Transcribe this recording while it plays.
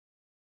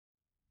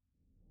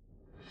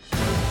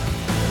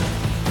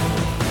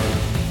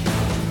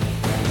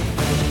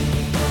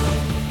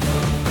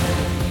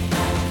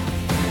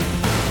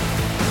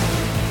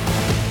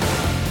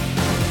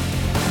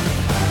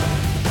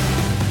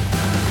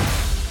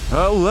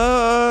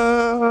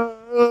Hello,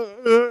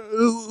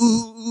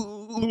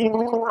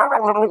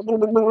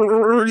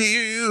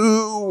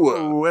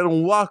 you,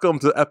 and welcome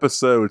to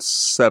episode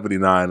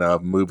 79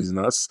 of Movies and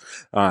Us.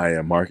 I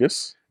am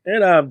Marcus.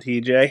 And I'm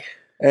TJ.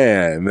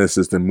 And this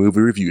is the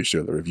movie review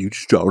show that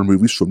reviews genre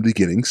movies from the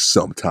beginning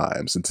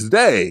sometimes. And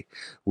today,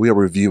 we are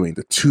reviewing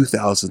the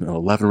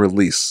 2011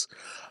 release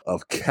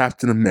of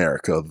Captain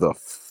America, the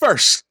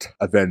first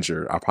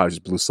Avenger. I probably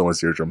just blew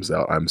someone's eardrums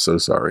out. I'm so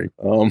sorry.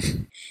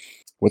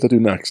 What to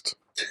do next?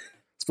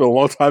 It's been a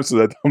long time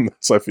since I've done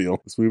this, I feel.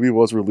 This movie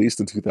was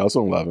released in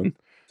 2011.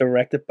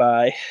 Directed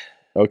by...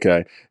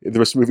 Okay.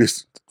 This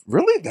movie's...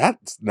 Really?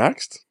 That's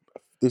next?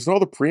 There's no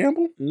other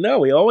preamble? No,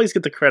 we always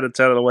get the credits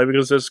out of the way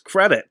because there's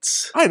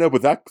credits. I know,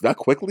 but that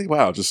quickly?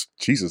 Wow, just,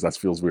 Jesus, that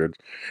feels weird.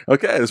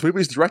 Okay, this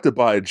movie is directed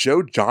by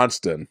Joe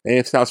Johnston. And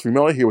if it sounds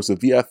familiar, he was a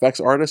VFX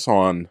artist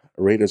on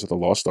Raiders of the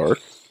Lost Ark.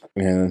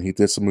 And he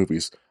did some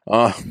movies.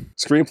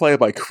 Screenplay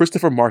by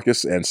Christopher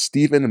Marcus and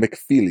Stephen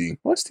McFeely.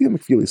 Why does Stephen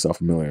McFeely sound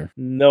familiar?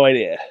 No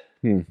idea.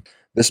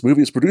 This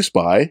movie is produced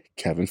by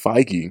Kevin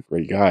Feige.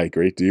 Great guy,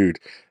 great dude.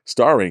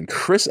 Starring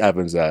Chris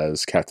Evans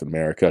as Captain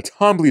America,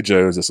 Tom Lee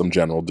Jones as some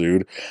general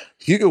dude,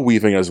 Hugo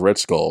Weaving as Red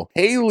Skull,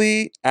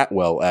 Haley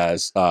Atwell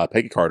as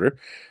Peggy Carter,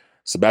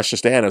 Sebastian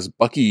Stan as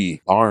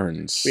Bucky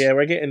Barnes. Yeah,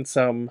 we're getting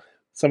some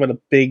of the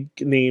big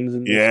names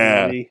in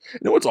this movie. You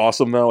know what's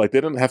awesome though? Like they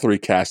didn't have to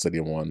recast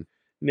anyone.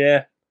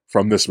 Yeah.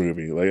 From this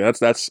movie. Like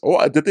that's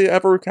oh, did they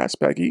ever recast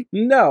Peggy?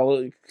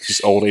 No.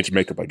 Just old age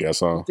makeup, I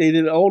guess, huh? They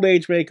did old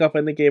age makeup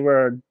and they gave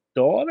her a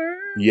daughter?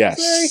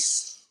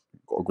 Yes.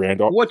 Or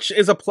granddaughter. Which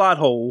is a plot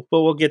hole,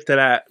 but we'll get to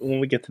that when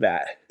we get to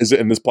that. Is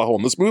it in this plot hole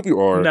in this movie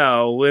or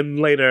no,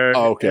 in later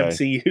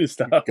MCU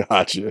stuff.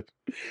 Gotcha.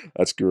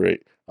 That's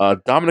great.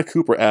 Dominic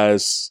Cooper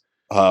as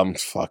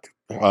Stark,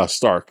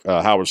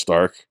 Howard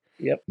Stark.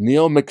 Yep.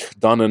 Neil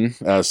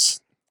McDonough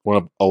as one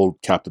of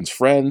old Captain's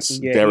friends.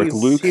 Yeah, Derek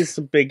Luke. He's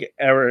a big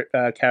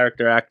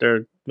character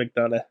actor,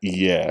 McDonough.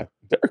 Yeah.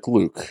 Derek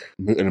Luke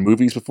in the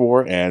movies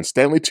before, and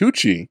Stanley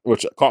Tucci,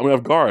 which caught me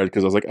off guard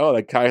because I was like, oh,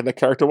 that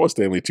character was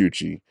Stanley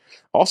Tucci.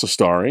 Also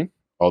starring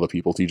all the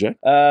people,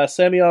 TJ.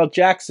 Samuel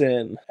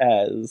Jackson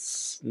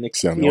as Nick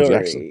Samuel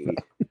Fury. Jackson.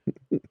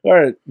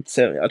 Or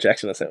Samuel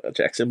Jackson,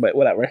 but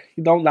whatever.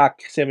 You don't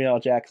knock Samuel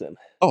Jackson.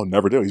 Oh,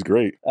 never do. He's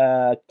great.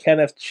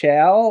 Kenneth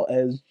Chow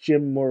as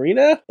Jim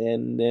Morena.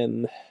 And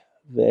then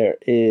there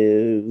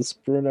is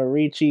Bruno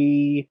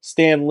Ricci,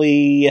 Stan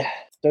Lee.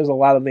 There's a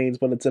lot of names,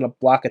 but it's in a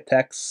block of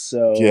text,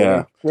 so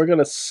we're going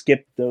to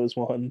skip those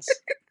ones.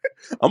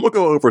 I'm going to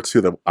go over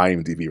to the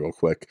IMDb real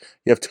quick.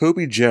 You have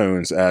Toby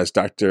Jones as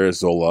Dr.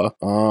 Zola.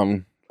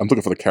 I'm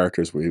looking for the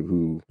characters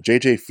who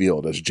J.J.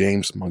 Field as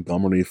James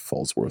Montgomery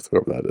Falsworth,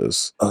 whoever that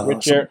is.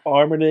 Richard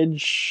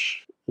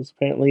Armitage is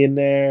apparently in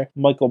there.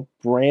 Michael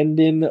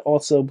Brandon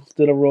also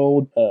did a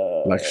role.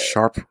 Like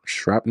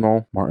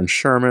Shrapnel, Martin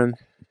Sherman,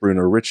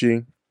 Bruno Ricci. Did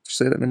you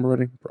say that name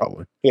already?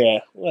 Probably.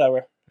 Yeah,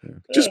 whatever. Yeah.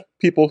 Just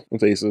people and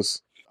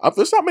faces.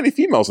 There's not many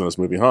females in this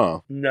movie, huh?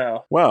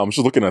 No. Wow, I'm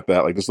just looking at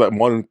that. Like, there's that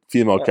one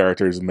female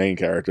character is the main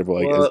character,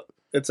 but like,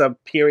 it's a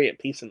period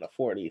piece in the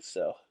 40s,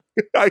 so.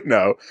 I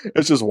know.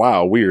 It's just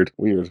wow, weird.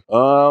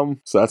 So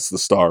that's the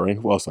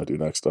starring. What else do I do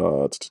next?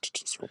 Scroll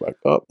back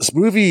up. This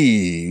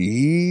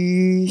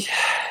movie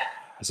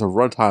has a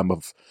runtime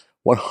of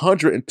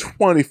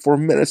 124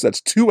 minutes.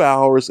 That's 2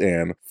 hours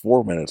and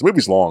 4 minutes. The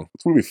movie's long.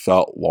 This movie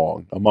felt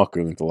long. I'm not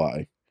going to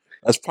lie.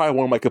 That's probably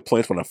one of my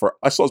complaints when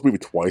I saw this movie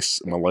twice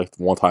in my life.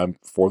 One time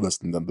before this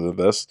and then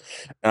this.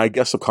 And I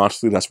guess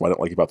subconsciously that's what I didn't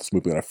like about this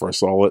movie when I first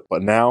saw it.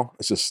 But now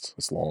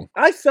it's long.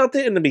 I felt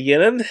it in the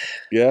beginning.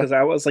 Yeah. Because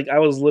I was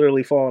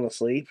literally falling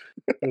asleep.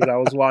 Because I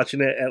was watching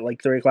it at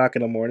like 3 o'clock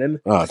in the morning.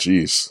 Oh,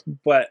 jeez.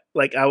 But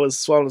like I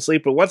was falling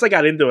asleep. But once I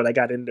got into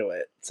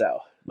it. So.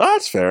 No,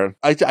 that's fair.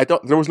 I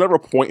don't. There was never a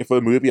point for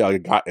the movie I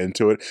got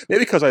into it.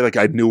 Maybe because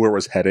I knew where it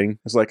was heading.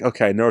 It's like,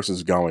 okay, I know where this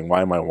is going.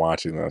 Why am I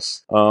watching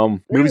this?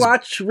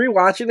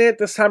 Rewatching it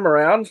this time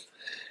around,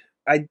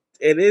 it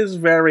is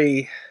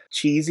very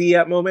cheesy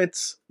at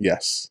moments.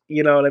 Yes,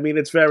 you know what I mean.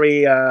 It's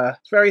very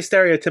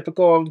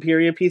stereotypical of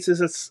period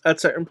pieces at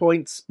certain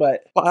points.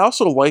 But I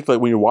also like that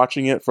when you're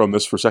watching it from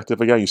this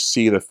perspective again, you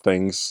see the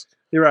things.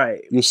 You're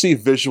right. You'll see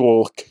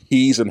visual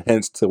keys and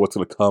hints to what's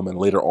going to come and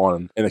later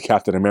on in the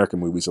Captain America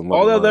movies.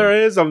 Although there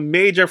is a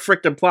major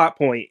freaking plot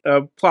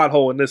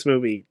hole in this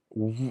movie.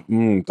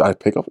 I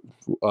pick up?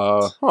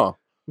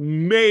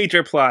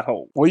 Major plot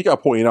hole. Well, you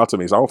got pointing out to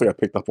me, so I don't think I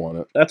picked up on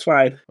it. That's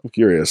fine. I'm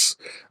curious.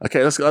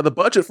 Okay, let's go. The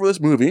budget for this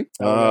movie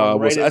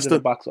was into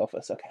the box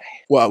office. Okay.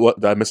 What?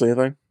 Did I miss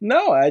anything?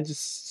 No,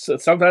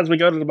 sometimes we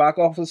go to the box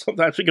office,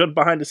 sometimes we go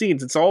behind the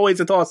scenes. It's always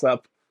a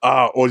toss-up.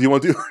 What do you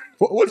want to do?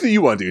 What do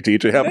you want to do,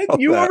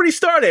 TJ? You already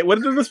started.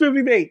 What did this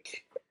movie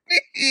make?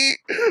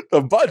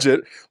 The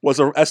budget was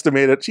an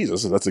estimated,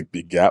 Jesus, that's a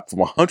big gap, from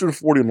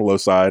 140 on the low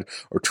side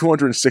or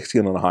 260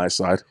 on the high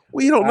side.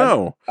 Well, you don't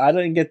know. I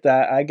didn't get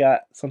that. I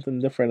got something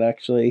different,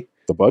 actually.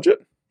 The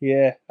budget?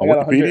 Yeah, I On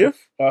got Wikipedia?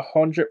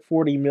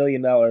 $140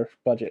 million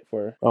budget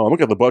for. Oh, I'm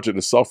looking at the budget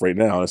itself right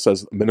now. And it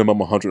says minimum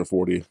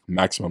 140,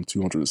 maximum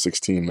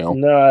 216 mil.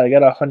 No, I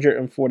got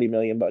 $140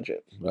 million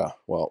budget. Yeah,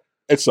 well,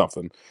 it's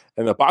something.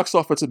 And the box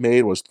office it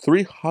made was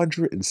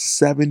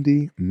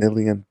 $370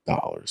 million.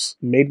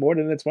 Made more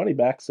than its money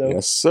back. So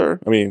Yes, sir.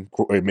 I mean,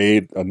 it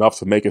made enough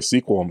to make a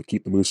sequel and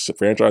keep the Moose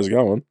franchise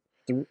going.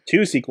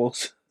 2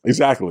 sequels.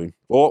 Exactly.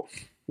 Well,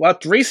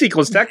 3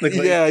 sequels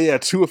technically. yeah.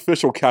 2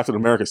 official Captain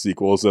America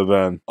sequels and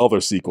then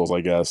other sequels, I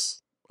guess.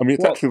 I mean,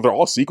 technically, they're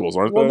all sequels,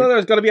 aren't Well, they? no,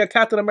 there's going to be a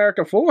Captain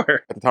America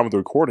 4. At the time of the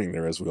recording,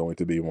 there is going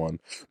to be one.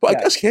 But Yeah.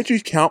 I guess, can't you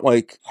count,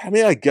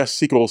 I guess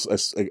sequels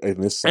as,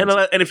 in this sense.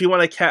 And if you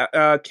want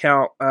to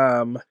count,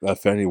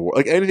 Infinity War.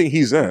 Like, anything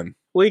he's in.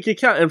 well, you can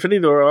count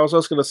Infinity War. I was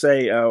also going to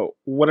say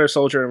Winter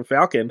Soldier and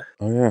Falcon.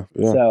 Oh, yeah.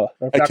 So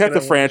I kept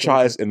the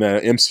franchise and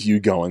the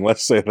MCU going.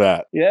 Let's say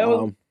that.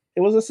 Yeah,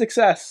 it was a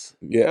success.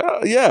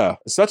 Yeah.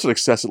 It's such a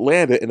success. It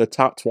landed in the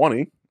top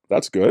 20.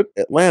 That's good.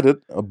 It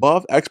landed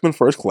above X-Men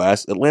First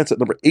Class. It lands at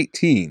number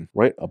 18,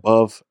 right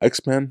above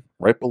X-Men,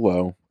 right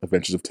below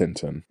Adventures of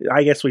Tintin.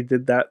 I guess we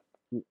did that.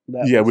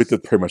 We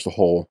did pretty much the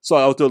whole. So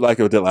I'll do it like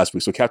I did last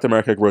week. So Captain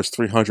America grossed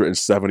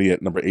 370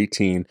 at number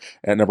 18.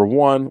 And number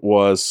 1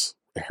 was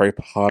Harry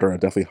Potter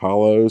and Deathly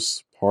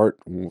Hallows Part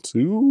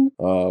 2.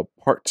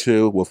 Part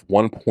 2 with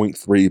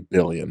 1.3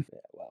 billion. Yeah,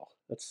 well,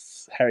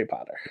 that's Harry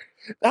Potter.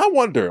 I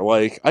wonder,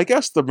 I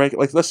guess the make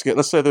let's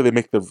say that they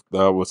make the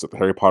what's it, the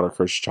Harry Potter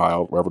Cursed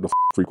Child, whatever the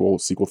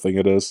prequel sequel thing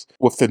it is,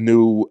 with the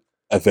new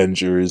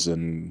Avengers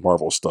and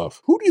Marvel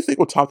stuff. Who do you think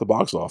will top the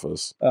box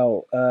office?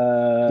 Oh, do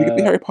you think it'd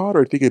be Harry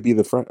Potter, or do you think it'd be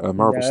the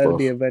Marvel stuff? It'd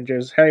be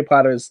Avengers. Harry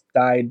Potter's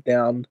died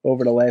down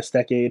over the last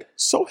decade.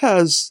 So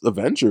has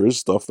Avengers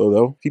stuff,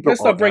 though. People they're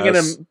still bringing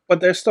them,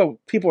 but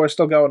people are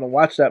still going to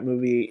watch that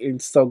movie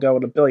and still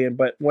going $1 billion.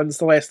 But when's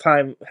the last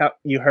time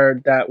you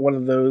heard that one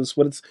of those?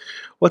 What's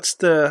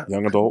the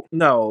young adult?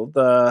 No,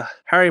 the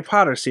Harry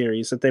Potter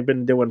series that they've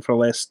been doing for the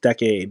last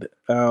decade.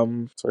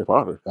 It's Harry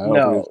Potter.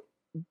 No.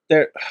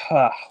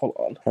 Hold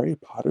on. Harry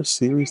Potter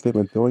series they've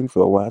been doing for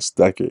the last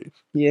decade.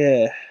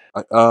 Yeah.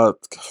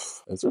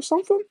 Is there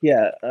something?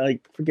 Yeah,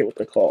 I forget what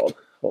they're called.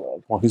 Hold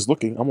on. While he's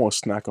looking, I'm gonna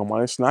snack on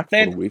my snack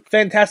for the week.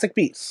 Fantastic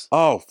Beasts.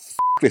 Oh,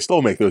 they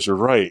still make those. You're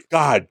right.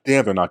 God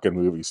damn, they're not good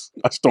movies.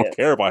 I just don't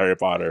care about Harry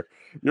Potter.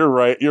 You're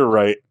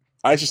right.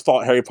 I just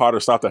thought Harry Potter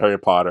stopped at Harry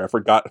Potter. I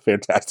forgot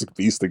Fantastic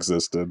Beasts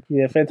existed.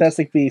 Yeah,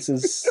 Fantastic Beasts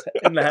is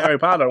in the Harry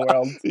Potter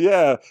world.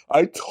 Yeah,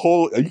 you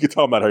can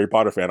tell I'm not a Harry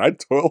Potter fan. I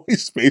totally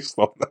spaced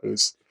on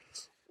those.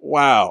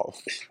 Wow.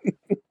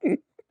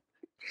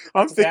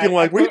 I'm thinking,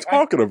 what are you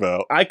talking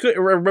about? I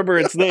couldn't remember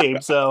its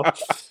name, so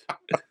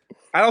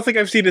I don't think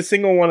I've seen a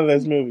single one of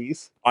those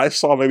movies. I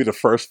saw maybe the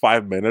first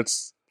 5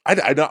 minutes. I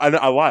lied.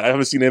 I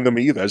haven't seen any of them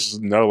either. I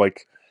just know,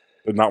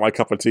 they're not my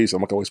cup of tea, so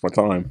I'm not going to waste my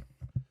time.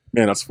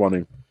 Man, that's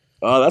funny.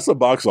 That's the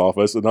box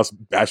office, and us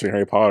bashing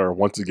Harry Potter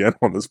once again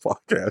on this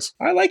podcast.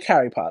 I like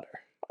Harry Potter.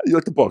 You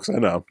like the books, I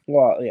know.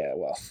 Well, yeah,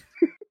 well.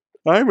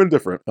 I'm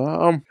indifferent.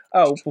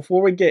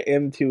 Before we get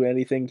into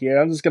anything here,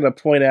 I'm just going to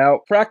point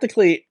out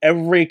practically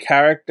every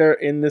character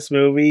in this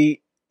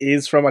movie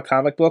is from a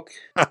comic book.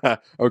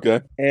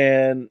 Okay.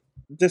 And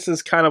this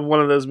is kind of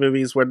one of those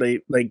movies where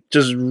they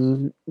just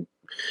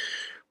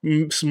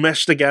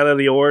smash together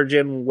the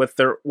origin with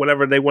their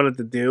whatever they wanted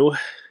to do.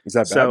 Is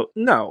that bad?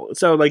 No.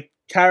 So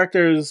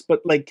characters,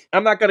 but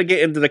I'm not gonna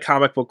get into the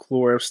comic book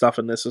lore of stuff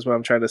in this. Is what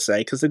I'm trying to say,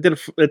 because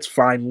it's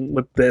fine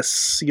with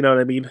this. You know what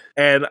I mean?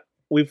 And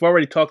we've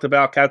already talked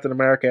about Captain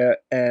America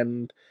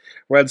and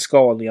Red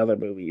Skull in the other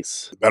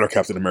movies. The better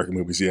Captain America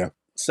movies, yeah.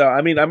 So,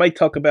 I mean, I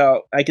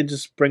could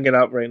just bring it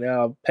up right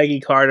now. Peggy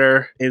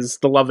Carter is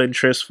the love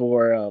interest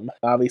for,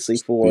 obviously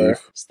for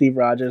Steve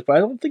Rogers, but I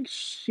don't think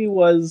she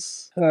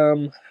was,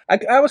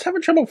 I was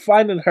having trouble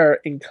finding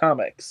her in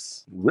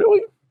comics.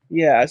 Really?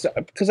 Yeah,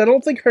 because I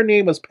don't think her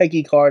name was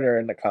Peggy Carter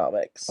in the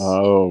comics.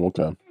 Oh,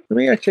 okay. Let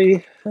me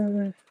actually...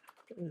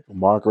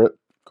 Margaret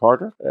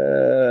Carter?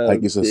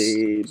 Peggy's a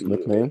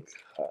nickname.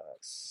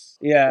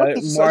 Yeah,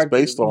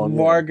 based on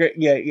Margaret.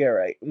 Yeah, you're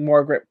right.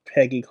 Margaret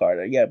Peggy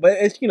Carter. Yeah, but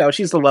it's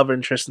she's the love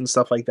interest and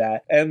stuff like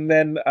that. And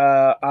then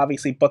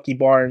obviously Bucky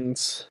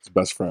Barnes, his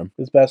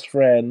best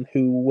friend,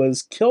 who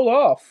was killed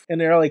off in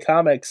the early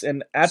comics,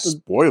 and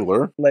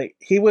spoiler,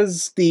 he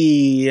was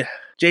the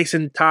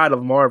Jason Todd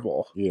of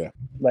Marvel. Yeah,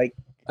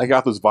 I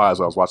got those vibes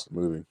when I was watching the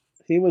movie.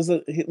 He was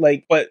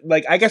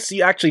I guess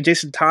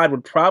Jason Todd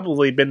would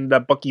probably been the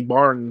Bucky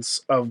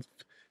Barnes of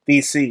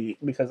DC,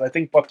 because I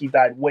think Bucky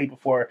died way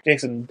before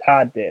Jason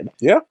Todd did.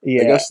 Yeah.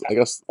 I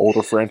guess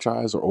older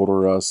franchise or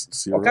older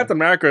series. Well, Captain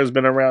America has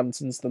been around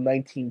since the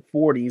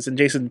 1940s, and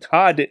Jason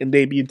Todd didn't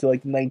debut until the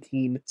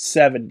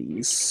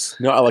 1970s.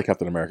 No, I like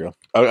Captain America.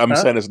 I'm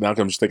saying this now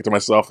because I'm just thinking to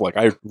myself,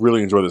 I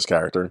really enjoy this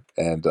character,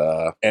 and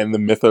the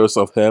mythos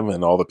of him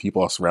and all the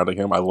people surrounding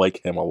him. I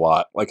like him a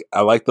lot.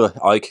 I like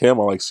him.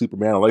 I like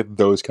Superman. I like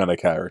those kind of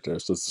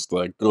characters. So it's just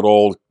good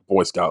old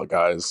Boy Scout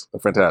guys. They're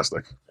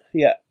fantastic.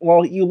 Yeah,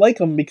 well, you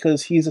like him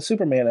because he's a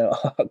Superman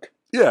analog.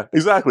 Yeah,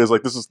 exactly. It's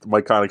like, this is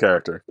my kind of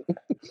character.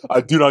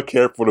 I do not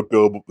care for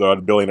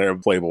the billionaire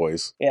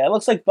playboys. Yeah, it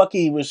looks like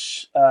Bucky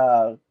was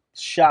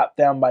shot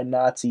down by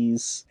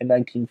Nazis in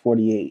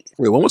 1948.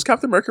 Wait, when was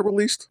Captain America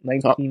released?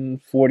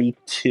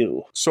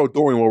 1942. So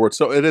during World War,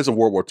 so it is a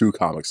World War II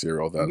comic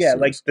serial. Yeah,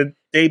 like the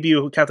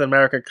debut Captain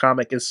America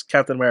comic is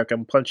Captain America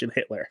punching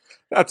Hitler.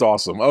 That's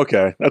awesome.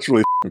 Okay, that's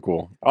really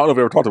cool. I don't know if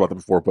we ever talked about that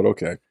before, but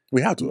okay,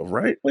 we have to have,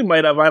 right? We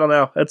might have. I don't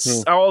know.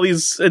 It's all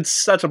these. It's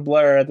such a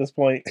blur at this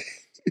point.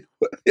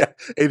 Yeah,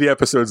 80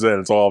 episodes in,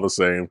 it's all the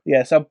same.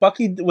 Yeah, so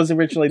Bucky was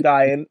originally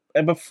dying,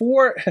 and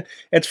before,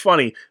 it's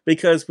funny,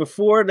 because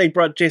before they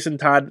brought Jason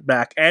Todd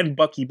back and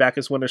Bucky back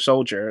as Winter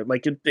Soldier,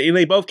 like,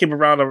 they both came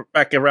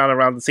back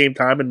around the same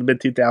time in the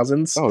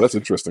mid-2000s. Oh, that's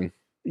interesting.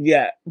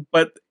 Yeah,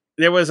 but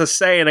there was a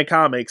saying in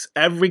comics,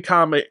 every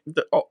comic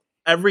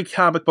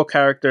book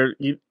character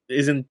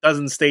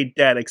doesn't stay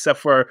dead except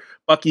for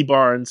Bucky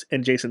Barnes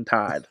and Jason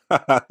Todd.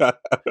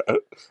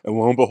 And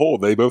lo and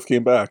behold, they both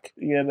came back.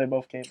 Yeah, they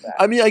both came back.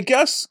 I mean, I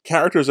guess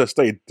characters that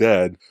stay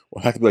dead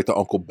will have to be like the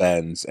Uncle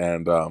Bens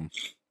and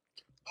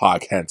Pa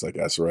Kent, I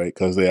guess, right?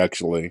 Because they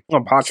actually...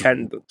 Well, Pa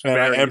Kent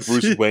and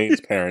Bruce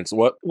Wayne's parents.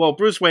 What? Well,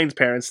 Bruce Wayne's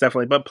parents,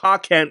 definitely. But Pa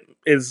Kent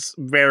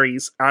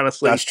varies,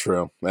 honestly. That's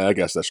true. I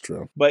guess that's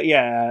true. But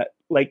yeah,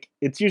 like,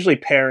 it's usually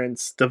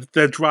parents,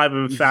 the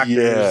driving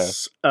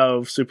factors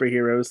of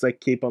superheroes that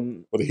keep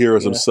them... But the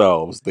heroes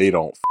themselves, they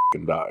don't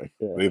fucking die.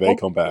 Yeah. They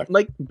come back.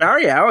 Like,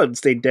 Barry Allen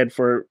stayed dead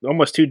for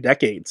almost 2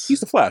 decades. He's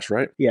the Flash,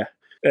 right? Yeah.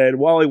 And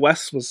Wally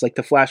West was like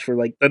the Flash for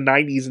like the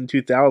 90s and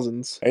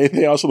 2000s.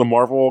 Anything else on the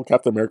Marvel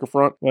Captain America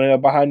front?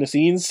 Behind the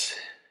scenes?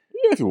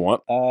 Yeah, if you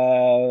want.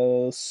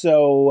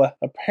 So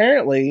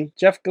apparently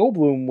Jeff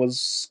Goldblum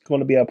was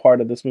going to be a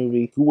part of this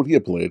movie. Who would he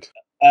have played?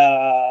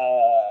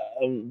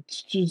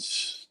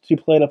 He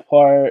played a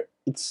part.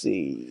 Let's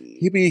see.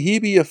 He'd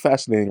be a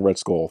fascinating Red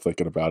Skull.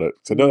 Thinking about it,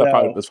 so I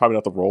know that's probably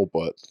not the role,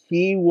 but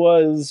he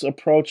was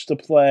approached to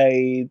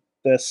play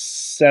the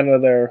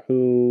senator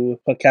who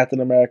put Captain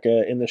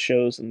America in the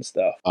shows and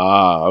stuff.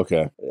 Ah,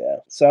 okay. Yeah,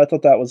 so I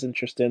thought that was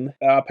interesting.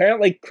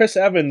 Apparently, Chris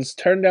Evans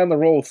turned down the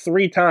role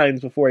 3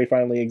 times before he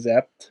finally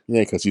accepted.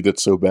 Yeah, because he did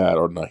so bad,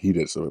 or not he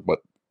did so,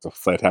 but the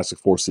Fantastic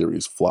Four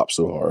series flopped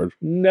so hard.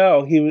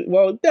 No, he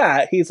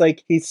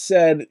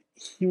said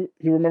he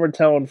remembered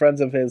telling friends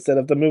of his that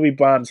if the movie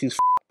bombs, he's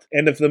f***ed,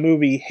 and if the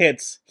movie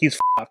hits, he's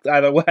f***ed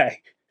either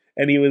way.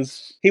 And he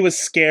was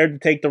scared to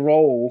take the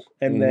role,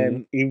 and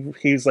then he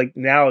was like,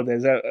 "Now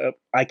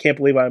I can't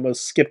believe I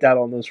almost skipped out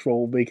on this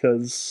role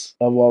because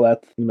of all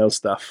that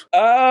stuff."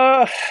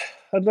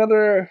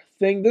 Another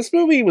thing, this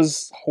movie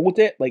was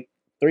halted like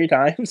 3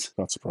 times.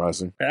 Not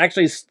surprising.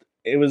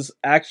 It was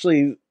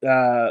actually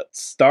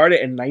started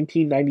in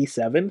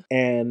 1997,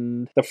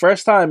 and the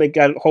first time it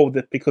got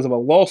halted because of a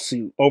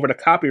lawsuit over the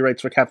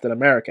copyrights for Captain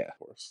America.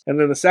 Of course. And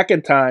then the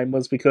second time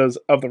was because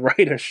of the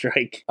writer's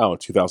strike. Oh,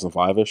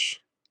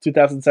 2005-ish?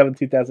 2007,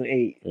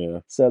 2008. Yeah.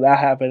 So that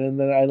happened, and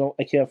then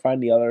I can't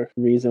find the other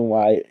reason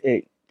why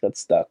it got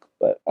stuck.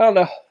 But I don't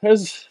know.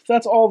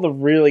 That's all the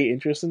really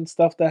interesting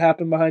stuff that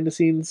happened behind the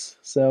scenes.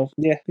 So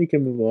yeah, you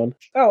can move on.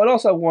 Oh, it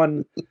also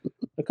won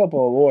a couple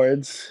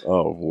awards.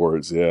 Oh,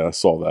 awards, yeah, I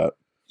saw that.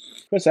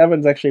 Chris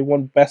Evans actually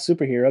won Best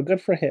Superhero.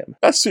 Good for him.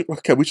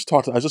 Okay, we should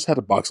talk. I just had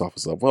the box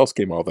office up. What else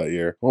came out that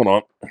year? Hold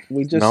on.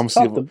 We just I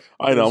know.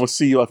 I'm gonna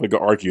see you if I can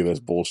argue this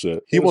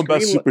bullshit. He won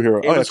Best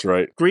Superhero. Oh, that's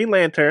right. Green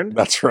Lantern.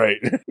 That's right.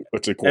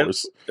 Which of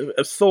course,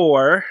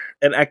 Thor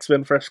and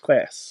X-Men First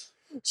Class.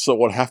 So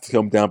what have to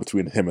come down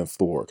between him and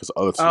Thor? Because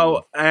other two.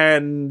 Oh,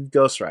 and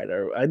Ghost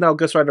Rider. I know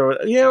Ghost Rider.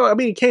 I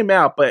mean, it came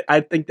out, but I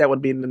think that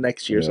would be in the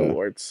next year's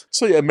awards.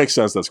 So yeah, it makes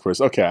sense. That's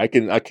Chris. Okay, I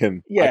can back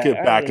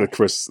to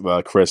Chris.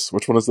 Chris,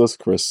 which one is this?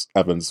 Chris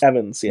Evans.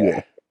 Evans,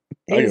 yeah.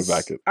 I can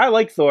back it. I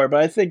like Thor,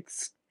 but I think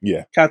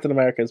Captain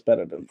America is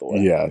better than Thor.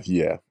 Yeah.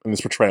 And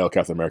this portrayal of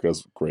Captain America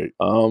is great.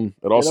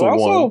 It also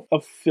won a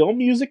Film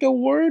Music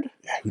Award.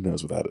 Yeah, who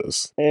knows what that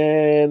is?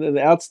 And an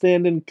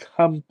Outstanding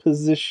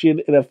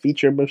Composition in a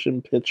Feature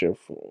Motion Picture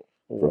for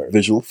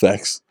visual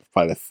effects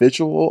by the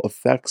Visual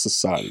Effects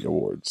Society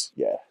Awards.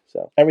 Yeah.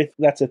 So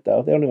that's it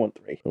though. They only won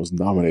 3. It was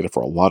nominated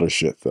for a lot of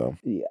shit though.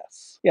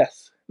 Yes.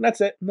 And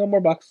that's it. No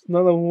more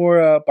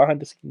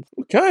behind the scenes.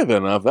 Okay,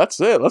 then that's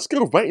it. Let's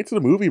go right into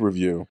the movie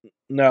review.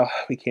 No,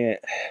 we can't.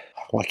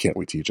 Why can't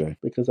we, TJ?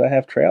 Because I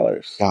have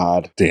trailers.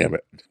 God damn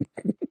it.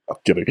 I'm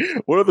kidding.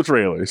 What are the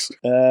trailers?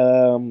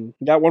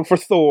 Got one for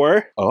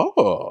Thor.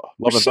 Oh,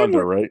 Love and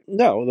Thunder, right?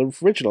 No,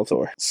 the original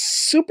Thor.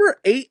 Super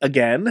 8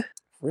 again.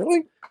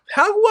 Really?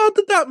 How well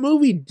did that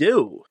movie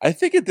do? I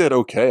think it did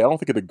okay. I don't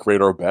think it did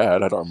great or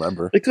bad. I don't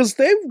remember. Because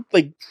they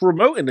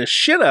promoting the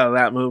shit out of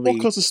that movie. Well,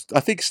 because I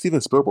think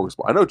Steven Spielberg was.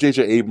 I know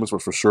J.J. Abrams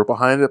was for sure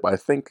behind it, but I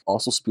think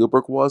also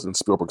Spielberg was, and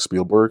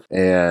Spielberg.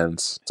 And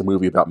it's a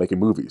movie about making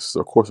movies. So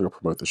of course they're going to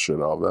promote the shit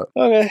out of that.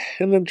 Okay,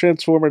 and then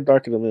Transformer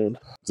Dark of the Moon.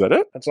 Is that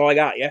it? That's all I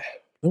got, yeah.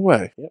 No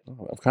way. Yep.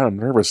 Oh, I'm kind of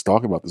nervous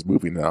talking about this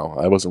movie now.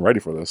 I wasn't ready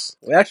for this.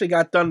 We actually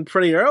got done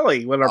pretty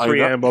early with our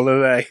preamble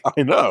today.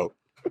 I know.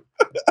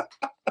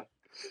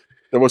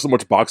 There wasn't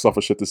much box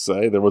office shit to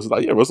say. There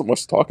wasn't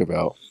much to talk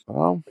about.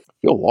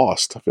 feel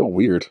lost. I feel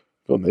weird.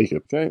 I feel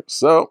naked. Okay,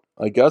 so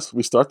I guess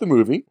we start the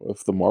movie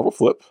with the Marvel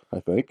flip, I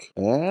think,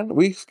 and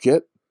we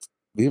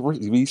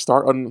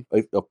start on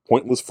like a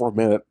pointless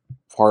 4-minute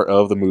part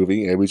of the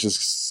movie, and we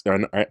just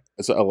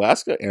is it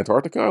Alaska,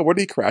 Antarctica? Where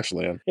did he crash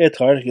land?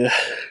 Antarctica.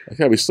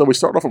 Okay, we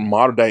start off in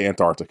modern day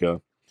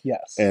Antarctica.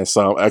 Yes. And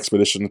some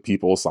expedition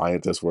people,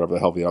 scientists, whatever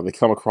the hell they are, they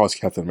come across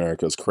Captain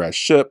America's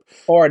crashed ship.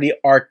 Or the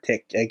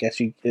Arctic, I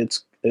guess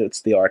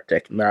it's the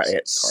Arctic, not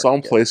Antarctica.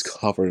 Someplace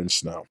covered in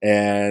snow.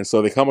 And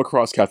so they come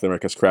across Captain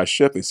America's crashed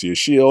ship, they see a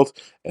shield,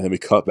 and then we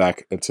cut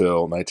back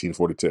until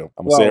 1942.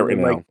 I'm going to say it right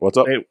now. What's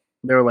up?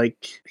 They're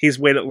like, he's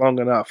waited long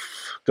enough.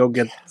 Go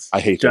get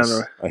I hate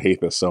this. I hate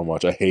this so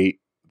much. I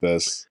hate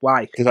this.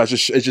 Why? Because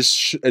this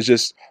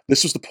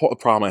was the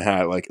problem I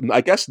had. Like,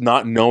 I guess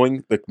not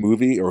knowing the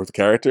movie or the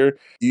character,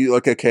 you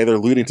like, okay, they're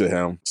alluding to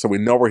him, so we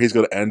know where he's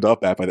going to end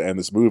up at by the end of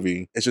this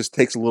movie. It just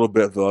takes a little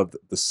bit of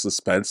the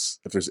suspense,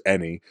 if there's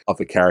any, of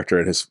the character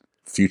and his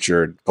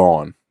future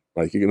gone.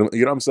 Like, you know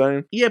what I'm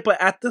saying? Yeah, but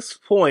at this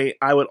point,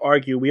 I would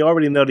argue we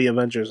already know the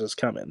Avengers is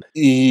coming.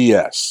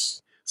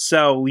 Yes.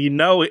 So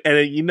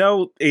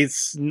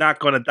it's not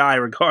going to die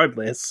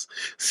regardless.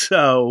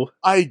 So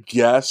I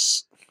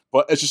guess.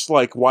 But it's just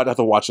like, why'd I have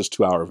to watch this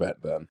 2-hour event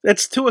then?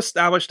 It's to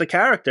establish the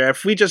character.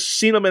 If we just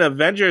seen him in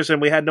Avengers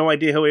and we had no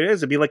idea who he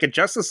is, it'd be like a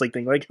Justice League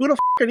thing. Like, who the f***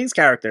 are these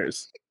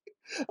characters?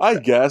 I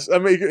guess. I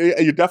mean,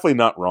 you're definitely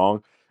not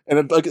wrong.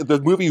 And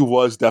the movie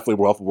was definitely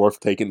worth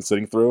taking and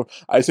sitting through.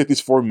 I just think these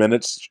 4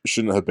 minutes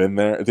shouldn't have been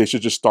there. They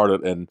should just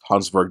started in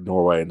Hundsberg,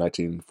 Norway in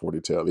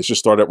 1942. They should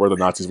start it where the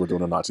Nazis were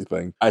doing a Nazi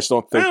thing. I just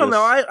don't think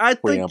this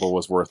preamble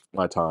was worth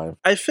my time.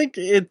 I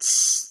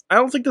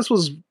don't think this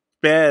was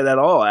bad at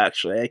all,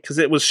 actually, because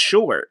it was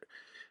short.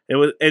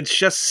 It's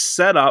just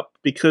set up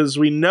because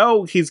we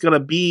know he's gonna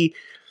be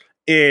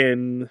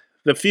in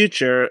the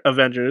future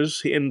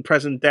Avengers in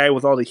present day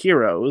with all the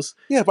heroes.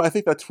 Yeah, but I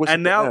think that twist.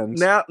 And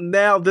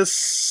now this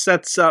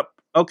sets up.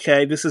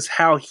 Okay, this is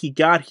how he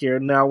got here.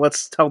 Now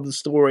let's tell the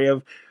story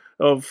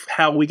of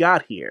how we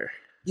got here.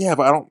 Yeah,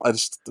 but I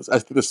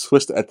think this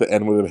twist at the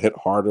end would have hit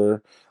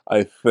harder.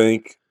 I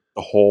think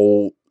the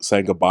whole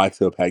saying goodbye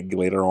to Peggy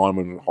later on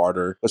would have been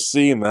harder. But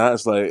seeing that,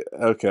 it's like,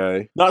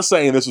 okay. Not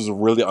saying this was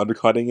really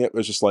undercutting it, but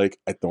it's just like,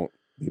 I don't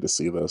need to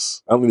see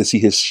this. I don't need to see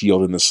his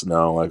shield in the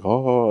snow. Like,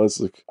 oh, it's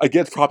like, I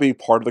get probably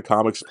part of the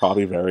comics,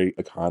 probably very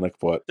iconic,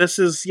 but this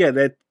is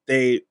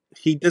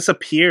he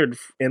disappeared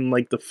in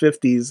like the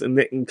 50s and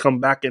didn't come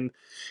back, and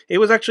it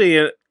was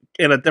actually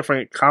in a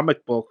different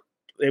comic book.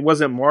 It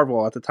wasn't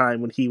Marvel at the time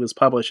when he was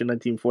published in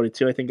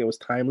 1942. I think it was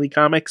Timely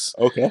Comics.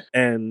 Okay.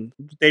 And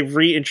they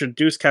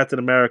reintroduced Captain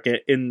America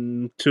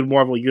into the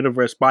Marvel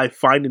Universe by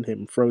finding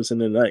him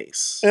frozen in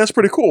ice. And that's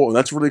pretty cool. And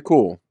that's really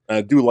cool. And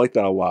I do like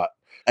that a lot.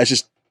 I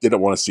just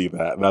didn't want to see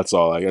that. That's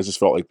all. I just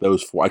felt like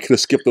I could have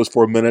skipped those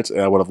 4 minutes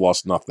and I would have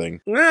lost nothing.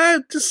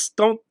 I just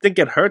don't think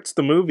it hurts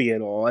the movie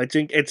at all. I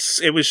think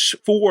it was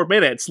 4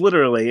 minutes,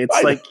 literally.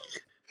 It's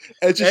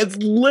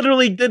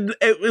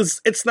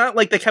not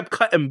like they kept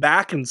cutting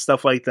back and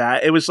stuff like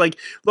that. It was like,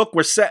 look,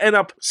 we're setting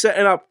up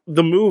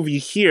the movie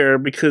here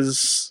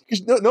because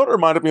you know what it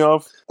reminded me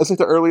of? It's like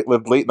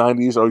the late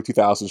 90s, early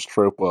 2000s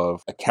trope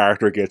of a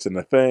character gets in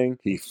the thing,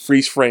 he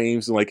freeze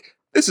frames and like,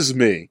 this is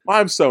me.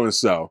 I'm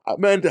so-and-so.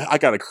 Man, I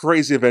got a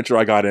crazy adventure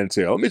I got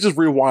into. Let me just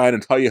rewind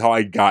and tell you how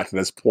I got to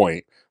this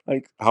point.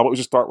 Like, how about we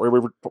just start where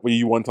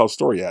you want to tell a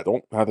story at?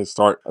 Don't have to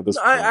start at this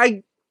point.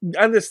 I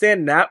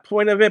understand that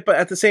point of it, but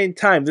at the same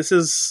time, this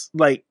is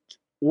like,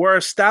 we're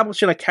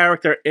establishing a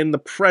character in the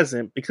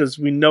present because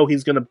we know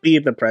he's going to be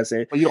in the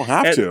present. But you don't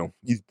have to.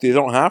 You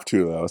don't have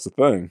to, though. That's the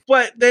thing.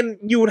 But then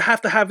you would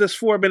have to have this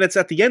 4 minutes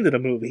at the end of the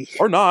movie,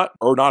 or not.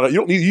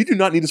 You do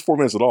not need this 4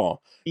 minutes at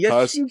all.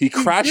 Because he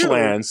crash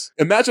lands.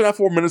 Imagine that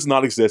 4 minutes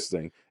not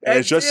existing, and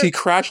it's just he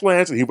crash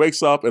lands and he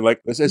wakes up and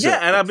like this is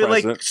and I'd be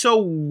like, so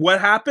what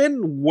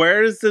happened?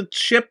 Where's the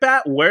ship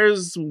at?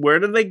 Where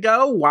did they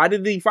go? Why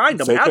did they find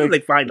them? How did they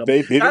find them?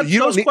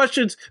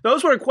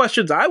 Those were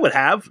questions I would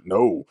have.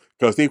 No.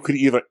 Because they could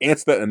either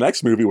answer that in the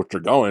next movie, which they're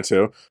going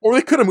to, or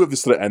they could have moved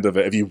this to the end of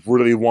it if you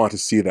really want to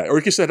see that. Or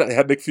you could say that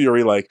had Nick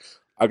Fury like,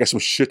 I got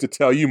some shit to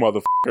tell you,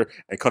 motherfucker,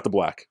 and cut the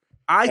black.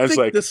 I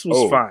think this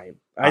was fine.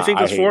 I think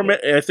this 4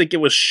 minutes. I think it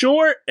was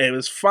short. It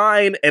was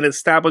fine, and it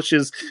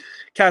establishes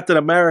Captain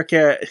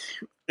America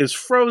is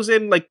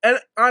frozen. Like, and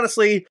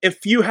honestly,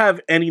 if you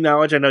have any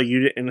knowledge, I know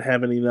you didn't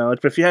have any knowledge,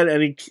 but if you had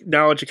any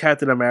knowledge of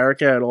Captain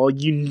America at all,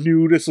 you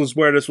knew this was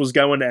where this was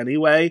going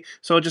anyway.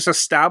 So just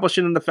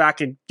establishing the fact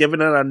and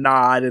giving it a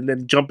nod and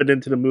then jumping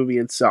into the movie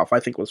itself,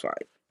 I think was fine.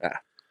 Yeah.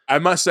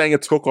 I'm not saying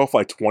it took off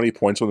like 20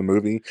 points from the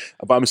movie,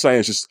 but I'm saying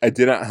it's just, it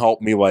didn't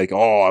help me like,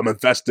 oh, I'm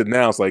invested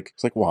now. It's like,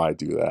 why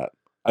do that?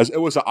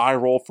 It was an eye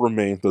roll for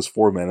me, those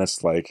 4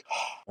 minutes, like,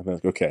 I'm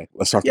like, okay,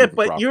 let's start. Yeah,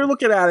 but you're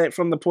looking at it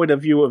from the point of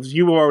view of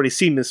you've already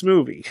seen this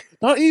movie.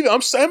 Not even,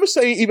 I'm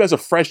saying even as a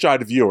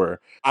fresh-eyed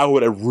viewer, I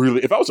would have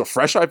really, if I was a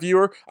fresh-eyed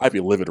viewer, I'd be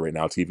livid right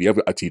now,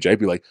 TJ. I'd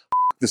be like,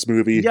 this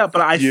movie. Yeah,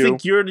 but I you.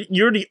 think you're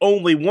the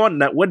only one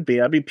that would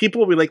be. I mean, people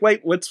will be like,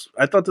 wait,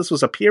 I thought this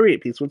was a period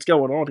piece. What's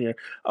going on here?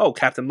 Oh,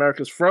 Captain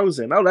America's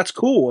frozen. Oh, that's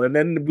cool. And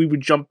then we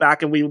would jump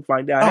back and we would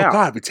find out how.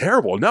 God, it'd be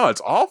terrible. No,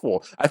 it's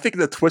awful. I think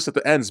the twist at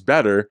the end is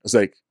better. It's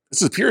like,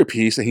 this is a period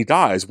piece and he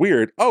dies.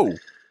 Weird. Oh,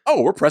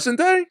 we're present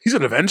day? He's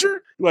an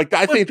Avenger? Like,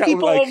 I think that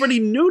people was like... already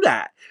knew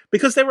that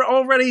because they were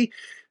already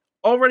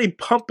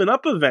pumping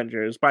up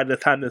Avengers by the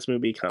time this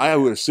movie comes. I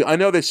would assume. I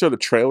know they showed a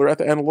trailer at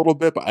the end a little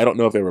bit, but I don't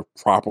know if they were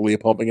properly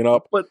pumping it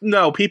up. But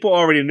no, people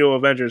already knew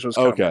Avengers was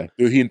coming. Okay.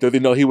 Do they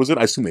know he was in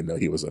it? I assume they know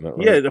he was in it,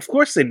 right? Yeah, of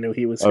course they knew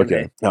he was in it.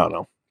 Okay. I don't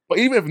know. But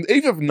even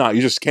if not,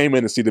 you just came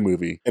in to see the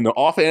movie. And the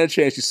offhand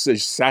chance you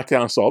sat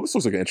down and saw, this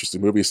looks like an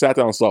interesting movie. You sat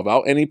down and saw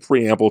without any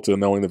preamble to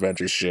knowing the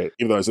Avengers shit,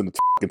 even though it's in the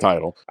fucking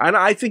title. And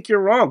I think you're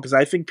wrong, because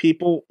I think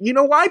people, you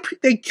know why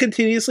they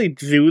continuously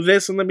do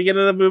this in the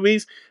beginning of the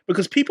movies?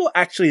 Because people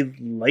actually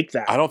like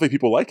that. I don't think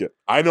people like it.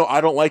 I know I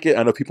don't like it.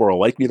 I know people are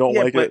like me don't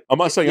like it. I'm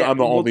not saying I'm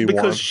the only one.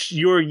 Because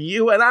you're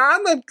you, and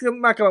I'm not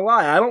going to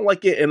lie. I don't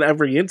like it in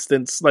every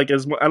instance. I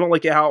don't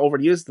like it how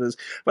overused it is.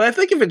 But I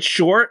think if it's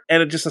short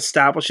and it just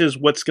establishes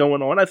what's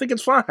going on, I think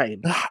it's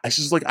fine. It's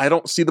just like, I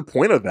don't see the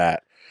point of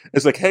that.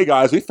 It's like, hey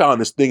guys, we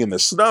found this thing in the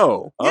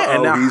snow.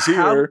 Yeah, and he's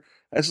here.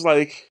 It's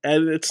like,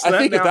 and it's. I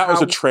think if that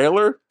was a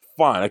trailer,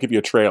 fine, I'd give you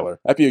a trailer.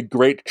 That'd be a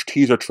great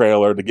teaser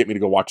trailer to get me to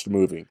go watch the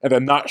movie, and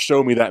then not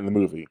show me that in the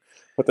movie.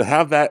 But to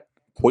have that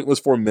pointless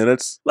 4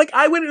 minutes, like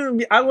I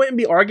wouldn't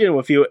be arguing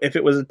with you if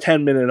it was a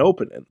 10-minute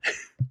opening.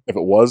 If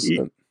it was.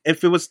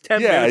 If it was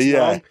 10 minutes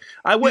long,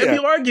 I wouldn't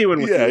be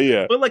arguing with you.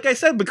 Yeah. But like I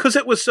said, because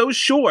it was so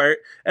short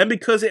and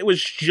because it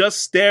was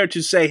just there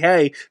to say,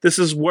 hey, this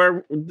is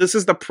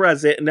the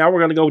present, and now we're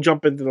going to go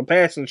jump into the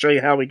past and show you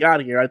how we got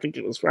here, I think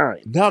it was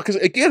fine. No, because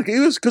again,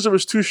 it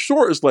was too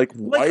short. It's like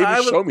why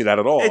even show me that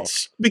at all?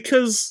 It's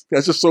because...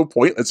 That's just so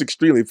pointless. It's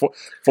extremely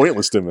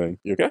pointless to me.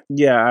 You okay?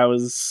 Yeah,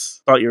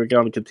 thought you were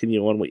going to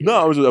continue on what you... No,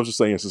 I was just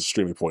saying it's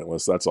extremely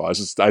pointless. That's all. I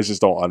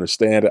just don't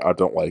understand it. I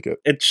don't like it.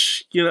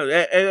 It's,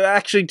 it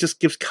actually just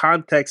gives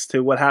context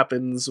to what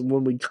happens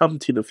when we come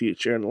to the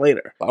future and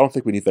later. I don't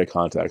think we need that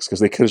context because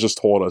they could have just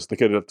told us. They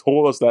could have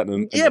told us that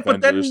in but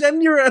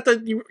then you're at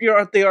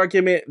the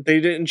argument.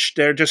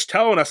 They're just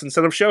telling us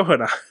instead of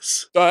showing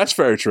us. Oh, that's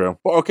very true.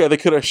 Well, okay, they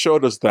could have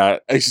showed us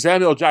that.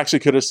 Samuel Jackson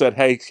could have said,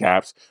 "Hey,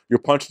 Caps, you're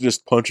punching this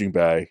punching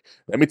bag.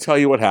 Let me tell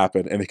you what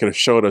happened," and they could have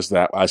showed us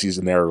that as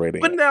he's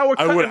narrating. But now we're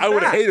cutting I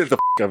would have hated the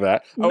of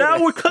that.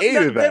 Now we're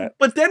cutting that.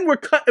 But then we're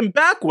cutting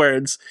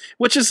backwards,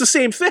 which is the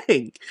same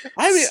thing.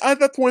 I mean, at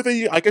that point,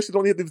 I guess you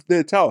don't need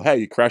to tell. Hey,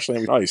 you crash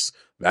landing ice.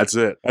 That's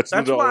it. That's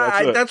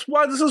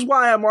why this is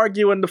why I'm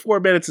arguing the 4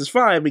 minutes is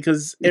fine,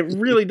 because it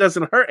really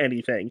doesn't hurt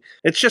anything.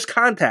 It's just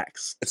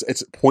context.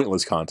 It's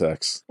pointless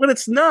context. But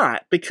it's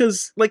not,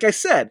 because like I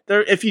said,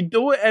 if you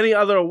do it any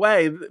other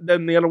way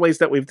than the other ways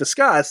that we've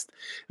discussed,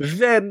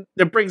 then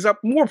it brings up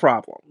more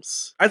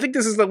problems. I think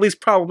this is the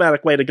least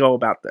problematic way to go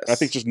about this. I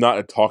think just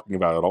not talking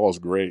about it at all is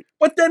great.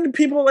 But then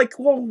people are like,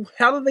 well,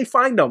 how did they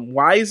find him?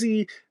 Why is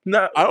he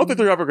not? I don't think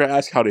they're ever going to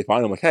ask how they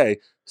find him. Like, hey,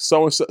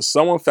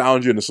 someone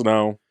found you in the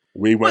snow.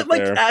 We went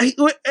there.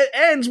 It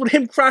ends with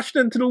him crashing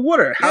into the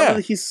water. How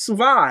did he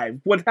survive?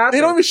 What happened?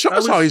 They don't even show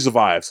us how he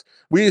survives.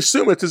 We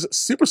assume it's his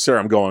super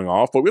serum going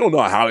off, but we don't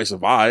know how he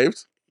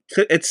survived.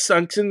 It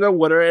sunk in the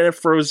water and it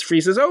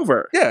freezes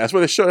over. Yeah, that's what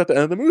they showed at the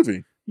end of the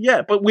movie.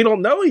 Yeah, but we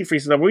don't know he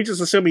freezes over. We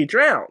just assume he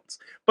drowns.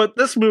 But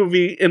this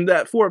movie, in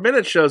that 4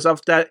 minutes, shows us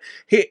that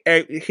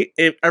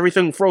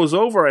everything froze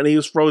over and he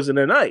was frozen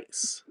in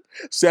ice.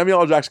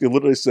 Samuel L. Jackson could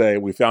literally say,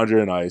 "We found you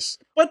in ice."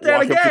 But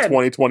then again, up to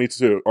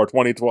 2022 or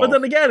 2012. But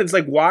then again, it's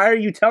like, why are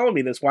you telling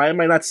me this? Why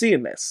am I not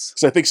seeing this?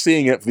 So I think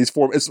seeing it for these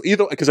 4, it's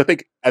either because I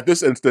think at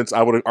this instance,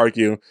 I would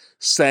argue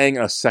saying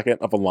a second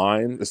of a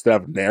line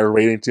instead of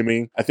narrating to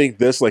me. I think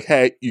this, like,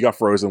 hey, you got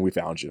frozen, we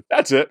found you.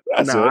 That's it.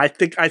 I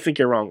think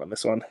you're wrong on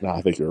this one. No,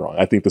 I think you're wrong.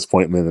 I think this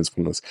point is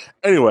pointless.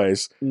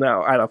 Anyways,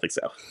 no, I don't think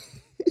so.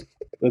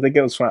 I think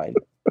it was fine.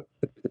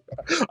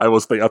 I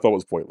thought it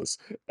was pointless.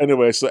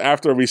 Anyway, so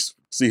after we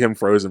see him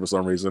frozen for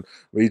some reason,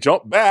 we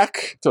jump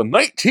back to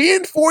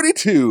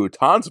 1942,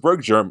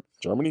 Tonsberg,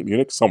 Germany,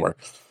 Munich, somewhere,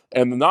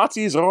 and the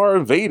Nazis are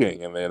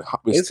invading. And then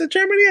is it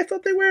Germany? I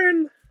thought they were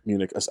in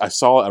Munich. I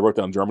saw it. I wrote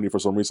down Germany for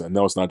some reason.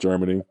 No, it's not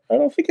Germany. I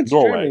don't think it's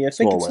Norway. Germany. I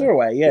think it's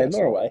Norway. Yeah,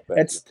 Norway.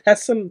 It's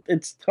Hessen.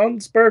 It's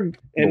Tonsberg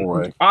and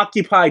Norway.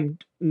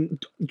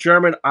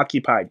 German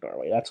occupied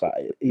Norway. That's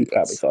why you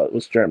probably thought it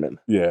was German.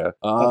 Yeah.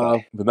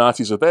 The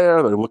Nazis are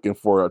there. They're looking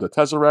for the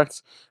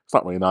Tesseract. It's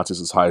not really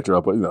Nazis, it's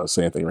Hydra, but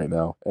same thing right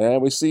now.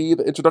 And we see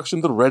the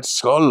introduction to the Red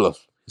Skull.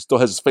 He still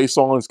has his face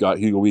on. He's got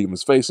Hugo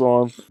Weaving's face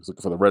on. He's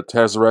looking for the Red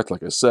Tesseract,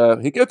 like I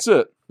said. He gets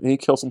it. And he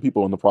kills some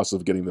people in the process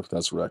of getting the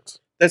Tesseract.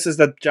 This is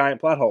the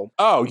giant plot hole.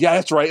 Oh, yeah,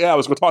 that's right. Yeah, I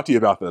was going to talk to you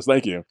about this.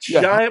 Thank you.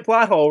 Giant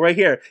plot hole right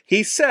here.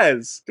 He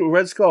says,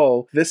 Red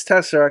Skull, this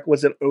Tesseract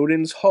was in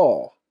Odin's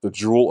Hall. The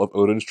jewel of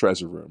Odin's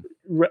treasure room.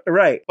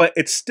 Right. But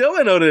it's still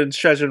in Odin's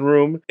treasure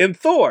room in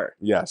Thor.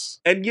 Yes.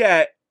 And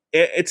yet,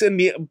 It's in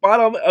the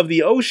bottom of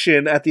the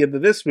ocean at the end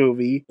of this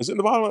movie. Is it in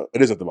the bottom?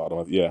 It is at the bottom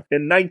of it, yeah.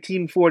 In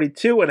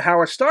 1942, and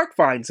Howard Stark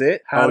finds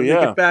it. How did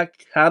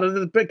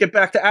it get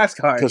back to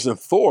Asgard? Because in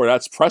Thor,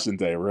 that's present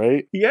day,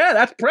 right? Yeah,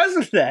 that's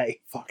present day.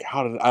 Fuck,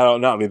 I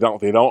don't know.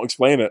 They don't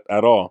explain it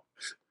at all.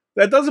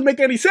 That doesn't make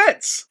any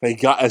sense. They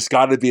got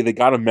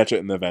to mention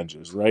it in the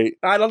Avengers, right?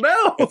 I don't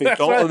know. If they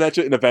don't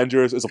mention it in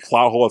Avengers, it's a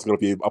plot hole. It's going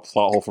to be a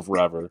plot hole for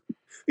forever.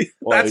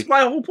 That's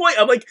my whole point.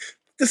 I'm like,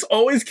 this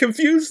always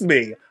confused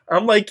me.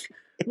 I'm like,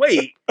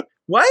 wait,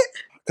 what?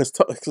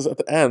 Because at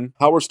the end,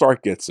 Howard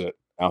Stark gets it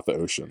out the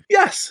ocean.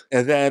 Yes.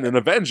 And then in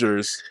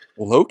Avengers,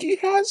 Loki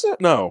has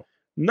it? No,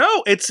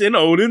 it's in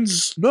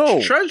Odin's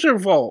treasure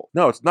vault.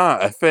 No, it's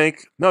not. I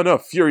think no.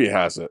 Fury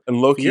has it, and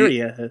Loki.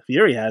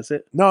 Fury has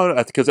it. No,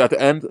 because at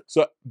the end,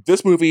 so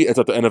this movie is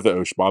at the end of the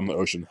ocean, bottom of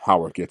the ocean.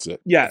 Howard gets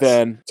it. Yes.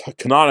 Then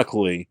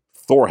canonically,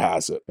 Thor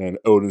has it, and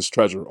Odin's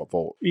treasure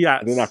vault. Yeah.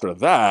 And then after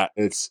that,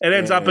 it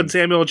ends up in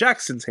Samuel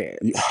Jackson's hands.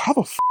 How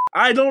the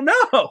I don't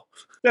know.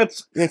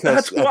 That's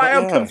why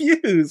I'm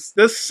confused.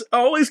 This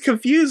always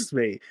confused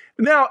me.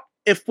 Now,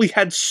 if we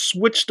had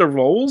switched the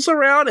roles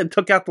around and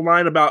took out the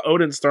line about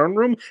Odin's throne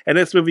room, and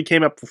this movie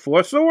came up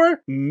before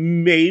Thor,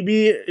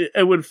 maybe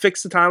it would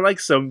fix the timeline.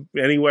 So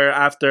anywhere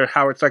after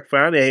Howard Stark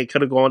found it,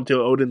 could have gone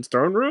to Odin's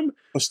throne room.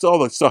 But still,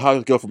 how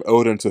did it go from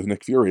Odin to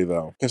Nick Fury,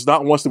 though? Because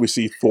not once did we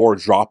see Thor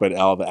drop it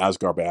out of the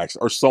Asgard bags,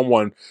 or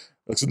someone.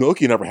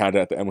 Loki never had it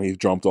at the end when he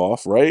jumped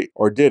off, right?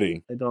 Or did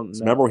he? I don't know.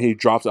 Remember when he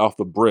dropped off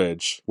the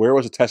bridge? Where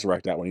was the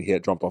Tesseract at when he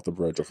had jumped off the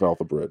bridge or fell off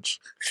the bridge?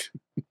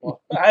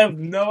 I have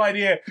no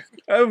idea.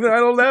 I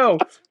don't know.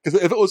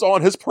 Because if it was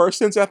on his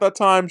persons at that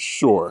time,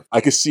 sure.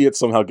 I could see it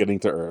somehow getting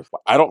to Earth.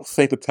 But I don't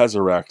think the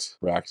Tesseract...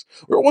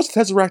 Or was the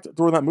Tesseract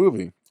during that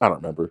movie? I don't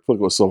remember. I feel like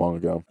it was so long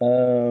ago.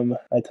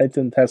 I typed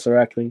in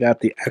Tesseract and got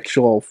the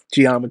actual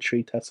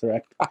geometry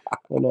Tesseract.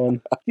 Hold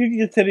on. You can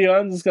continue.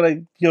 I'm just going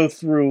to go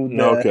through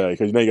Okay,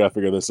 because now you got to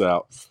figure this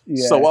out.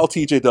 Yeah. So while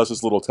TJ does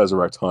this little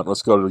Tesseract hunt,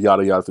 let's go to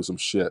yada yada through some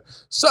shit.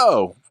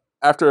 So,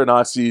 after the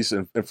Nazis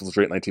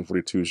infiltrate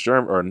 1942's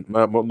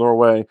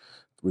Norway,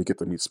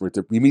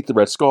 we meet the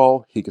Red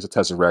Skull. He gets a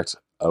Tesseract.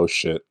 Oh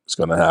shit, it's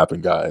gonna happen,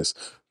 guys.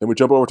 Then we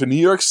jump over to New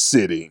York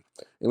City,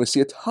 and we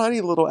see a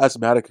tiny little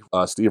asthmatic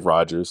Steve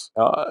Rogers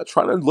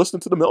trying to enlist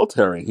into the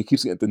military. He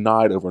keeps getting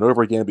denied over and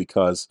over again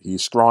because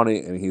he's scrawny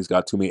and he's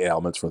got too many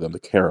ailments for them to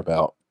care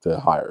about to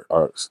hire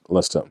or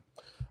enlist him.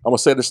 I'm going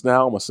to say this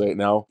now. I'm going to say it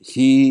now.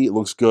 He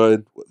looks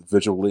good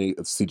visually,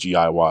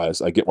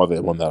 CGI-wise. I get why they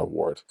won that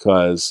award.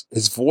 Because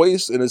his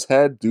voice and his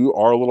head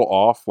are a little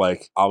off.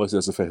 Like, obviously it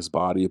doesn't fit his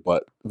body,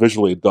 but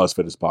visually it does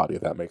fit his body,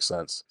 if that makes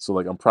sense. So,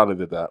 I'm proud they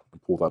did that and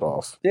pulled that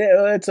off.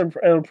 Yeah, it's an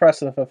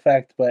impressive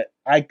effect, but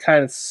I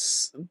kind of,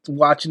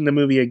 watching the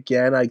movie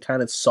again, I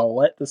kind of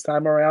saw it this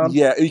time around.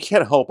 Yeah, you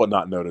can't help but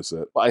not notice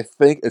it. But I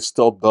think it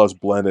still does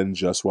blend in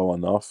just well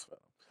enough.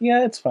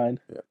 Yeah, it's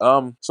fine.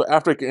 Yeah. So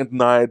after getting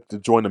denied to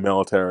join the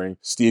military,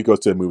 Steve goes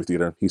to a movie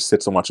theater. He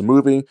sits and watches a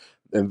movie.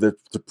 And the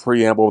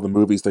preamble of the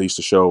movies, they used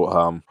to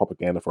show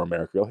propaganda for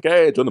America. Like,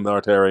 hey, join the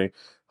military,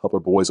 help our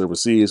boys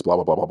overseas, blah,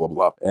 blah, blah, blah, blah,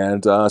 blah.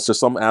 And so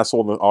some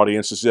asshole in the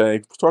audience just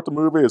saying, start the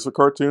movie, it's a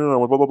cartoon,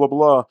 and blah, blah, blah,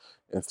 blah.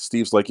 And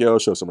Steve's like, yo,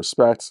 show some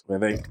respect.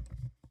 And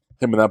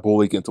him and that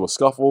bully get into a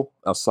scuffle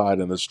outside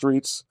in the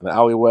streets, in the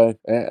alleyway,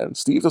 and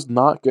Steve does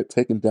not get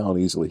taken down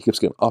easily. He keeps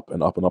getting up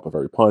and up and up with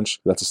every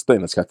punch. That's his thing.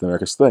 That's Captain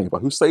America's thing.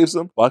 But who saves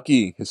him?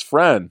 Bucky, his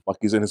friend.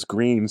 Bucky's in his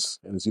greens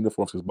and his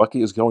uniforms because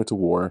Bucky is going to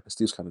war.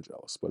 Steve's kind of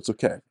jealous, but it's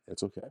okay.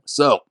 It's okay.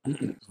 So,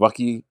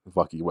 Bucky,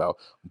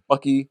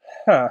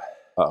 Huh.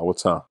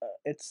 What's huh?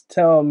 It's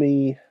telling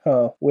me,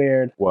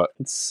 weird. What?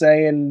 It's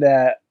saying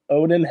that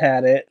Odin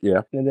had it.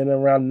 Yeah. And then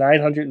around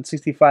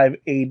 965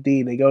 AD,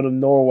 they go to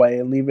Norway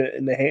and leave it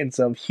in the hands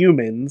of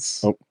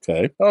humans.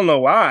 Okay. I don't know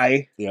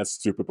why. Yeah, it's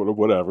stupid, but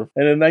whatever.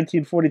 And in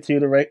 1942,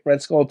 the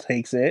Red Skull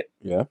takes it.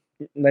 Yeah.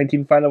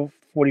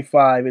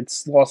 1945,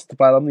 it's lost at the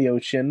bottom of the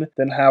ocean.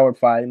 Then Howard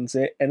finds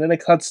it. And then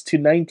it cuts to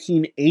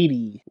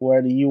 1980,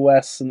 where the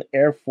U.S. and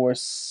Air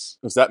Force...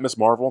 Is that Miss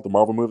Marvel, the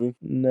Marvel movie?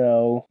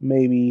 No,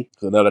 maybe.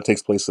 Because I know that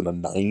takes place in the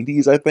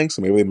 90s, I think,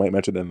 so maybe they might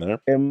mention it in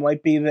there. It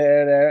might be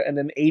there. And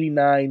then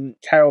 89,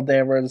 Carol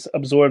Danvers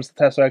absorbs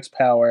the Tesseract's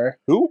power.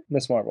 Who?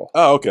 Miss Marvel.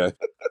 Oh, okay.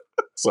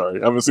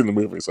 Sorry, I haven't seen the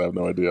movie, so I have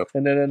no idea.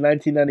 And then in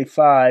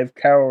 1995,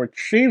 Carol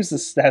retrieves the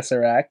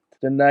Tesseract.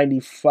 Then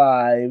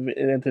 95,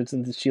 it enters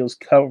into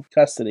S.H.I.E.L.D.'s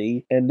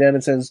custody. And then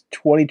it says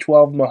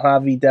 2012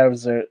 Mojave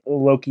Desert,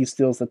 Loki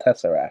steals the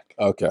Tesseract.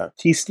 Okay.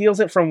 He steals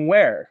it from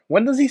where?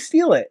 When does he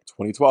steal it?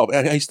 2012.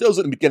 And he steals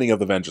it in the beginning of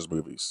the Avengers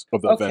movies.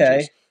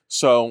 Avengers.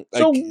 So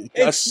isn't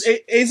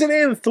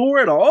it in Thor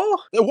at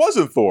all? It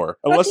wasn't Thor.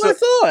 That's what I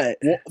thought.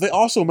 Well, they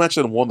also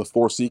mentioned one of the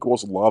 4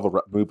 sequels, a lot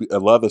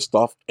of the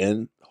stuff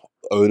in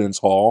Odin's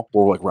Hall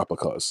were like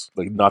replicas,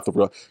 like not the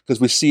real. Because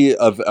we see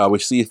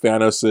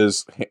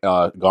Thanos's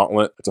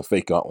gauntlet. It's a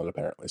fake gauntlet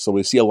apparently. So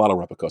we see a lot of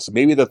replicas. So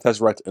maybe the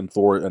Tesseract in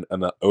Thor and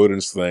the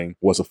Odin's thing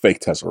was a fake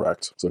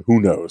Tesseract. So who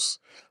knows?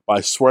 But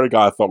I swear to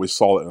God, I thought we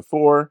saw it in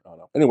Thor. I don't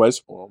know.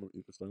 Anyways,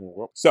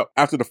 so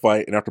after the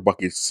fight and after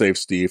Bucky saves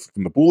Steve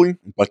from the bully,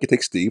 Bucky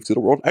takes Steve to the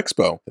World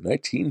Expo, the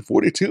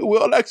 1942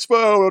 World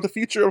Expo, the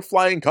future of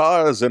flying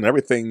cars and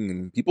everything,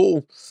 and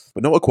people,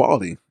 but no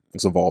equality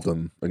is involved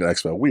in like an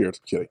expo. Weird.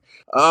 Kidding.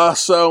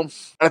 So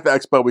at the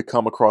expo, we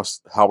come across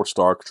Howard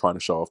Stark trying to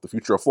show off the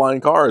future of flying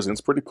cars, and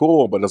it's pretty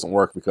cool, but it doesn't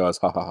work because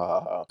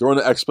During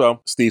the expo,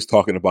 Steve's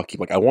talking to Bucky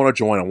like, I want to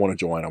join.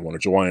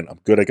 I'm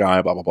good at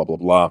guy, blah, blah, blah, blah,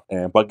 blah.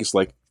 And Bucky's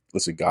like,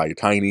 listen, guy, you're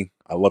tiny.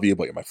 I love you,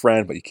 but you're my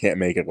friend, but you can't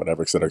make it,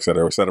 whatever, et cetera, et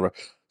cetera, et cetera.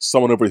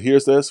 Someone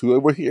overhears this. Who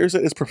overhears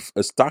it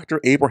is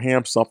Dr.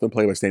 Abraham something,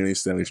 played by Stanley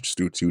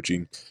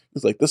Tucci.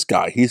 He's like, this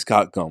guy, he's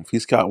got gumph.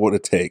 He's got what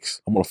it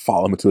takes. I'm going to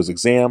follow him into his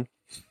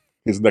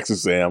next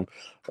exam, and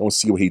we'll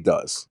see what he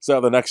does.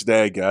 So the next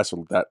day, I guess,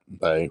 or that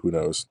day, who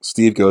knows,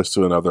 Steve goes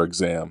to another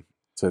exam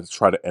to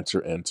try to enter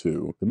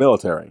into the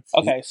military.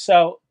 Okay,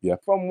 so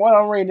from what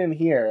I'm reading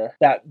here,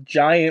 that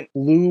giant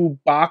blue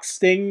box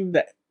thing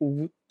that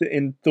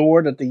in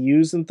Thor that they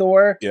used in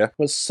Thor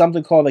was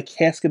something called a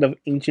casket of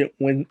ancient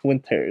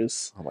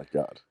winters. Oh my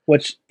God.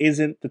 Which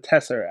isn't the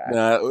Tesseract.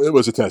 Nah, it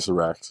was a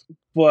Tesseract.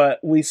 But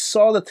we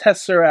saw the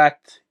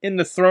Tesseract in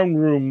the throne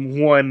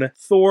room when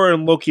Thor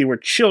and Loki were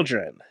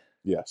children.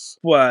 Yes.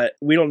 But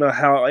we don't know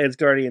how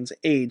Asgardians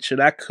age, so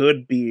that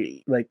could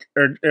be like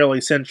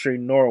early century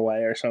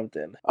Norway or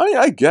something.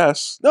 I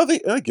guess.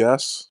 I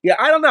guess. Yeah,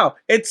 I don't know.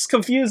 It's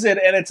confusing,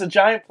 and it's a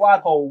giant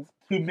plot hole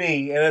to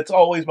me, and it's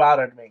always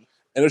bothered me.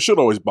 And it should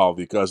always bother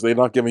you because they're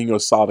not giving you a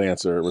solid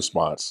answer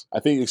response. I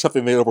think it's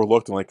something they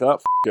overlooked and like, it.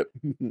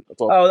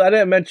 That's all. Oh, I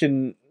didn't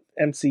mention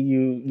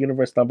MCU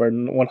universe number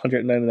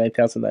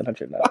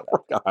 199,999.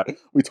 God.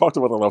 We talked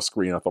about it on off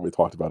screen. I thought we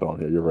talked about it on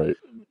here. You're right.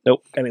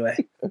 Nope. Anyway.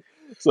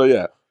 So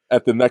yeah,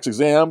 at the next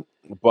exam,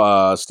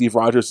 Steve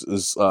Rogers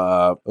is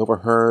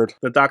overheard.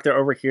 The doctor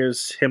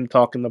overhears him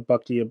talking to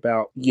Bucky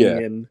about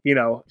being,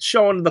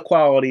 showing the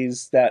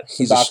qualities that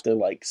the doctor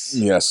likes.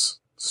 Yes.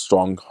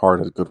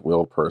 Strong-hearted,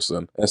 good-willed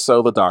person. And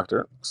so the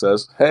doctor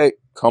says, hey,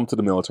 come to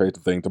the military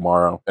thing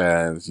tomorrow,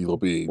 and you'll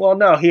be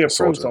he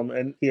approves them,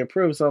 and he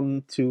approves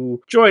them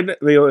to join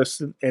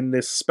in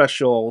this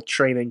special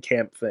training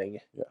camp thing.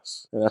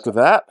 Yes. And after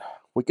that,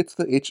 we get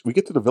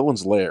to the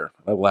villain's lair.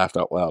 I laughed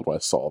out loud when I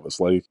saw this.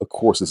 Like, of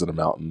course it's in a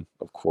mountain.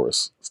 Of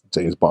course. It's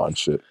James Bond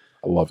shit.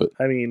 I love it.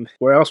 I mean,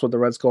 where else would the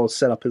Red Skull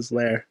set up his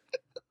lair?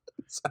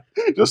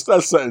 Just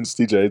that sentence,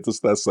 TJ.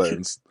 Just that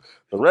sentence.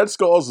 The Red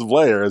Skull's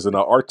lair is in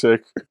an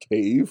Arctic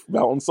cave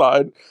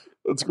mountainside.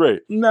 That's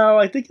great. No,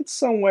 I think it's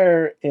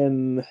somewhere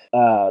in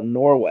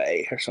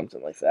Norway or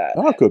something like that.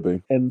 Oh, it could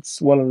be. And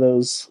it's one of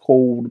those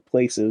cold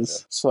places.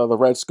 Yeah. So the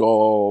Red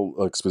Skull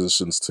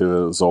expositions to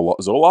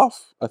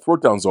Zoloff? I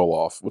wrote down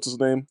Zoloff. What's his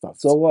name?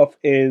 Zoloff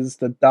is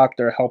the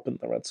doctor helping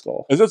the Red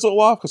Skull. Is it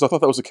Zoloff? Because I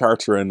thought that was a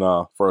character in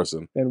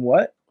Frozen. In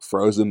what?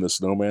 Frozen, the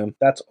snowman.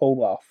 That's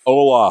Olaf.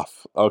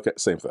 Olaf. Okay,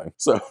 same thing.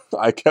 So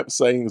I kept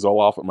saying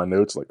Zoloff in my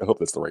notes. Like, I hope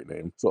that's the right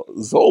name. So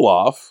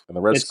Zoloff and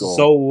the Red Skull.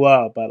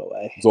 Zola, by the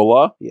way.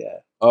 Zola? Yeah.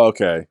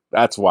 Okay,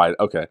 that's why.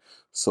 Okay.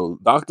 So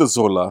Dr.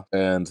 Zola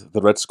and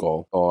the Red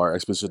Skull are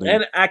expositioning.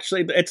 And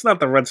actually, it's not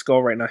the Red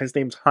Skull right now. His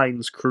name's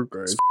Heinz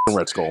Kruger. It's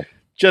Red Skull.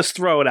 Just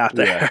throw it out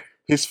there. Yeah.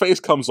 His face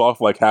comes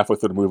off like halfway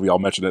through the movie. I'll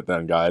mention it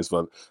then, guys.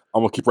 But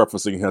I'm going to keep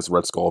referencing him as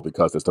Red Skull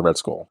because it's the Red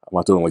Skull. I'm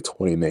not doing like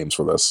 20 names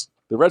for this.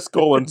 The Red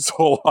Skull and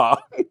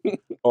Zola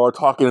are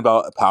talking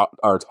about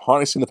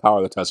harnessing the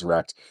power of the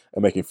Tesseract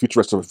and making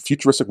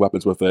futuristic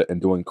weapons with it and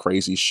doing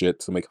crazy shit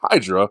to make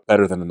Hydra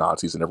better than the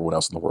Nazis and everyone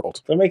else in the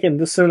world. They're making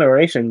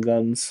disintegration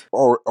guns.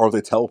 Or are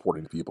they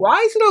teleporting people?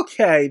 Why is it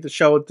okay to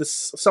show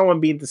someone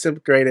being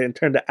disintegrated and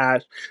turned to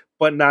ash,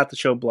 but not to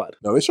show blood?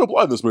 No, they show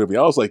blood in this movie.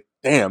 I was like,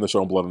 damn, they're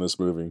showing blood in this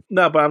movie.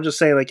 No, but I'm just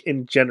saying, like,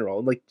 in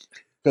general. Like,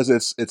 because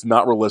it's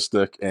not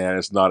realistic and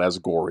it's not as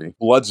gory.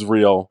 Blood's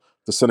real.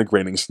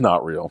 Disintegrating is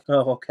not real.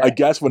 Oh, okay. I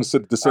guess when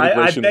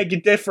disintegration... I beg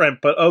you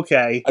different, but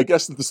okay. I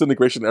guess if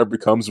disintegration ever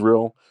becomes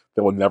real,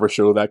 they will never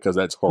show that because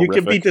that's horrific.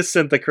 You can be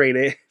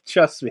disintegrated.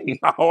 Trust me.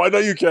 Oh, I know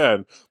you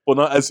can. But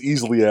not as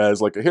easily as,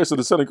 like, here's the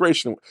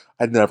disintegration.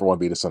 I'd never want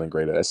to be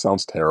disintegrated. That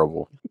sounds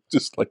terrible.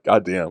 Just like,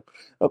 goddamn.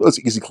 That's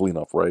easy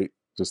cleanup, right?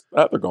 Just,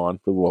 they're gone.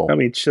 I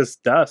mean, it's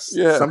just dust.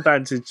 Yeah.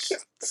 Sometimes it's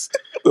just...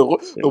 the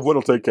wind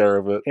will take care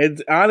of it.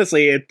 It's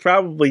honestly, it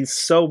probably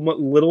so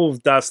little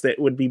of dust that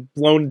would be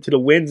blown into the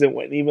winds and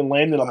wouldn't even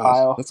land in a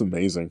pile. That's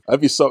amazing.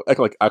 I'd be so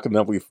like I could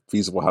never be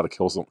feasible how to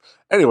kill someone.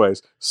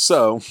 Anyways,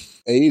 so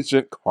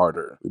Agent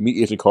Carter. We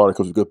meet Agent Carter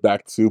because we go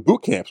back to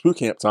boot camp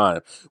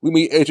time. We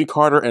meet Agent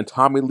Carter and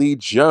Tommy Lee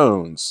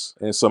Jones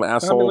and some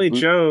asshole. Tommy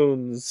Lee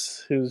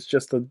Jones, who's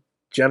just a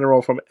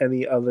general from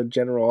any other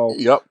general.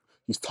 Yep.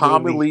 He's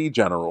Tommy Lee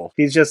General.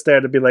 He's just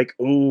there to be like,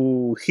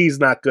 ooh, he's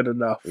not good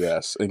enough.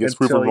 Yes, and gets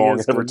proven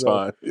wrong every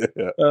time. Yeah.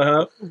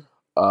 Uh-huh.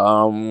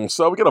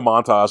 So we get a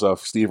montage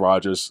of Steve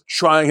Rogers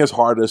trying his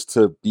hardest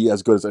to be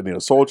as good as any other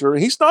soldier.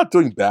 He's not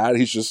doing bad.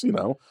 He's just,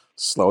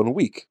 slow and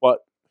weak. But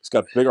he's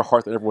got a bigger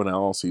heart than everyone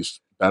else.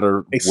 He's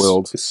better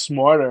willed. He's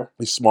smarter.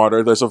 He's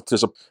smarter. There's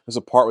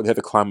a part where they have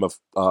to climb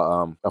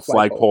a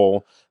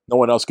flagpole. No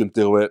one else can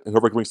do it.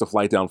 Whoever brings the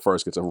flight down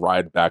first gets a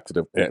ride back to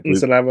the.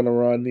 Instead of having to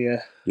run,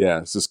 yeah.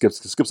 Yeah, so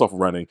skips off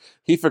running.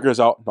 He figures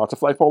out not to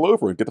flagpole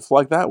over and get the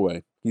flag that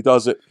way. He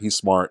does it. He's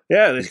smart.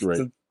 Yeah, he's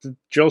great.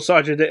 Joe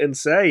Sargent didn't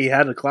say he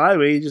had to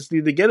climb it. He just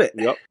needed to get it.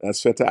 Yep,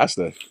 that's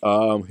fantastic.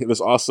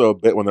 There's also a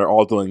bit when they're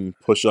all doing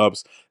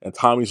push-ups, and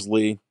Tommy's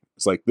Lee.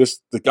 It's like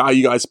the guy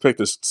you guys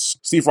picked is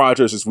Steve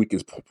Rogers. This week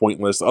is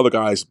pointless. The other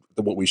guy's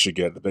what we should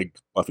get. The big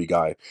buffy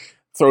guy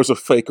throws a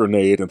fake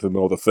grenade into the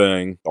middle of the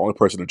thing. The only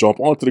person to jump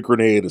onto the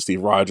grenade is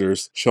Steve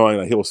Rogers, showing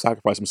that he will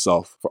sacrifice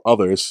himself for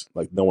others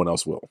like no one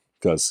else will.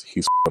 Because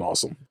he's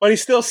awesome. But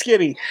he's still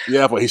skinny.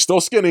 Yeah, but he's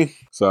still skinny.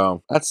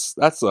 So that's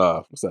what's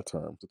that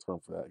term? The term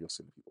for that. You'll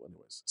see people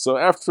anyways. So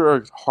after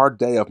a hard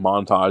day of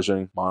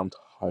montaging,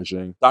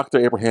 Dr.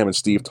 Abraham and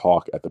Steve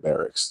talk at the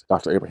barracks.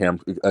 Dr.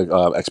 Abraham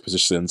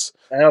expositions.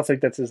 I don't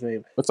think that's his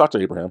name. It's Dr.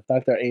 Abraham.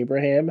 Dr.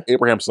 Abraham?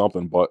 Abraham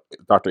something, but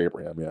Dr.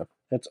 Abraham, yeah.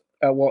 That's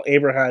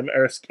Abraham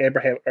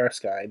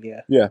Erskine,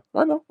 yeah. Yeah,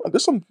 I know.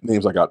 There's some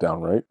names I got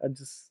down right. I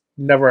just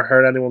never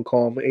heard anyone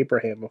call him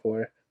Abraham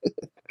before.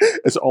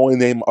 It's the only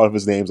name out of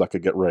his names I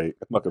could get right.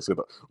 I'm not gonna say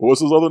that. What was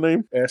his other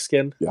name?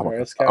 Erskine. Yeah, I'm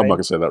not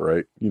gonna say that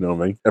right. You know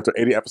me. After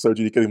 80 episodes,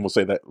 you can't even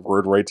say that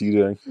word right,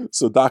 TJ.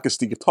 So Doc and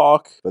Steve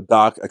talk. The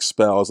Doc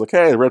expels like,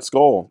 "Hey, Red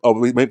Skull. Oh,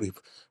 we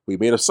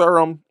made a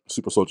serum,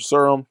 super soldier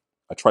serum.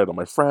 I tried it on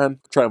my friend.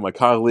 Tried it on my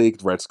colleague,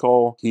 Red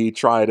Skull. He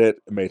tried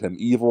it. It made him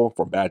evil,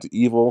 from bad to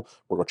evil.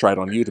 We're gonna try it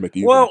on you to make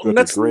you good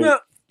and great."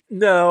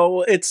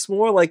 No, it's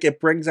more like it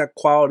brings out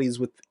qualities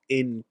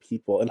within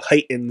people and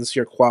heightens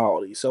your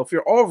quality. So if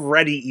you're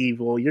already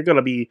evil, you're going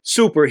to be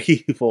super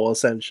evil,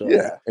 essentially.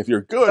 Yeah, if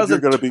you're good, you're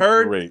going to be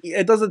great.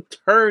 It doesn't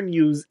turn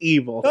you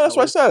evil. No, that's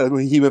what I said. I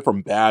mean, he went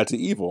from bad to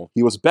evil.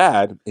 He was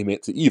bad, he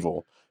went to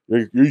evil.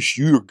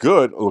 You're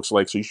good, it looks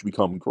like, so you should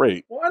become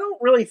great. Well, I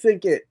don't really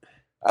think it...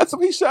 That's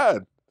what he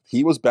said.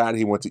 He was bad,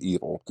 he went to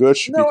evil. Good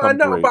should become great.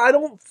 No, but I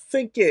don't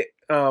think it...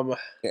 It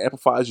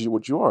amplifies you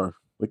what you are.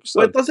 Like you said.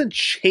 But it doesn't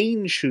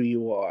change who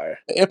you are.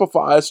 It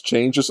amplifies,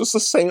 changes. It's the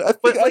same. I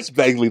think it's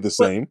vaguely the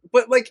same.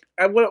 But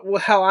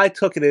how I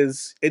took it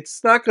is,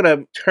 it's not going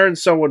to turn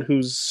someone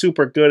who's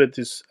super good at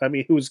this. I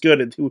mean, who's good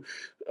into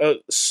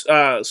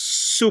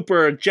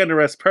super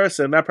generous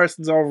person. That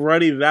person's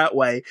already that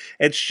way.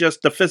 It's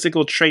just the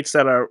physical traits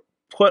that are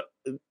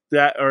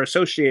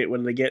associated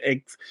when they get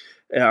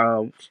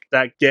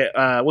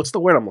what's the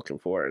word I'm looking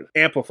for?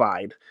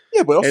 Amplified.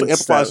 Yeah, but it also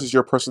amplifies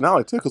your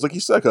personality too. Because, like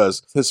you said,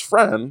 because his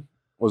friend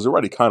was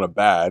already kind of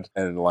bad,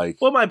 and like.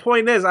 Well, my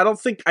point is, I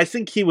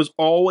think he was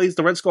always,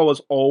 the Red Skull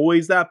was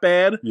always that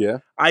bad. Yeah.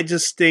 I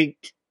just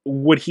think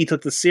when he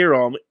took the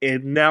serum,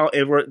 and now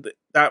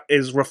that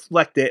is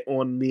reflected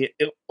on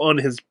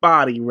his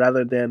body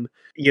rather than,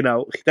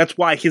 that's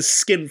why his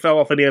skin fell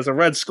off and he has a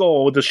red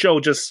skull. The show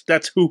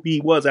that's who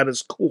he was at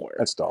his core.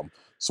 That's dumb.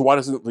 So why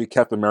doesn't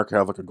Captain America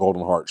have like a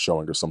golden heart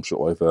showing or some shit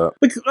like that?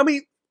 I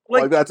mean.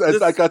 That's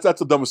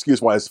a dumb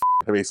excuse why his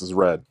face is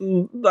red.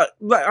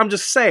 I'm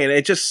just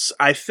saying,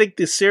 I think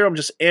the serum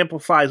just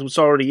amplifies what's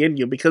already in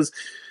you, because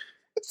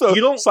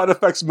side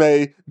effects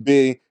may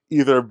be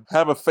either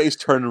have a face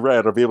turn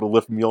red or be able to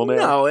lift Mjolnir.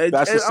 No,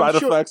 that's the side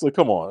effects. Like,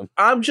 come on.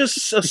 I'm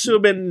just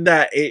assuming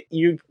that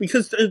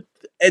because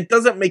it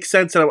doesn't make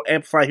sense that it will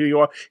amplify who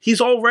you are.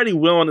 He's already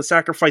willing to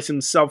sacrifice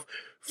himself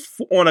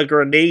on a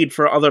grenade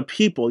for other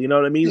people, you know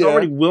what I mean? He's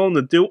already willing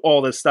to do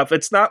all this stuff.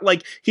 It's not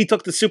like he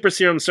took the super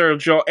serum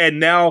Sergio and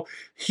now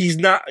he's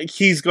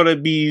going to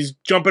be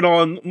jumping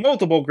on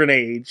multiple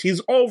grenades. He's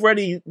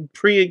already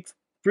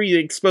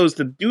pre-exposed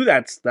to do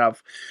that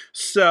stuff.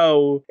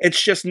 So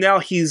it's just now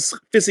he's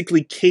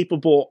physically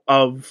capable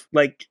of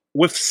like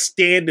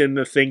withstanding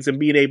the things and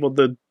being able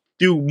to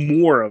do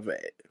more of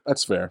it.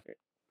 That's fair.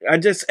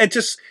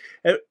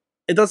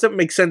 It doesn't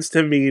make sense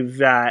to me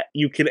that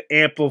you can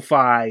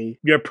amplify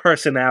your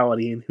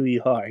personality and who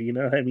you are. You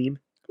know what I mean?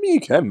 I mean, you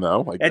can,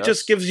 though. It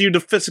just gives you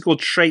the physical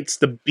traits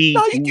to be.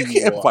 No, you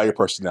can amplify your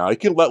personality.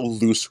 You can let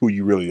loose who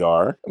you really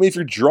are. I mean, if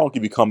you're drunk,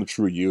 you become the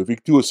true you. If you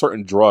do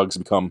certain drugs,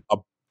 you become a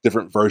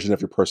different version of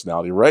your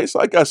personality, right?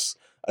 So I guess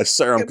a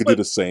serum could do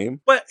the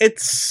same. But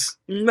it's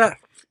not.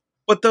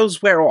 But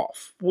those wear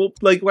off. Well,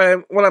 like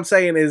what I'm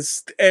saying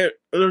is,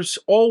 there's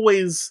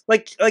always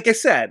like I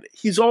said,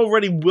 he's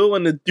already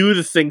willing to do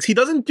the things. He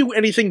doesn't do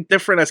anything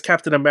different as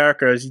Captain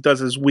America as he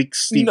does as weak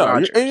Steve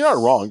Rogers. You're not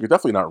wrong. You're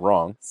definitely not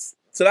wrong.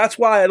 So that's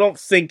why I don't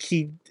think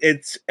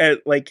it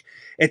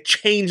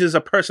changes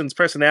a person's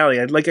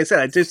personality. Like I said,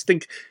 I just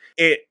think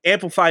it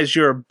amplifies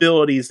your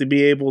abilities to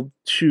be able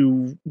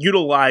to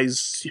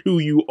utilize who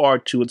you are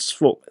to its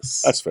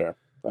fullest. That's fair.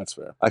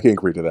 I can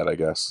agree to that, I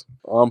guess.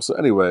 So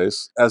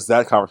anyways, as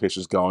that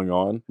conversation is going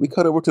on, we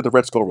cut over to the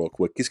Red Skull real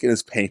quick. He's getting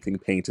his painting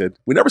painted.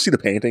 We never see the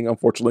painting,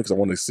 unfortunately, because I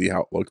wanted to see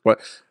how it looked, but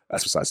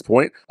that's besides the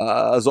point.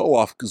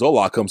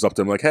 Zoloft comes up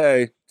to him like,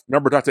 hey,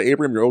 remember Dr.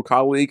 Abram, your old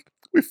colleague?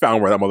 We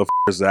found where that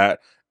motherfucker's at.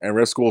 And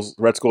Red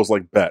Skull's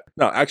like, bet.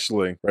 No,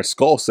 actually, Red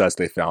Skull says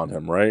they found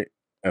him, right?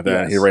 And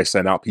then he already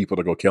sent out people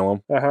to go kill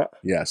him. Uh-huh.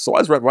 Yeah, so why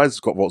does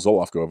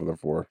Zoloff go over there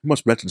for? He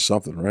must mention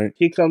something, right?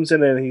 He comes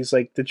in and he's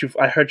like,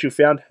 I heard you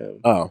found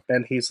him. Oh.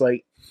 And he's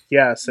like,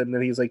 yes. And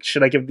then he's like,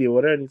 should I give the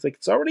order? And he's like,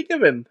 it's already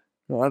given.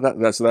 Well,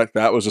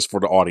 that was just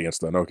for the audience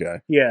then, okay.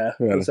 Yeah,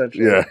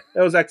 essentially. Yeah.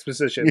 That was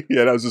exposition.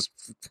 Yeah, that was just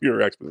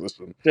pure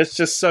exposition.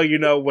 Just so you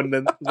know when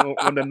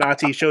the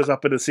Nazi shows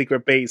up in a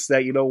secret base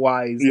that you know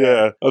why he's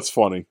there. That's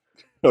funny.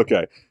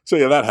 Okay, so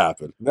yeah, that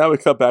happened. Now we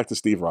cut back to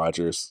Steve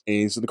Rogers. And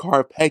he's in the car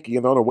with Peggy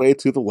and they're on their way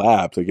to the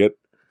lab to get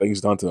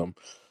things done to him.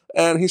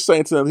 And he's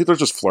saying to them, they're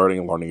just flirting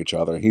and learning each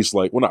other. He's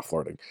like, well, not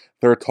flirting.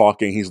 They're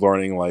talking. He's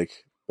learning,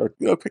 like,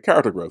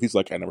 character growth. He's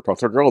like, I never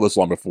talked to a girl this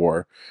long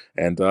before.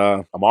 And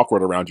I'm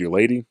awkward around you,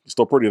 lady. You're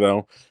still pretty,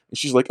 though. And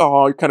she's like,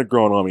 oh, you're kind of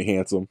growing on me,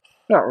 handsome.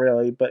 Not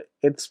really, but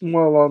it's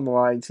more along the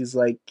lines. He's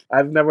like,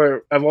 I've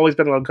always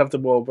been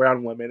uncomfortable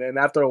around women. And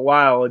after a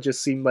while, it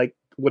just seemed like,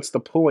 what's the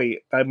point?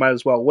 I might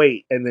as well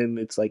wait. And then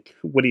it's like,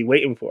 what are you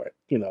waiting for?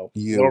 You know,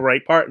 the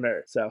right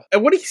partner. So,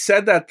 and when he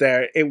said that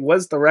there, it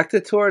was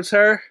directed towards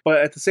her, but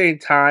at the same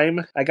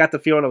time, I got the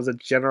feeling it was a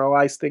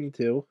generalized thing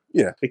too.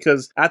 Yeah.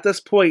 Because at this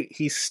point,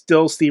 he's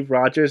still Steve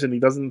Rogers and he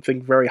doesn't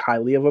think very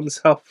highly of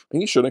himself.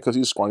 And he shouldn't, because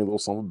he's a scrawny little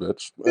son of a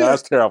bitch. Yeah.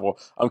 That's terrible.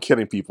 I'm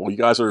kidding, people. You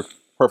guys are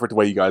perfect the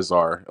way you guys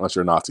are. Unless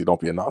you're a Nazi. Don't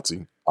be a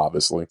Nazi,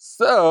 obviously.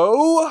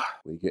 So,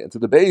 we get into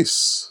the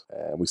base.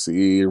 And we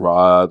see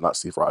not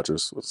Steve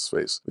Rogers. What's his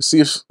face? We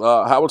see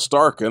Howard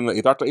Stark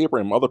and Dr.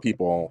 Abraham, other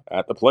people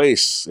at the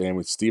place. And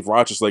with Steve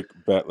Rogers like,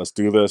 bet, let's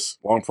do this.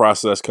 Long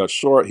process cut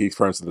short. He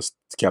turns to this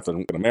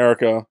Captain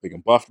America. They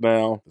can buff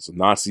now. There's a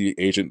Nazi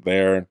agent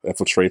there.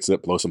 Infiltrates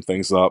it, blows some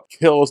things up.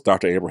 Kills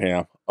Dr.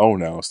 Abraham. Oh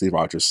no, Steve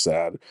Rogers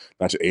sad.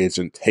 Nazi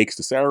agent takes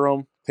the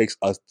serum. Takes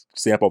a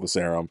sample of the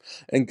serum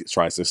and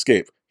tries to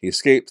escape. He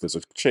escapes. There's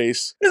a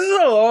chase. This is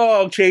a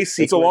long chase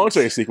sequence. It's a long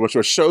chase sequence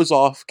which shows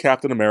off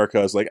Captain America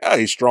as like,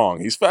 he's strong.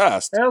 He's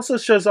fast. It also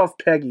shows off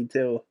Peggy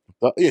too.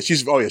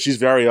 She's very she's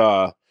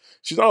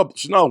not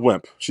a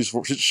wimp. She's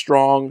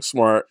strong,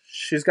 smart.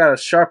 She's got a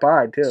sharp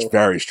eye too. She's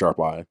very sharp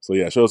eye. So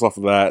yeah, shows off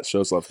of that.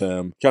 Shows off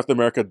him. Captain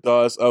America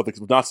does. Oh, the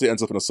Nazi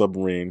ends up in a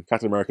submarine.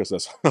 Captain America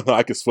says,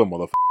 "I can swim,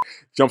 motherfucker."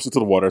 Jumps into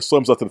the water,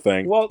 swims up to the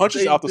thing,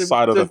 punches out the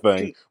side of the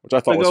thing, which I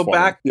thought was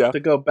funny. To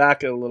go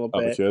back a little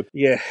bit. The kid?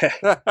 Yeah.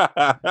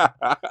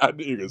 I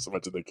knew you were going to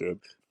mention the kid.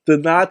 The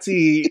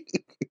Nazi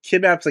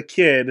kidnaps a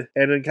kid,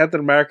 and then Captain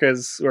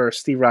America's, or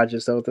Steve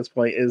Rogers, though, at this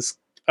point, is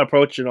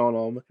approaching on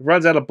him. He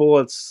runs out of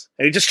bullets,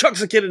 and he just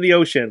chucks the kid in the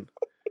ocean.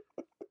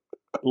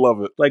 I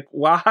love it. Like,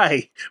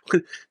 why?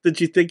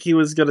 Did you think he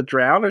was going to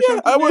drown or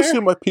something? I would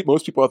assume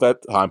most people at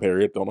that time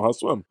period don't know how to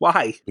swim.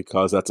 Why?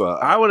 Because that's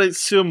I would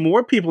assume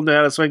more people know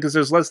how to swim because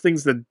there's less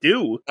things to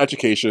do.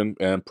 Education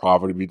and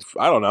poverty.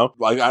 I don't know.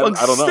 I don't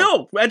know.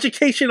 Still,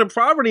 education and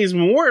poverty is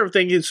more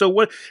things. So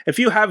what if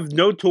you have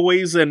no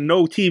toys and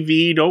no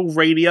TV, no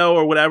radio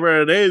or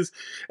whatever it is,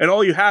 and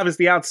all you have is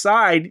the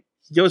outside?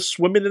 You're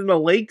swimming in the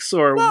lakes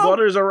or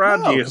waters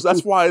around you.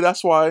 That's why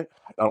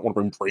I don't want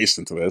to bring race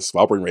into this.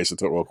 I'll bring race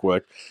into it real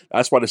quick.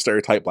 That's why the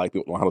stereotype black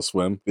people don't know how to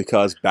swim,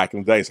 because back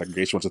in the day,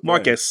 segregation was a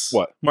thing.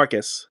 What?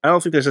 Marcus. I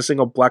don't think there's a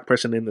single black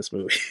person in this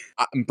movie.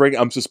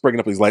 I'm just bringing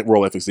up these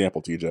real life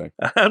example, TJ.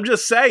 I'm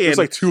just saying. There's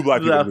like 2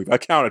 black people in the movie. I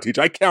count it,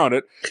 TJ. I count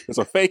it. There's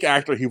a fake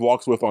actor he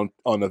walks with on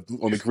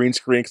the green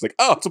screen. It's like,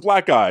 oh, it's a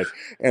black guy,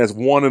 and there's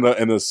one in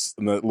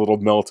the little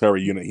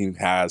military unit he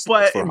has for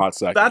a hot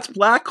second. That's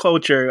black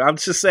culture. I'm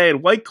just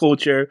saying, white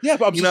culture. Yeah,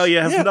 but you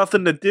have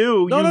nothing to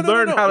do. You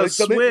learn how to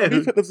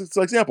swim. It's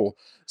an example.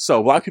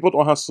 So black people don't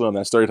know how to swim.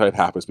 That stereotype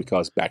happens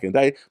because back in the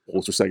day,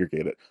 pools were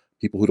segregated.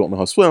 People who don't know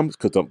how to swim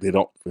because they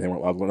weren't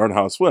allowed to learn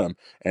how to swim,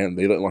 and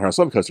they don't learn how to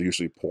swim because they're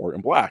usually poor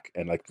and black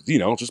and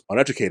just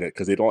uneducated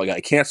because they don't I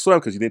can't swim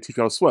because you didn't teach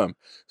you how to swim.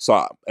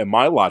 So, and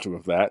my logic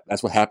with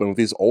that's what happened with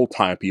these old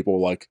time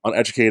people, like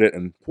uneducated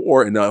and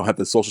poor, and don't have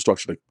the social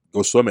structure to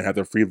go swim and have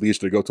their free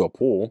leisure to go to a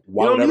pool.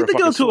 Why you don't need to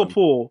go to a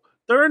pool.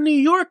 They're in New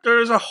York.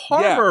 There's a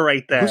harbor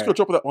right there. Who's going to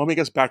jump in that? Well, I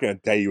guess back in the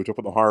day you would jump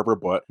in the harbor,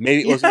 but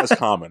maybe it wasn't as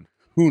common.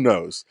 Who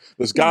knows?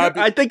 There's gotta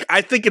be.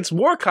 I think it's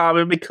more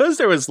common because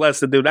there was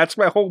less to do. That's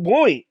my whole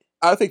point.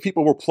 I think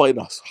people were playing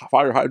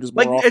fire hydrants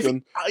more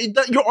often.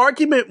 Your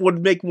argument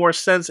would make more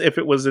sense if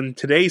it was in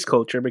today's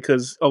culture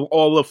because of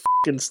all the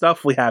fucking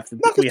stuff we have.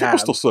 People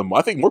still swim.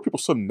 I think more people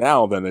swim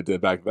now than they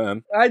did back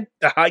then. I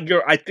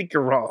think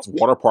you're wrong.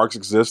 Water parks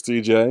exist,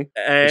 TJ.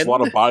 There's a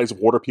lot of bodies of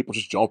water people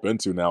just jump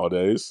into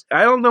nowadays.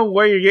 I don't know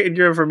where you're getting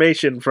your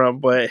information from,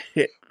 but...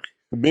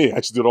 Me, I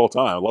just do it all the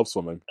time. I love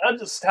swimming. I'm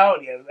just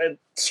telling you,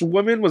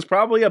 swimming was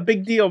probably a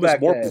big deal back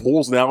then. There's more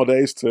pools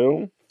nowadays,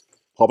 too.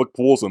 Public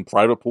pools and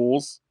private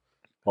pools.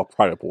 Well,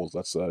 private pools,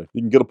 let's say.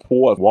 You can get a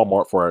pool at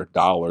Walmart for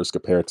 $1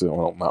 compared to,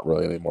 well, not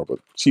really anymore, but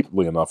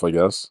cheaply enough, I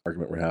guess.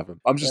 Argument we're having.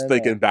 I'm just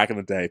thinking back in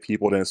the day,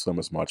 people didn't swim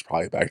as much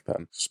probably back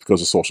then, just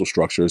because of social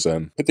structures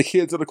and hit the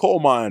kids in the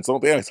coal mines. I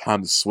don't think they have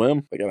time to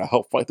swim. They gotta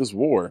help fight this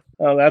war.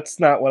 Oh, that's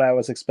not what I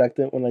was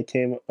expecting when I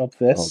came up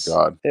this. Oh,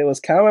 God. It was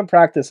common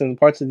practice in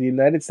parts of the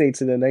United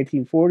States in the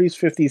 1940s,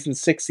 50s, and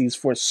 60s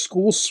for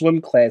school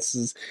swim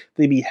classes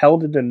to be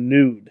held in the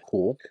nude.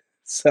 Cool.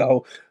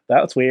 So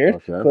that's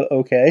weird, but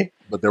okay.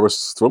 But there were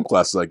swim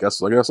classes, I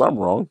guess. I guess I'm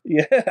wrong.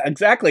 Yeah,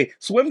 exactly.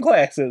 Swim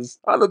classes.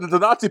 The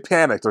Nazi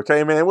panicked,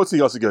 okay, man? What's he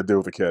else going to do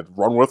with the kid?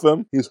 Run with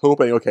him? He's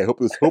hoping, okay,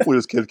 hopefully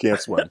this kid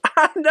can't swim.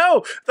 I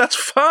know, that's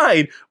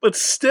fine. But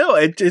still,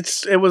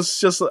 it was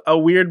just a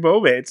weird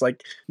moment. It's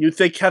like, you'd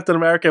think Captain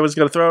America was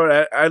going to throw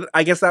it.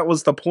 I guess that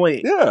was the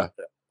point. Yeah.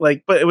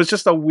 Like, but it was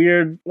just a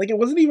weird, like, it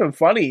wasn't even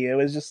funny. It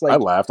was just like... I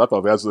laughed. I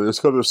thought that's because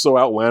it was so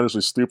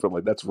outlandishly stupid.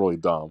 Like, that's really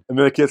dumb. And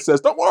then the kid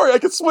says, don't worry, I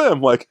can swim.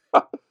 Like,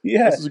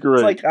 yeah, this is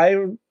great.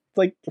 It's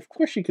like, of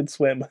course you can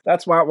swim.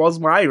 That's what was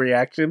my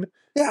reaction.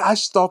 Yeah, I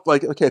just thought,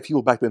 like, okay,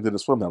 people back then didn't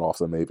swim that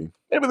often, maybe.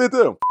 Maybe they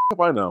do. If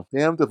I know.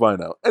 Damned if I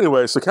know.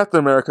 Anyway, so Captain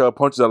America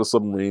punches out a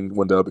submarine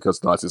window because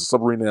the Nazi's a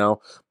submarine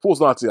now,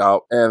 pulls Nazi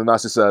out, and the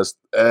Nazi says,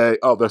 hey,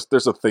 oh,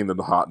 there's a thing that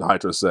the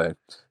Hydra say.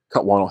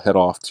 Cut one head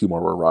off, two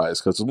more will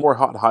rise, because there's more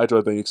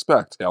Hydra than you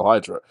expect. Hail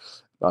Hydra.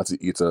 Nazi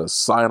eats a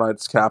cyanide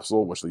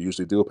capsule, which they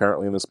usually do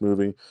apparently in this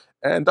movie,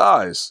 and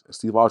dies. And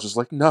Steve Rogers is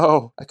like,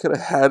 no, I could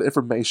have had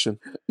information.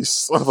 You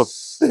son of a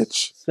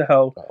bitch.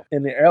 So,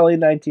 in the early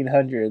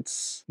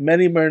 1900s,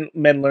 many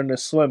men learned to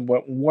swim,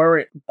 but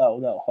weren't... Oh,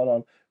 no, hold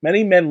on.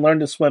 Many men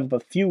learned to swim,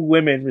 but few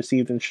women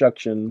received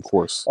instructions. Of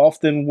course.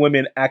 Often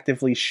women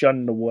actively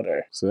shunned the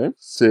water. See?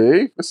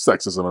 There's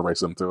sexism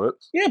erased into it.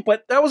 Yeah,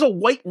 but that was a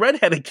white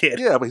redheaded kid.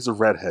 Yeah, but he's a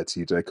redhead,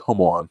 TJ. Come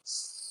on.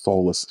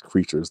 Soulless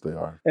creatures they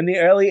are. In the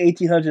early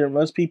 1800s,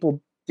 most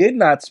people did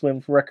not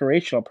swim for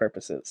recreational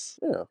purposes.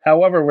 Yeah.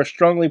 However, we're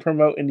strongly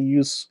promoting the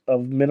use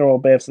of mineral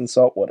baths and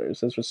salt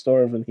waters as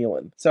restorative and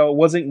healing. So it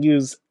wasn't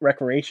used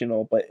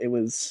recreational, but it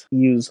was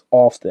used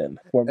often.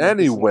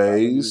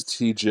 Anyways,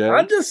 TJ.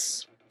 I'm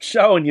just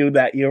showing you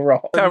that you're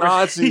wrong.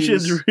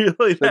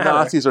 The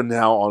Nazis are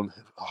now on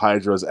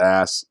Hydra's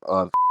ass,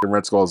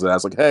 Red Skull's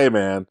ass, like, hey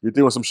man, you're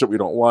doing some shit we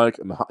don't like,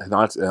 and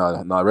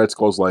Red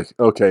Skull's like,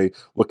 okay,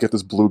 look at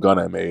this blue gun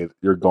I made,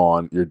 you're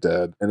gone, you're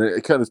dead. And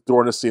it kind of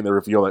during the scene they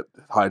reveal that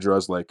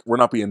Hydra's like, we're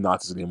not being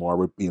Nazis anymore,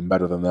 we're being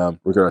better than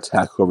them, we're gonna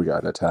attack who we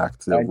gotta attack.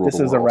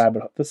 This is a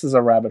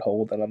rabbit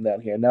hole that I'm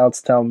down here. Now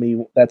it's telling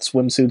me that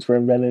swimsuits were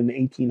invented in the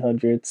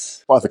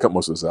 1800s. I'll have to cut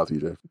most of this out,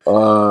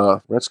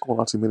 TJ. Red Skull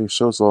Nazi meeting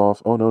shows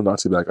off. Oh no,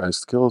 Nazi bad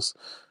guys kills.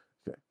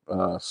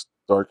 Okay.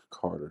 Stark,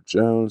 Carter,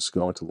 Jones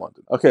going to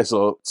London. Okay,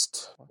 so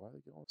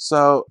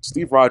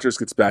Steve Rogers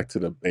gets back to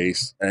the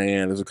base,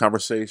 and there's a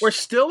conversation. We're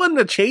still in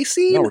the chase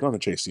scene? No, we're not in the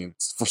chase scene.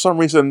 For some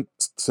reason,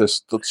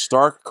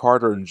 Stark,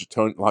 Carter, and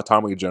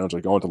Tommy Jones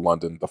are going to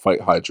London to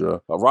fight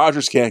Hydra.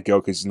 Rogers can't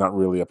go because he's not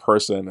really a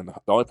person, and the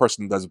only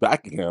person that's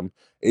backing him,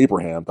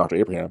 Dr.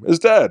 Abraham, is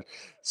dead.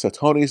 So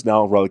Tony's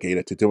now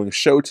relegated to doing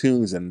show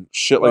tunes and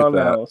shit like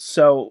that. No.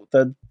 So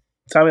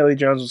Tommy Lee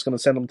Jones was going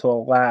to send him to a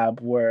lab,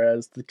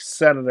 whereas the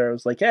senator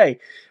was like, hey,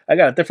 I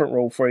got a different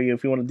role for you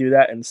if you want to do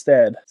that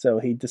instead. So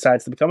he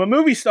decides to become a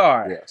movie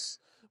star. Yes.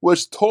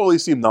 Which totally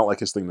seemed not like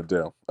his thing to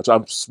do. Which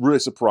I'm really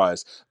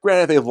surprised.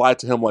 Granted, they've lied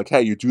to him like,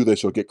 hey, you do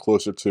this, you'll get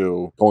closer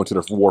to going to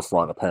the war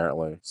front,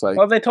 apparently. It's like,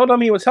 well, they told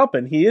him he was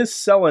helping. He is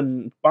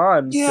selling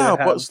bonds. Yeah,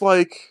 but it's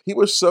like, he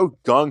was so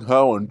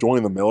gung-ho and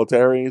joining the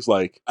military. It's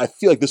like, I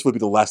feel like this would be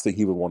the last thing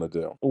he would want to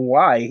do.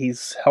 Why?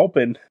 He's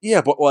helping.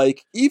 Yeah, but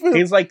like, even...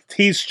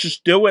 He's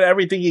just doing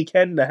everything he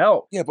can to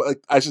help. Yeah, but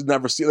like, I should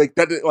never see, like,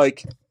 that,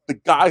 like, the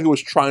guy who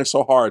was trying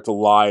so hard to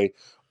lie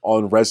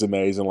on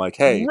resumes and like,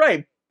 hey...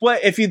 Right.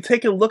 But if you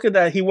take a look at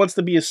that, he wants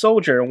to be a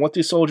soldier, and what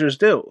do soldiers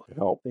do?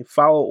 Help. They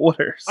follow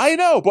orders. I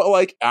know, but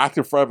like, act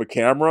in front of a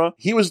camera,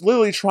 he was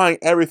literally trying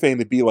everything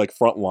to be like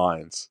front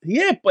lines.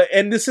 Yeah,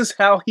 and this is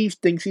how he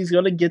thinks he's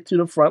going to get to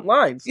the front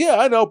lines. Yeah,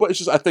 I know, but it's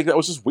just, I think that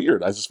was just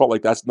weird. I just felt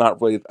like that's not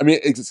really, I mean,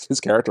 it's his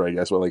character, I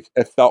guess, but like,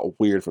 it felt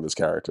weird for this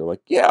character. Like,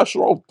 yeah,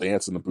 sure, I'll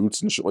dance in the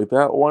boots and shit like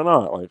that. Why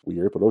not? Like,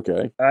 weird, but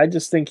okay. I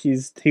just think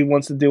he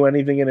wants to do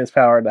anything in his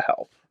power to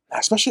help.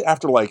 Especially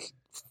after like,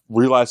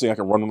 realizing I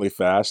can run really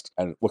fast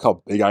and look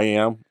how big I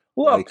am.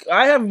 Look,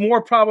 I have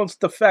more problems with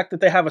the fact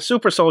that they have a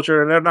super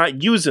soldier and they're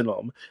not using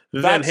them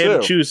than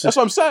him choosing. That's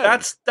what I'm saying.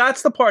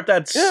 That's the part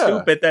that's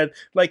stupid. That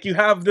like you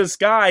have this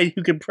guy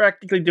who can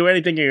practically do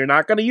anything and you're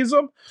not going to use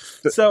him.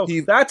 So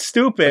that's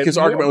stupid. Like his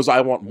argument was,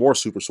 I want more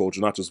super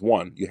soldiers, not just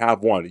one. You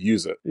have one,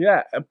 use it.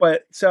 Yeah,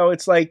 but so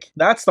it's like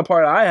that's the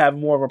part I have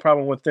more of a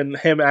problem with than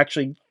him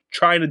actually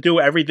trying to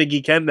do everything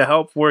he can to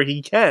help where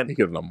he can. He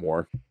could have done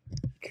more.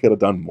 Could have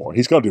done more.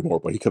 He's going to do more,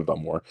 but he could have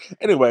done more.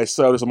 Anyway,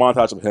 so there's a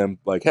montage of him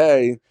like,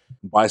 hey,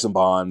 buy some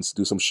bonds,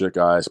 do some shit,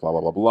 guys, blah,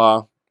 blah, blah,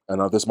 blah.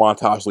 And this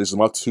montage leads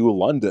him up to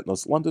London. No,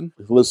 it's London?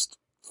 He lives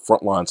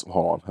front lines.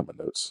 Hold on, I have my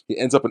notes. He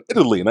ends up in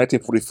Italy in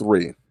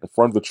 1943 in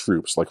front of the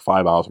troops, like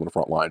 5 miles from the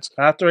front lines.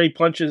 After he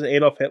punches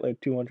Adolf Hitler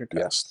 200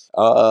 times. Yes.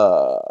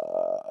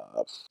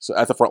 So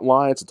at the front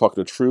lines and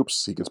talking to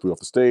troops, he gets put off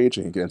the stage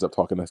and he ends up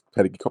talking to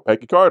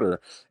Peggy Carter.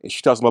 And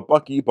she tells him about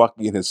Bucky.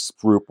 Bucky and his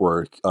group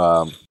are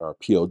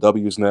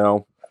POWs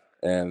now.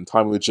 And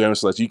Tommy Lee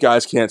Jones says, you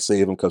guys can't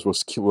save them because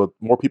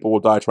more people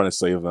will die trying to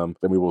save them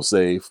than we will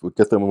save. We'll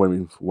get them when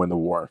we win the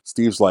war.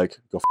 Steve's like,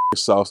 go f***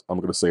 yourselves. I'm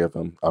going to save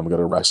them. I'm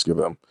going to rescue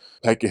them.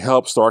 Peggy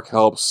helps. Stark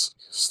helps.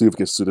 Steve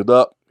gets suited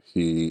up.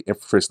 He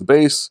infiltrates the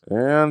base.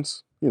 And,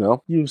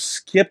 You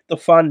skipped the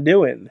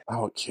fonduing.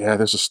 Oh, yeah.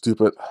 There's a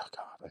stupid... Oh,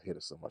 God, I hate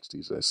it so much,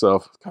 DJ.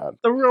 So, God.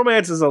 The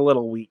romance is a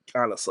little weak,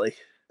 honestly.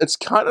 It's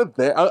kind of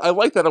there. I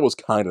like that it was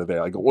kind of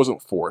there. Like, it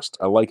wasn't forced.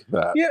 I like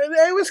that. Yeah,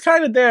 it was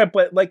kind of there,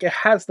 but, like, it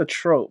has the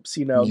tropes,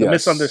 the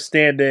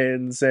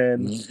misunderstandings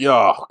and...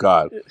 Oh,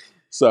 God.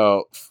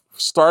 So,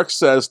 Stark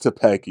says to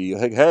Peggy,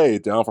 like, hey,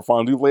 down for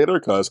fondue later?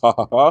 Because,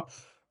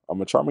 I'm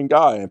a charming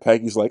guy. And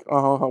Peggy's like,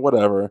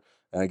 whatever.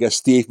 And I guess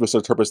Steve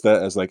misinterprets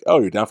that as like, oh,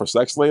 you're down for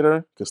sex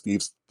later? Because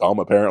Steve's dumb,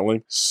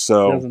 apparently.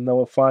 So... He doesn't know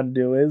what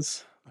fondue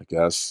is. I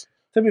guess...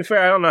 To be fair,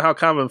 I don't know how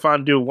common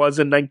fondue was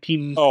in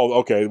 1942. Oh,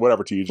 okay,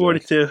 whatever,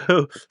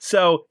 TJ.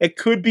 So it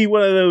could be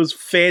one of those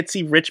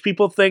fancy rich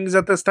people things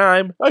at this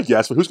time. I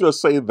guess, but who's going to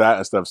say that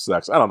instead of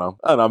sex? I don't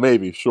know,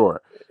 maybe,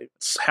 sure.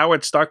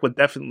 Howard Stark would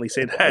definitely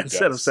say that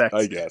instead of sex.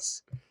 I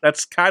guess.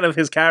 That's kind of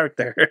his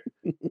character.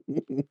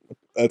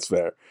 That's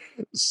fair.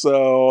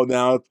 So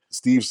now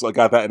Steve's like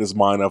got that in his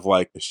mind of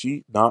like, is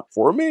she not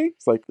for me?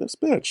 It's like, this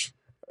bitch.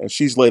 And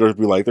she's later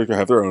be like, they're going to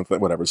have their own thing,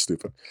 whatever,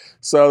 stupid.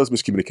 So there's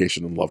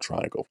miscommunication and love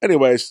triangle.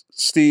 Anyways,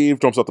 Steve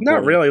jumps out the plane.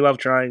 Not really love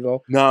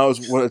triangle. No,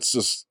 it's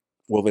just,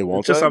 well, they won't.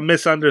 It's just a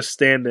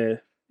misunderstanding.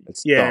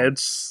 It's dumb.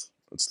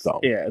 It's dumb.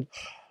 Yeah.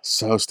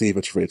 So Steve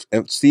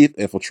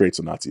infiltrates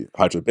a Nazi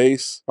Hydra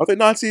base. Are they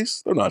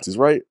Nazis? They're Nazis,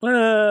 right?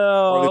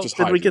 Well,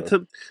 did we get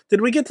to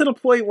the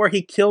point where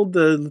he killed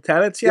the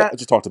lieutenants yet? Yeah, I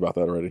just talked about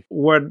that already.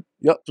 Where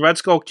Red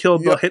Skull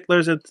killed the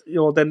Hitlers, and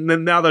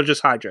then now they're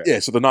just Hydra. Yeah,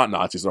 so they're not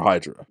Nazis; they're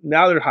Hydra.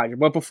 Now they're Hydra,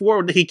 but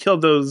before he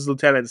killed those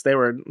lieutenants, they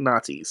were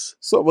Nazis.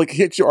 So, like,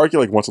 can't you argue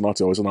like once a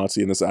Nazi, always a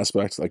Nazi in this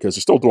aspect? Like, because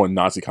they're still doing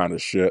Nazi kind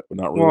of shit, but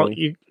not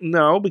really. Well,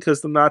 no, because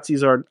the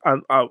Nazis are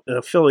an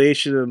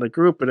affiliation in the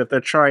group, and if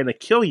they're trying to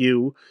kill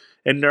you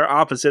and they're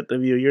opposite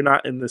of you, you're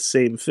not in the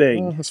same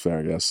thing. That's fair,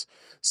 I guess.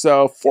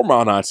 So,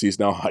 former Nazis,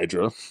 now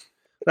Hydra.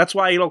 That's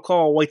why you don't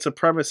call a white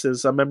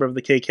supremacist a member of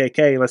the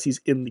KKK unless he's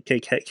in the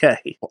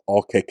KKK.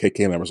 All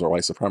KKK members are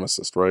white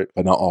supremacists, right?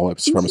 But not all white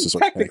supremacists are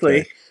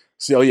technically. KKK.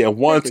 So, yeah,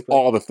 one's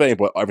all the thing,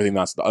 but everything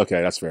that's...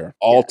 Okay, that's fair.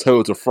 All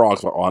toads are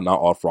frogs, but not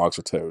all frogs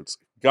are toads.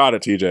 Got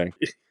it, TJ.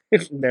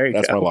 There you go.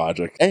 That's my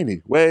logic.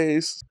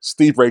 Anyways,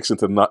 Steve breaks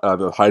into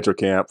the Hydra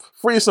camp,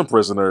 frees some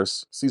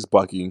prisoners, sees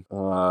Bucky,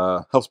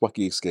 helps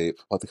Bucky escape,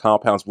 but the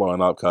compound's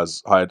blowing up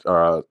because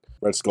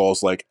Red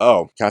Skull's like,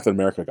 oh, Captain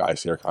America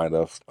guy's here, kind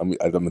of. I'm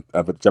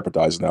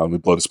jeopardized now. Let me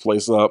blow this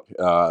place up.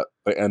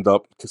 They end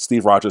up,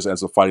 Steve Rogers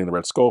ends up fighting the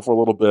Red Skull for a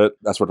little bit.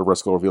 That's where the Red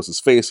Skull reveals his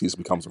face. He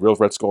becomes a real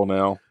Red Skull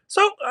now.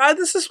 So,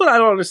 this is what I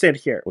don't understand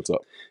here. What's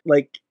up?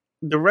 Like,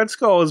 the Red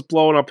Skull is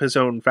blowing up his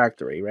own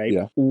factory, right?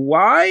 Yeah.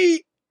 Why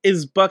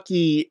is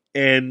Bucky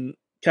and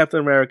Captain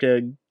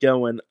America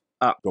going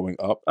up? Going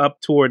up?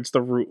 Up towards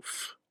the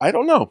roof. I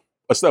don't know.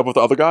 Instead with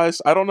the other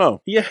guys? I don't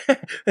know. Yeah.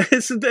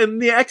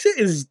 And the exit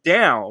is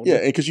down.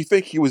 Yeah, because you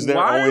think he was there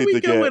why only are we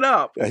to going get...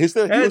 up? Yeah, he was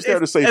there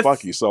to save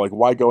Bucky, so like,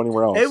 why go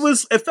anywhere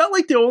else? It felt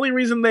like the only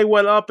reason they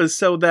went up is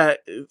so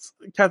that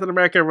Captain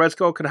America and Red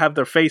Skull could have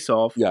their face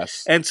off.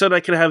 Yes. And so they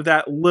could have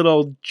that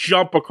little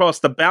jump across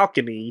the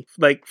balcony,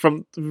 like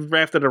from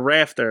rafter to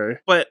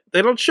rafter. But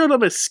they don't show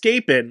them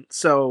escaping,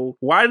 so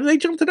why did they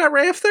jump to that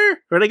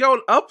rafter? Are they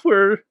going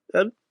upward?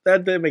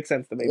 That didn't make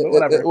sense to me, but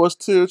whatever. It was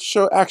to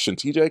show action,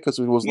 TJ, because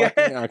it was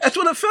lacking action. That's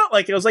what it felt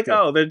like. It was like,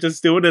 oh, they're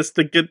just doing this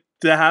to get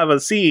to have a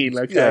scene.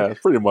 Okay. Yeah,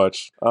 pretty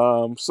much.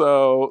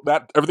 So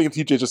that everything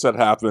TJ just said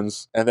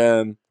happens, and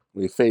then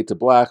we fade to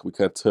black. We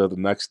cut to the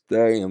next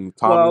day, and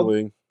Tommy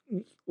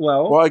Lee.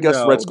 Well, I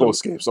guess Red Skull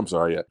escapes. I'm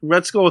sorry, yeah.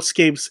 Red Skull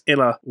escapes in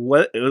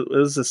what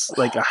is this,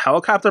 like a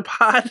helicopter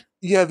pod?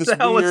 Yeah, this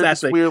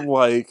weird,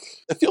 like,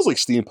 it feels like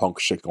steampunk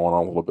shit going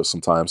on a little bit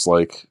sometimes,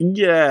 like.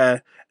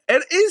 Yeah.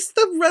 And is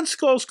the Red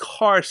Skull's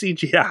car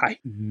CGI?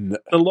 No.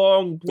 The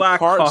long black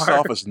car. The car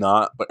itself is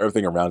not, but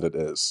everything around it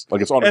is.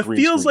 Like, it's on a green screen.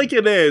 It feels like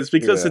it is,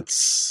 because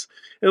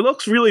it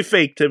looks really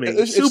fake to me.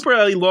 It's super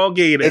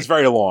elongated. It's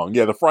very long.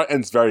 Yeah, the front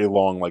end's very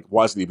long. Like,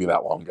 why does it need to be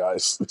that long,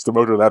 guys? Is the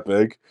motor that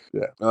big?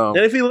 Yeah. And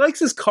if he likes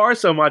his car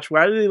so much,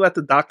 why did he let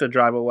the doctor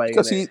drive away?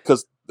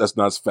 Because that's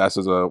not as fast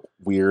as a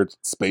weird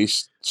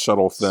space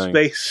shuttle thing.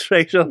 Space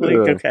shuttle thing,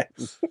 okay.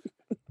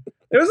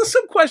 There's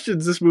some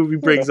questions this movie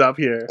brings up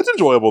here. It's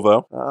enjoyable,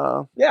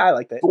 though. Yeah, I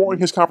liked it. During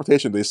his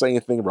confrontation, did they say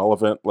anything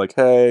relevant? Like,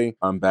 hey,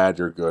 I'm bad,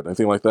 you're good.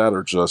 Anything like that?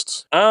 Or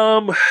just...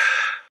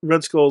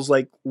 Red Skull's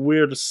like,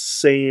 we're the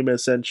same,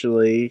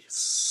 essentially.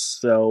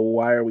 So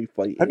why are we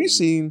fighting? Have you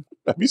seen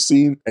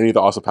any of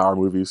the Austin Power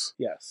movies?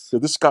 Yes. So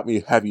this got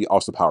me heavy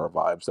Austin Power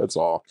vibes, that's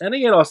all. I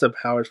didn't get Austin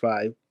Powers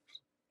vibe.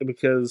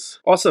 because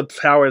also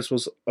Powers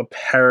was a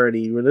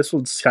parody, where this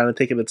one's kind of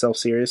taking itself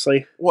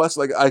seriously. Well, it's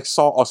like I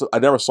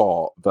never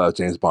saw the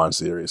James Bond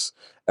series,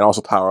 and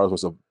also Powers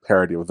was a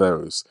parody of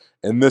those,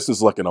 and this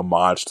is like an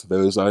homage to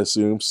those, I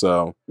assume.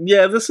 So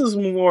Yeah, this is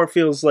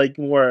feels like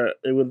more.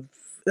 It would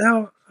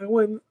no, I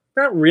wouldn't.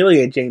 Not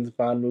really a James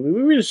Bond movie.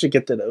 We really should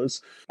get to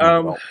those.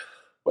 well,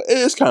 but it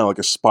is kind of like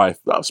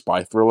not a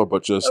spy thriller,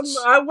 but just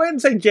I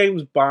wouldn't say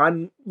James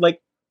Bond.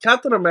 Like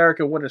Captain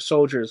America: Winter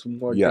Soldier is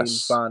more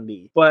James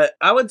Bondy, but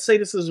I would say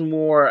this is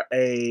more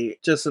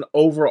just an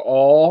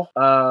overall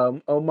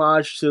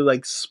homage to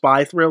like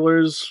spy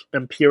thrillers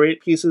and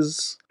period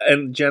pieces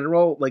in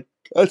general. Like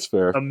that's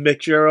fair, a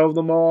mixture of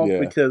them all,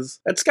 because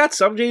it's got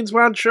some James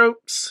Bond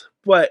tropes,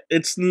 but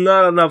it's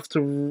not enough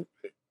to.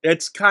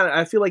 It's kind of.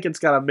 I feel like it's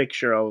got a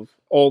mixture of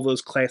all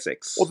those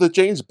classics. Well, the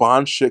James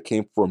Bond shit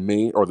came from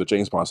me, or the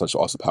James Bond /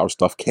 Austin Powers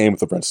stuff came with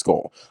the Red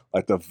Skull,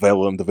 like the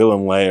villain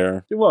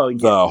lair,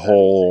 the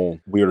whole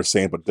weirder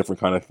same but different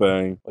kind of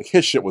thing. Like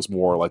his shit was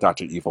more like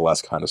Dr.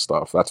 Evil-esque kind of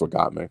stuff. That's what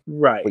got me.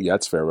 Right. But yeah,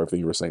 it's fair. Everything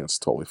you were saying is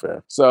totally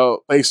fair.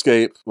 So they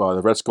escape. Well,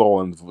 the Red Skull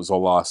and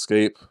Zola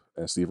escape,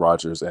 and Steve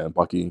Rogers and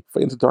Bucky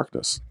fade into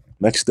darkness.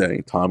 Next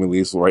day, Tommy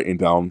Lee's writing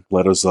down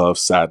letters of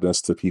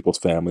sadness to people's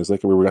families.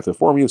 Like, we got to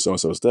inform you,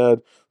 so-and-so is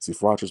dead.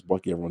 Steve Rogers,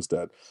 Bucky, everyone's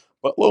dead.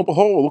 But lo and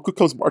behold, look who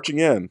comes marching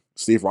in.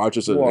 Steve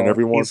Rogers and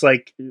everyone. He's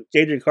like,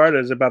 Agent Carter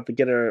is about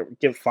to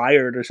get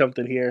fired or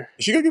something here.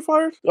 Is she going to get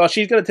fired? Well,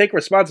 she's going to take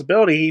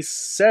responsibility. He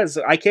says,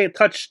 I can't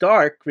touch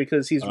Stark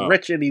because he's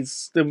rich and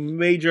he's the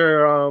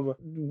major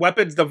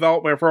weapons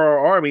development for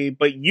our army,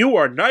 but you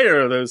are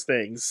neither of those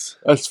things.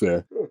 That's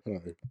fair.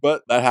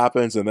 But that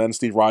happens, and then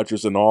Steve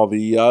Rogers and all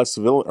the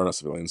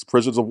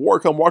prisoners of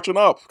war come marching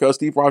up because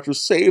Steve Rogers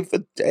saved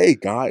the day,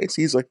 guys.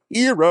 He's a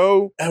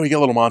hero. And we get a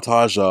little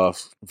montage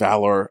of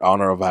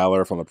honor of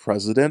valor from the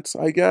president,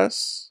 I guess.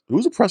 Who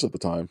was the president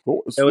at the time?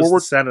 It was the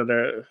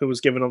senator who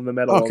was giving him the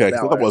medal. Okay,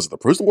 so that was the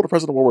president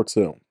of World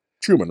War II.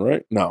 Truman,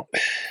 right? No.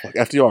 Like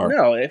FDR.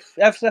 No,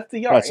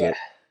 FDR. That's it.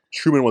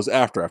 Truman was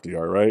after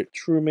FDR, right?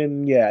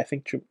 I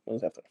think Truman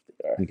was after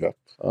FDR. Okay.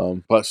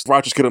 But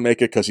Rogers couldn't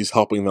make it because he's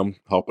helping the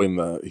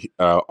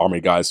army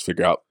guys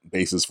figure out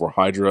bases for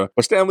Hydra.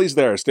 But Stanley's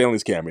there.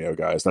 Stanley's cameo,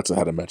 guys. That's what I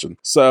had to mention.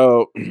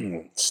 So,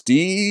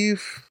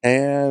 Steve's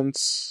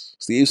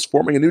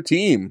forming a new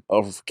team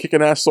of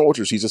kicking ass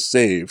soldiers he's just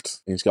saved.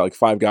 And he's got like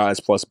 5 guys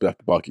plus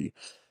Bucky.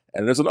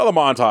 And there's another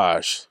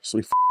montage.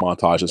 So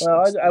montages.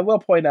 Well, I will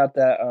point out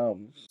that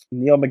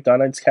Neil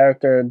McDonough's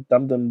character,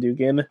 Dum Dum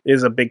Dugan,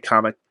 is a big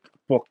comic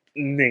book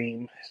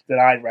name that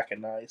I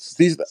recognize.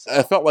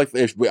 I felt like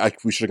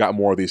we should have got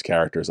more of these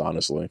characters,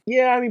 honestly.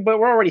 Yeah, I mean, but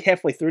we're already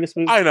halfway through this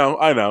movie. I know.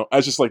 I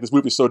was just like, this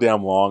movie's so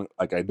damn long.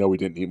 Like, I know we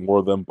didn't need more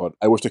of them, but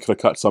I wish they could have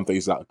cut some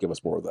things out and give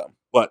us more of them.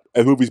 But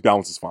a movie's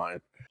balance is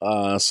fine.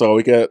 So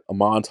we get a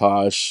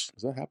montage.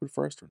 Does that happen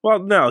first? Well,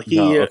 no.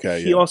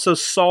 He also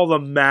saw the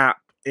map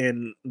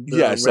in the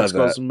Red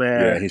Skull's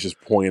map. Yeah, he's just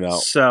pointing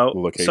out the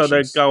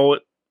locations.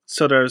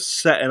 So they're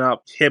setting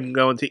up him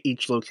going to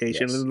each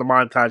location. Yes. And the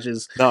montage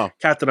is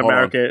Captain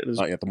America.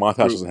 Not yet. The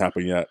montage doesn't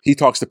happen yet. He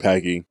talks to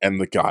Peggy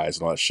and the guys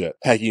and all that shit.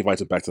 Peggy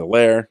invites him back to the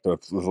lair, the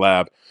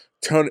lab.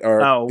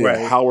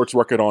 Howard's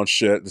working on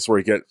shit. This is where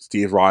you get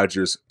Steve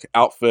Rogers'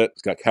 outfit.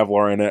 It's got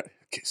Kevlar in it.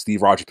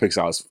 Steve Rogers picks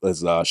out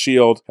his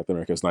shield. Captain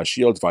America's nice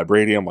shield. It's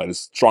vibranium,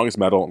 strongest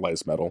metal and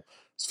lightest metal.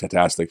 It's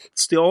fantastic.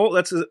 Still,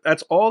 that's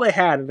all they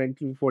had in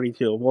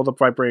 1942 of all the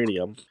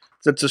vibranium.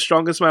 It's the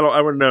strongest metal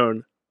ever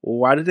known.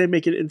 Why did they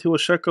make it into a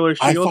circular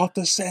shield? I thought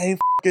the same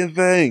fucking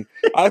thing.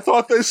 Like,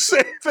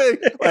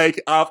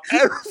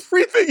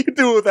 everything you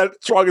do with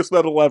that strongest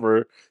metal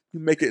ever, you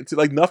make it into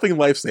like nothing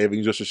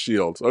life-saving, just a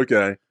shield.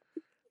 Okay.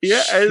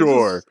 Yeah,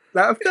 sure.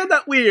 I found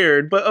that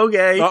weird, but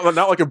okay.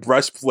 Not like a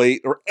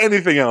breastplate or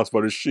anything else,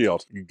 but a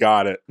shield. You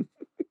got it.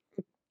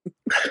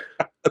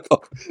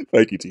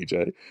 Thank you,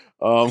 TJ.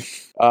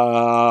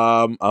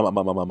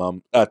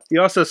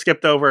 You also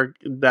skipped over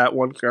that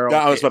one girl.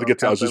 Yeah, I was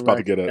just about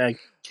to get it.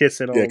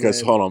 Kissing. Yeah,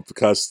 because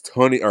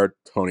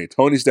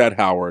Tony's dad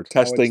Howard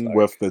testing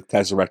with the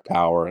Tesseract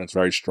power, and it's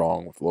very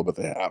strong with a little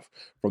bit they have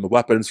from the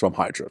weapons from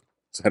Hydra.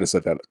 So I had to say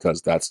that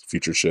because that's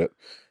future shit.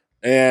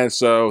 And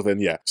so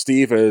then,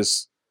 Steve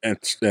is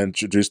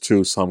introduced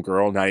to some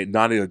girl,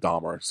 Nadia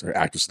Dahmer. It's her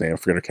actress name. I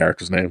forget her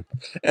character's name.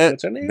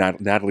 What's her name?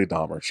 Natalie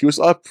Dahmer. She was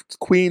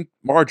Queen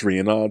Marjorie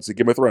in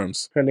Game of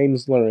Thrones. Her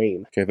name's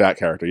Lorraine. Okay, that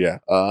character, yeah.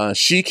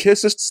 She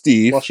kisses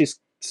Steve. Well,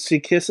 she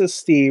kisses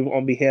Steve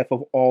on behalf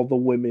of all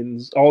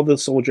the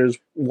soldiers'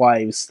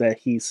 wives that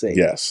he saved.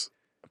 Yes.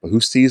 But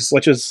who sees...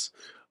 Which is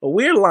a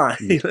weird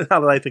line, now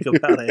that I think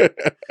about it.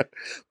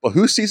 But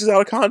who sees it out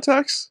of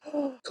context?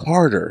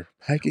 Carter.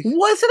 Peggy.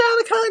 Was it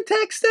out of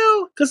context,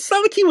 though? Because it's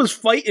not like he was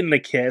fighting the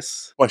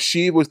kiss. Well,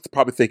 she was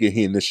probably thinking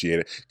he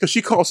initiated. Because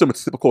she calls him a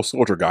typical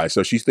soldier guy,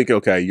 so she's thinking,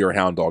 okay, you're a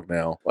hound dog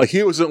now. Like,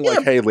 he wasn't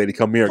like, hey, lady,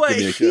 come here, give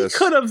me a kiss.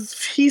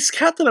 He's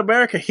Captain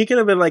America. He could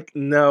have been like,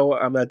 no,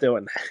 I'm not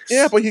doing this.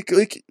 Yeah, but he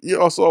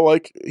also,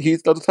 like, he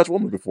doesn't touch a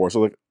woman before,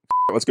 so, like,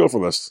 Let's go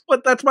for this.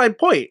 But that's my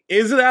point.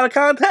 Is it out of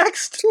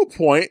context? To a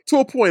point,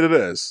 it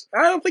is.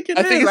 I don't think it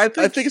is. I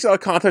think it's out of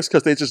context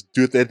because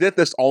they did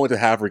this only to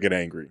have her get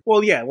angry.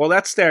 Well, yeah. Well,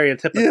 that's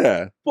stereotypical.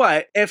 Yeah.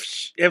 But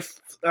if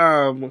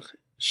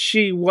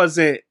she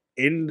wasn't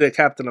into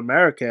Captain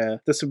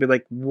America, this would be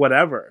like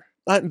whatever.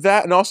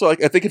 That, and also,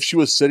 like, I think if she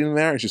was sitting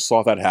there and she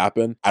saw that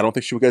happen, I don't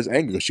think she would get as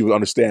angry because she would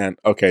understand.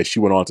 Okay, she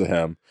went on to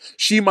him.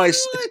 She might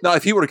now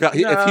if he would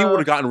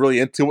have gotten really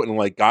into it and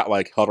like got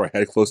like held her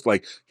head close,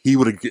 like he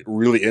would have get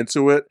really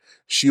into it.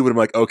 She would have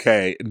been like,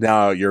 okay,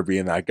 now you're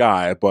being that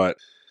guy. But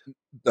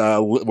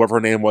whatever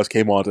her name was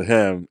came on to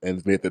him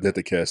and did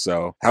the kiss.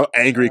 So how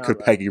angry could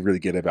Peggy really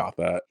get about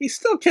that? He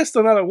still kissed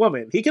another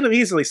woman. He could have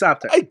easily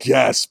stopped her. I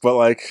guess, but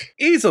like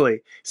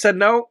easily said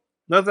no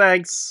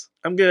thanks.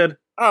 I'm good.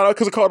 I don't know,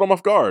 because it caught him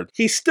off guard.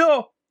 He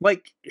still,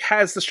 like,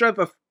 has the strength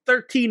of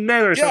 13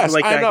 men or something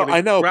like that. I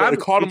know, but it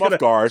caught him off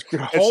guard.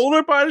 Hold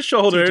her by the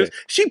shoulders. TJ.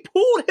 She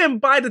pulled him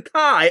by the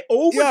tie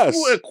over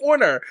to a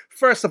corner.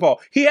 First of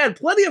all, he had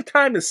plenty of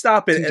time to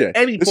stop it at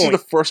any point. This is the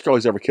first girl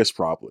he's ever kissed,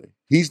 probably.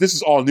 This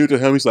is all new to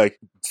him. He's like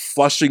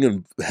flushing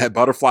and had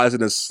butterflies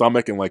in his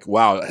stomach and like,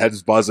 wow,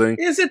 head's buzzing.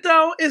 Is it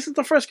though? Is it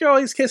the first girl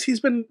he's kissed? He's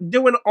been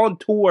doing on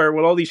tour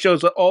with all these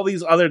shows with all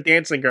these other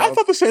dancing girls. I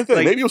thought the same thing.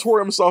 Like, maybe he was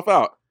whoring himself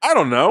out. I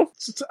don't know.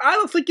 I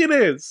don't think it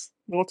is.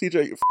 Well,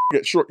 TJ,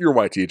 it. Sure, you're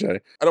right, TJ.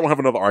 I don't have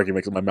another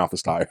argument because my mouth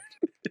is tired.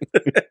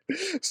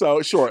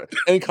 So, sure,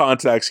 in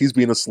context, he's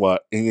being a slut.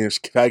 And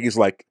Peggy's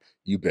like,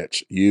 you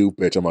bitch,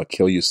 I'm going to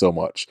kill you so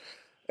much.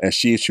 And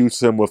she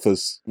shoots him with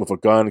a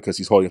gun because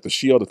he's holding up the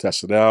shield to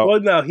test it out. Well,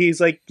 no,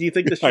 he's like, do you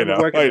think this should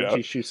work? And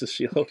she shoots the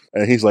shield.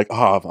 And he's like,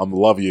 I'm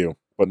love you.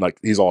 But like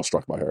he's all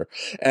struck by her.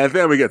 And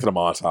then we get to the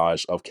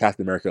montage of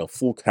Captain America,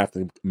 full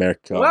Captain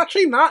America. Well,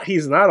 actually not.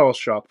 He's not all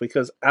struck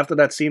because after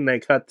that scene, they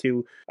cut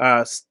to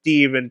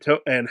Steve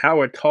and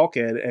Howard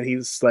talking, and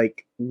he's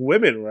like,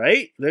 women,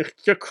 right?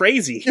 They're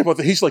crazy. Yeah, but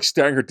he's like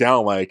staring her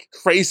down like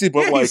crazy,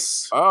 but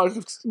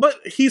but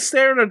he's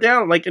staring her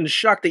down like in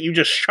shock that you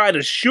just try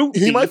to shoot.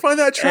 He might find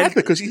that attractive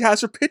because he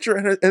has her picture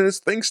and his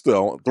thing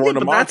still during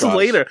the montage. That's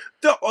later.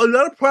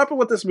 Another problem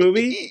with this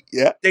movie,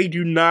 yeah, they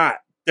do not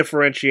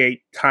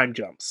differentiate time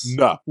jumps.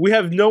 No. We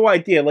have no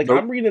idea. Like,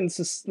 I'm reading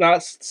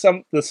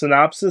the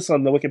synopsis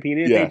on the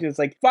Wikipedia page. It's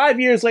like 5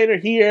 years later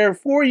here,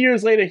 4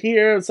 years later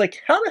here. It's like,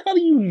 how the hell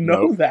do you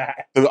know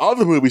that? The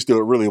other movies do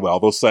it really well.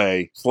 They'll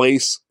say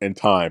place and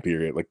time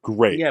period. Like,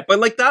 great. Yeah, but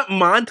like that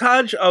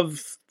montage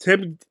of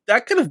Tim,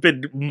 that could have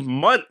been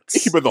months.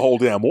 It could have been the whole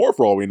damn war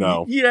for all we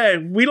know. Yeah,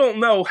 we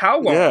don't know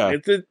how long. Yeah.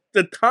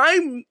 The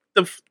time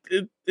it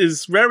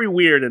is very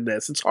weird in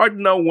this. It's hard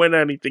to know when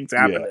anything's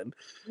happening.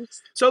 Yeah.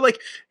 So like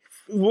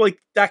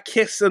that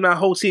kiss and that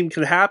whole scene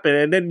could happen,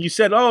 and then you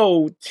said,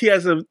 "Oh, he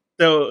has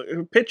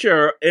the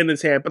picture in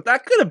his hand," but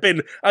that could have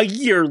been a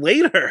year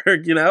later.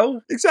 You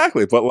know,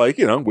 exactly. But like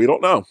we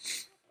don't know.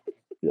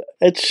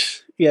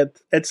 It's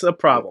a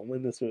problem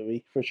in this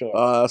movie for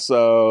sure.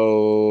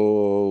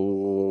 So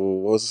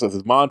what was this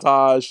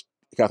montage?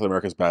 Captain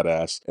America's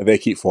badass, and they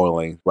keep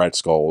foiling Red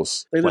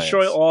Skull's They plans,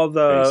 destroy all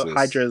the bases.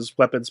 Hydra's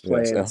weapons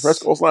plans. Yes, Red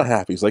Skull's not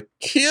happy. He's like,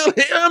 kill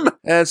him!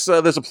 And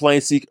so there's a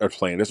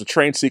there's a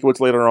train sequence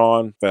later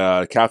on.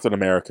 Captain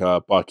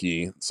America,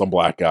 Bucky, some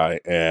black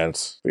guy, and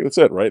I think that's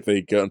it, right?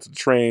 They get into the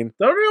train.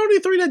 They're the only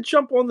three that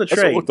jump on the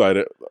train. That's what looked at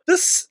it.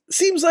 This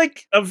seems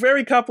like a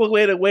very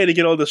complicated way to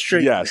get on this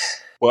train.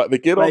 Yes. Well, they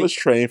get on this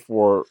train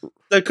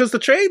because the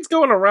train's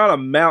going around a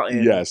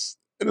mountain. Yes.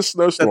 In a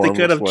snowstorm.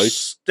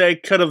 They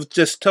could have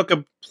just took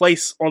a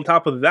place on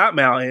top of that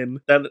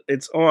mountain that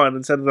it's on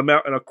instead of the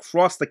mountain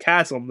across the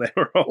chasm they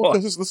were on. Well,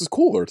 this is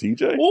cooler,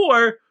 TJ.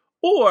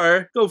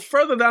 Or go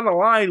further down the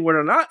line where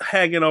they're not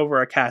hanging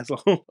over a chasm.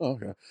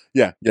 Okay.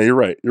 Yeah, you're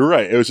right.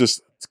 It was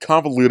just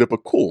convoluted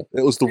but cool.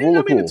 It was the rule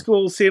of cool. It's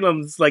cool seeing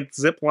them like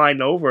zip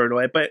line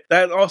over it, but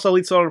that also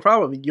leads to another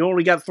problem. You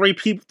only got three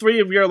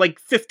of your like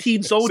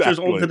 15 soldiers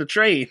onto the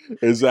train.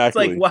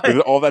 Exactly. It's like, what?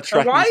 All that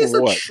tracking why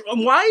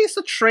is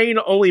the train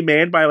only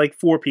manned by like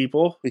 4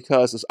 people?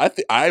 Because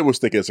I was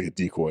thinking it's like a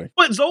decoy.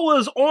 But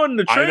Zola's on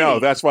the train. I know.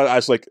 That's why I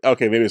was like,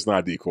 okay, maybe it's not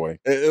a decoy.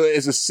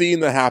 It's a scene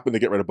that happened to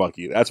get rid of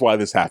Bucky. That's why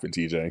this happened,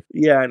 TJ.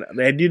 Yeah, I know.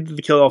 They needed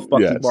to kill off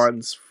Bucky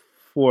Barnes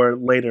for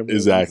later movies.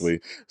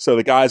 Exactly. So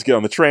the guys get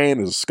on the train,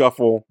 there's a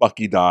scuffle,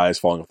 Bucky dies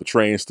falling off the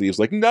train. Steve's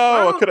like,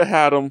 no, I could have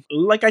had him.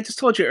 Like I just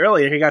told you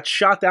earlier, he got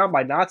shot down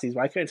by Nazis.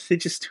 Why couldn't they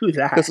just do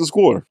that? This is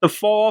cooler. To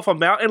fall off a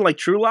mountain like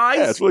True Lies?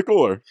 Yeah, it's really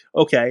cooler.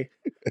 Okay.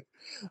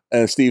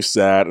 And Steve's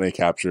sad, and he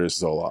captures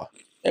Zola.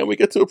 And we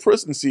get to a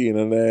prison scene,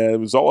 and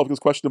then Zola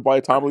gets questioned by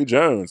Tommy Lee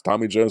Jones.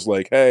 Tommy Jones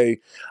like, hey.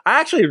 I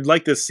actually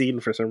like this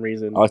scene for some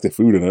reason. I like the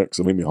food in it, because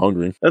it made me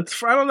hungry. I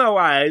don't know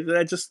why.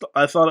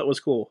 I thought it was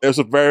cool. It was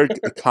a very,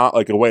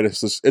 like, a way to,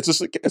 it's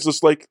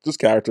just like, this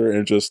character,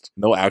 and just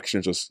no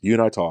action, just you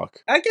and I talk.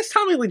 I guess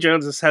Tommy Lee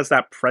Jones just has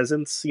that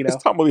presence, you know?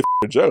 It's Tommy Lee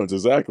Jones,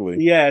 exactly.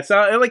 Yeah,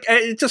 so, like,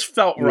 it just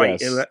felt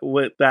right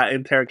with that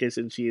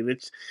interrogation scene.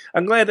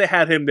 I'm glad they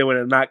had him doing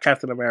it, not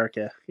Captain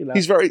America, you know?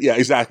 He's very,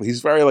 exactly.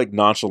 He's very, like,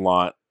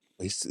 nonchalant.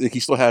 he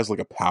still has like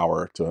a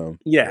power to him.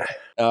 Yeah.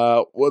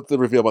 What the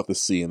reveal about the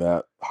scene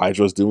that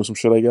Hydra's doing some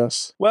shit, I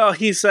guess. Well,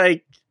 he's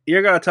like,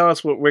 you're gonna tell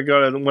us what we're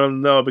gonna want to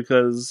know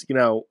because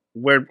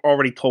we're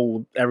already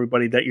told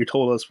everybody that you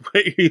told us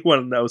what you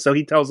want to know. So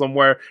he tells them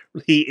where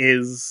he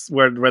is,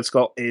 where the Red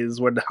Skull is,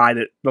 where to hide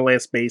it, the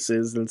last base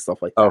is, and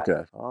stuff like that.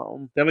 Okay.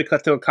 Then we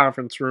cut to a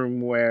conference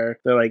room where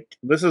they're like,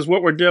 "This is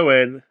what we're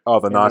doing." Oh,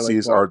 the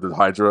Nazis are the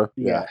Hydra.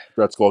 Yeah.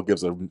 Red Skull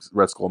gives a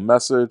Red Skull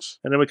message.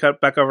 And then we cut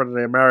back over to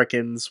the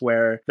Americans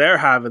where they're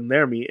having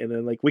their meeting,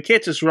 and like, we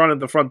can't just run in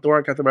the front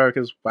door. Captain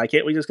America's, why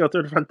can't we just go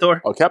through the front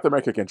door? Oh, Captain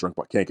America can't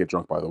get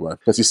drunk, by the way,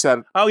 because he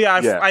said, "Oh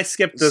yeah, I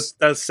skipped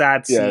the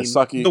sad scene. Yeah,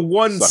 sucky.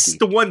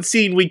 The one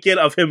scene we get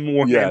of him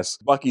more. Yes,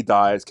 Bucky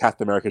dies.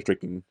 Captain America's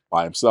drinking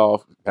by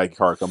himself. Peggy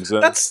Carter comes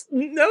in. Now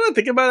that I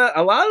think about it,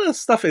 a lot of the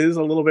stuff is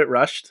a little bit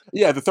rushed.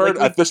 Yeah, this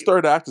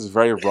third act is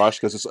very rushed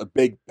because it's a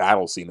big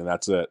battle scene and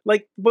that's it.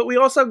 But we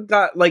also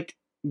got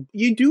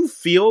you do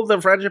feel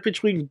the friendship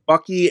between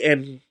Bucky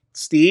and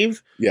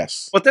Steve.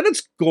 Yes, but then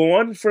it's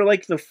gone for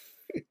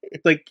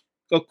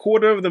a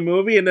quarter of the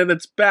movie, and then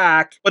it's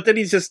back. But then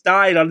he's just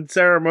died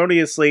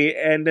unceremoniously,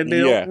 and then they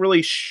don't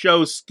really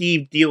show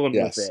Steve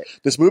dealing with it.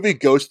 This movie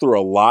goes through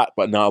a lot,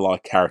 but not a lot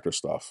of character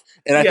stuff.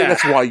 And I think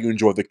that's why you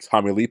enjoy the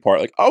Tommy Lee part.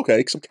 Like,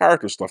 okay, some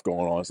character stuff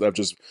going on instead of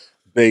just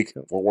big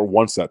World War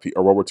One set piece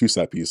or World War II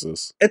set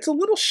pieces. It's a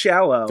little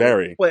shallow,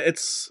 very, but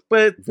it's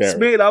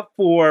made up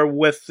for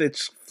with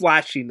its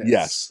flashiness.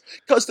 Yes,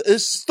 because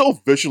it's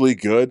still visually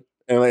good.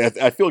 And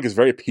I feel like it's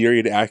very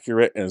period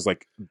accurate and it's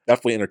like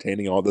definitely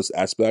entertaining in all those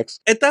aspects.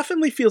 It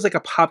definitely feels like a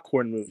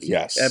popcorn movie.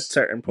 Yes. At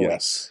certain points.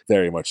 Yes.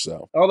 Very much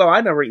so. Although I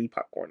never eat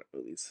popcorn at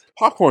movies.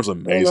 Popcorn's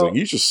amazing.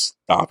 You just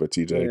stop it,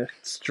 TJ. Yeah,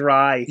 it's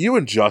dry. You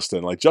and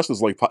Justin.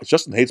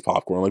 Justin hates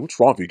popcorn. Like, what's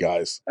wrong with you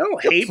guys? I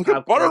don't hate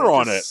popcorn. Butter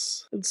on it.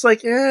 It's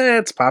like,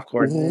 it's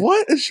popcorn.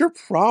 What is your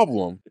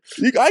problem?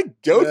 I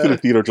go to the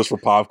theater just for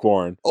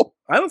popcorn. Oh.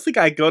 I don't think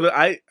I go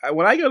to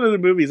when I go to the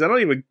movies, I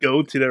don't even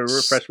go to the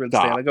refreshment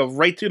stand. I go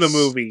right to the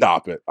movie.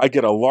 Stop it. I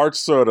get a large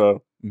soda,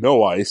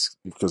 no ice,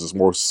 because there's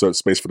more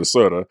space for the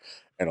soda,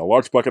 and a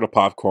large bucket of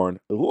popcorn.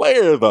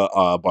 Layer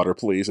the butter,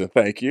 please, and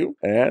thank you.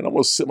 And I'm going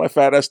to sit my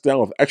fat ass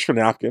down with extra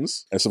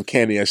napkins and some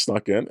candy I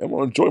snuck in, and I'm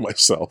going to enjoy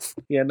myself.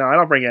 Yeah, no, I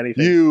don't bring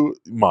anything. You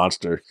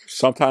monster.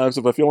 Sometimes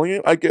if I'm feeling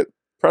it, I get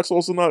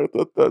pretzels and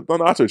the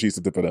nacho cheese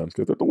to dip it in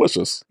because they're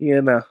delicious. Yeah,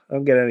 no, I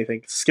don't get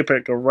anything. Skip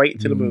it, go right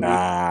to the movie.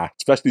 Nah,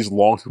 especially these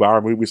long 2-hour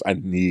movies, I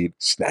need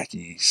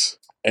snackies.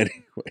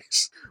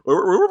 Anyways, where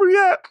were we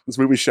at? This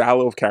movie's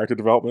shallow of character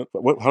development.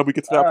 How did we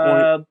get to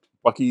that point?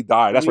 Bucky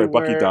died. That's right,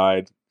 Bucky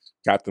died.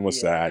 Captain was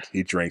sad.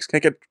 He drinks.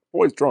 Can't get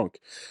boys drunk.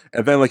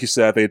 And then, like you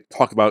said, they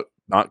talk about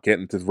not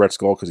getting to the Red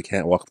Skull because he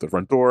can't walk up the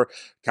front door.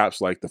 Cap's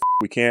like,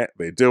 we can't.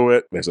 They do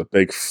it. There's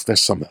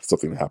something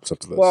that happens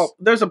after this. Well,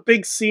 there's a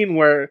big scene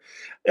where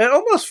it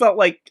almost felt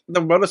like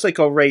the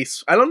motorcycle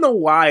race. I don't know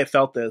why I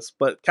felt this,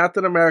 but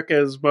Captain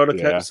America's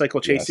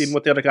motorcycle chase scene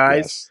with the other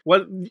guys.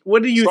 Yes.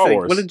 What do you think?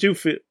 Wars. What did you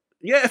feel?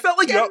 Yeah, it felt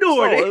like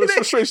Endor. It's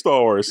a straight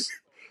Star Wars.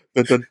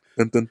 Yep.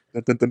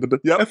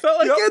 I felt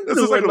like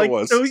Endor, like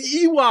those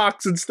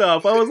Ewoks and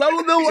stuff. I don't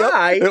know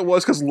why. It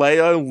was because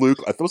Leia and Luke.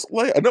 I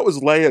know it was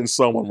Leia and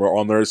someone were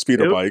on their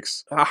speeder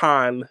bikes.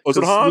 Han. Was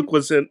it Han? Luke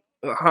was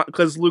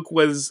because Luke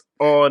was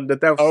on the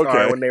Death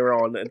Star when they were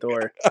on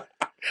Endor.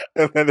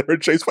 And then they were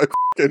chased by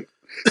fucking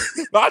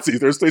Nazis.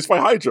 They were chased by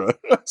Hydra.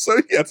 So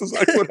yeah, that's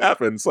exactly what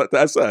happened. It's like the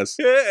SS.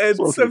 Yeah, it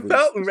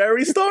felt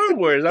very Star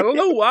Wars. I don't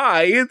know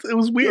why. It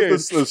was weird.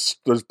 This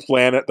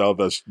planet, though,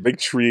 the big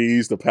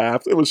trees, the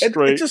paths. It was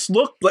straight. It just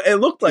looked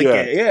like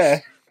it.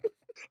 Yeah.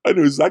 I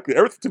knew exactly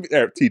everything.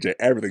 TJ,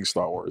 everything's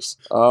Star Wars.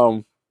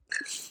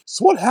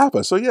 So what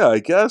happened? So yeah, I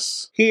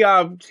guess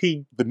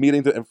the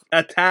meeting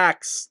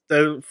attacks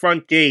the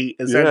front gate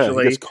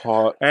essentially. He gets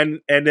caught,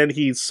 and then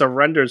he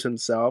surrenders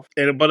himself.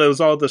 But it was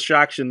all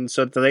distractions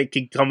so that they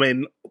could come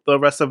in. The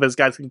rest of his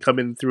guys can come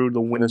in through the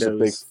windows. There's a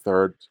big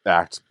third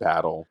act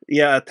battle.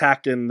 Yeah,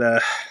 attacking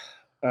the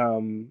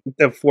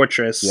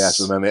fortress. Yes,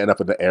 and then they end up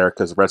in the air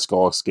because Red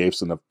Skull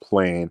escapes in the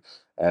plane,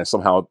 and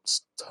somehow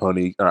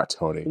not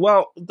Tony.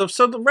 Well,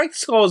 the Red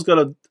Skull is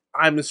gonna.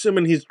 I'm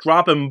assuming he's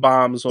dropping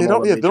bombs on they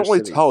don't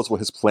really tell us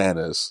what his plan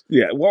is.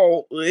 Yeah,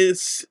 well,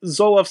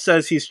 Zoloff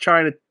says he's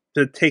trying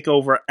to take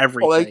over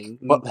everything.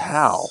 But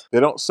how? They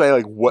don't say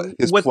what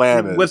his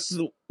plan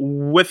is.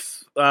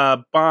 With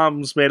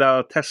bombs made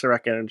out of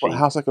Tesseract energy. Well,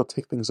 how's that going to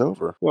take things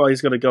over? Well,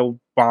 he's going to go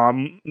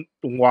bomb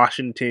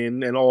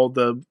Washington and all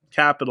the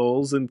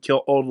capitals and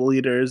kill all the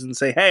leaders and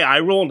say, "Hey, I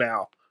rule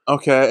now."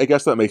 Okay, I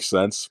guess that makes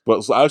sense.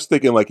 But I was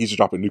thinking he's just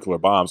dropping nuclear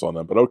bombs on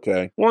them, but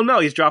okay. Well, no,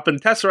 he's dropping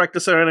Tesseract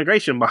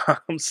disintegration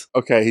bombs.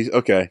 Okay, he's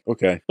okay.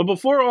 But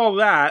before all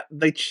that,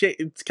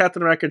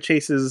 Captain America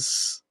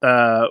chases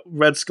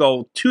Red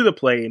Skull to the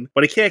plane,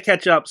 but he can't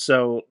catch up,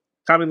 so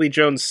Tommy Lee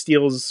Jones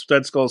steals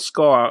Red Skull's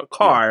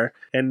car,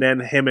 and then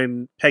him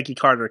and Peggy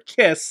Carter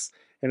kiss,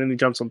 And then he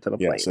jumps onto the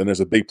plane. Yes, and there's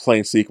a big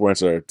plane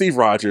sequence where Steve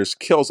Rogers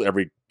kills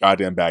every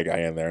goddamn bad guy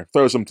in there,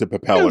 throws them to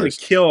propellers.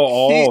 He kill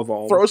all of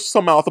them. Throws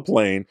some out the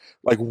plane.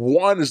 Like,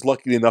 one is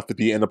lucky enough to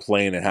be in the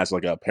plane and has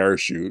like a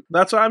parachute.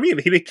 That's what I mean.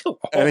 He didn't kill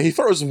all. And he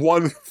throws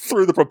one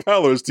through the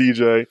propellers,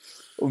 TJ.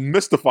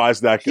 Mystifies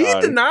that guy.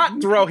 He did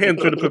not throw him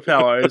through the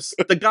propellers.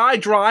 The guy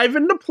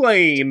driving the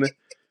plane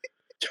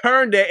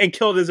turned it and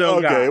killed his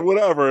own guy. Okay,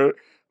 whatever.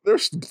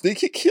 He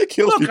kills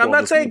people. I'm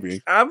not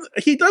saying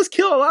he does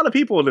kill a lot of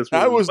people in this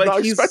movie. I was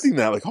not expecting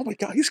that. Like, oh my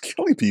god, he's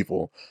killing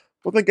people.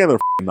 But then again, they're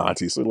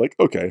Nazis, so like,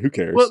 okay, who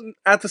cares? Well,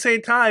 at the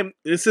same time,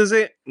 this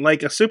isn't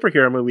like a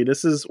superhero movie.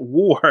 This is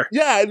war.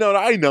 Yeah, no,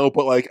 I know,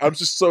 but like,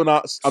 he's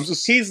not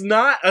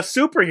a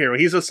superhero.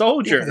 He's a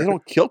soldier. Yeah, they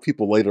don't kill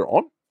people later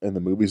on in the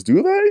movies,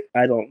 do they?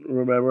 I don't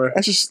remember.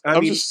 I'm just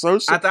so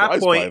surprised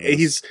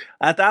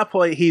at that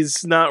point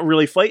he's not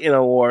really fighting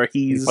a war.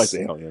 He fights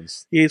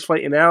aliens. He's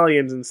fighting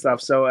aliens and stuff.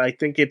 So I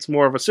think it's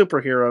more of a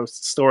superhero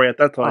story at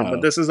that time.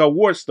 But this is a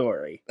war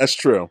story. That's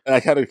true. And I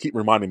had to keep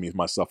reminding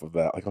myself of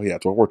that. Like, oh yeah,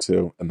 it's World War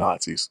II and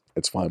Nazis.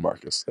 It's fine,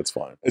 Marcus. It's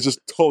fine. It just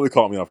totally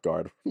caught me off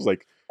guard. It was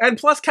like. And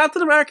plus,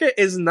 Captain America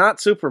is not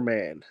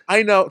Superman.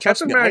 I know.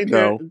 Captain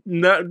America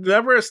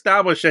never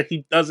established that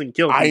he doesn't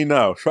kill people. I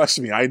know. Trust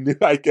me. I knew.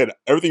 I get it.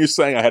 Everything you're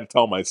saying, I had to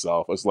tell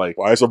myself. I was like,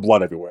 why is there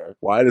blood everywhere?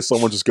 Why does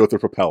someone just go through a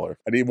propeller?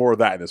 I need more of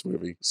that in this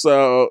movie.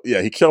 So,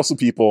 yeah, he kills some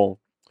people.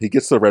 He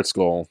gets to Red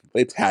Skull.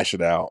 They hash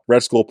it out.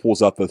 Red Skull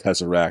pulls out the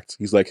Tesseract.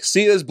 He's like,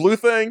 see this blue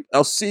thing?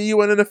 I'll see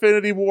you in an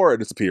Infinity War. It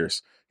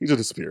disappears. He just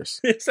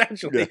disappears.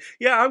 Essentially.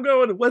 Yeah, I'm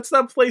going, what's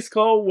that place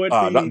called?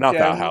 Not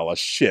Valhalla.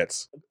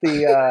 Shit.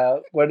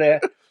 Where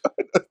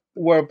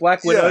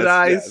Black Widow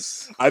dies.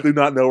 Yes. I do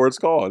not know where it's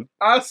called.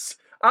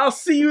 I'll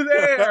see you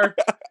there.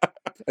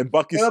 And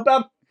Bucky's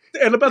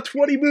in about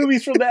 20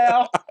 movies from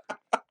now.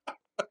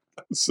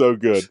 So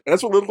good. And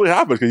that's what literally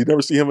happens because you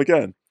never see him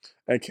again.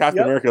 And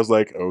Captain America's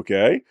like,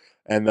 okay.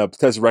 And the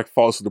Tesseract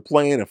falls to the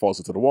plane and falls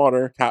into the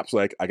water. Cap's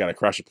like, I gotta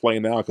crash a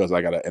plane now because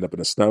I gotta end up in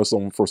the snow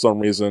for some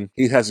reason.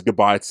 He has a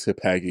goodbye to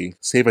Peggy.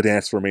 Save a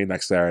dance for me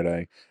next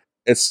Saturday.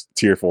 It's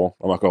tearful.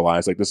 I'm not gonna lie.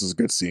 It's like, this is a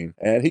good scene.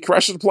 And he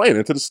crashes the plane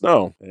into the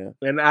snow. Yeah.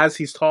 And as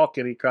he's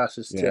talking, he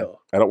crashes too.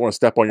 I don't want to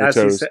step on your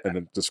toes, and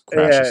then just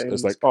crashes. Yeah,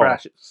 it's like,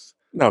 crashes.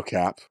 No,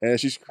 Cap. And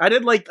she's. I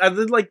did like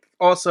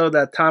also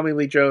that Tommy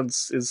Lee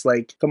Jones is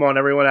like, come on,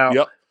 everyone out.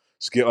 Yep.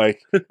 Just get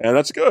like, and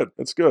that's good.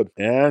 That's good.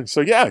 And so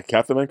yeah,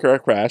 Captain America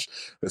crash.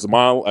 There's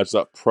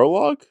a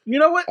prologue. You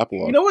know what?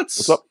 Epilogue. You know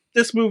what's up?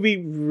 This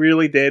movie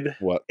really did.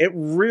 What? It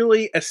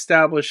really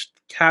established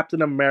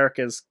Captain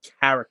America's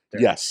character.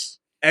 Yes.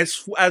 As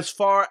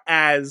far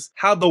as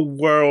how the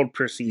world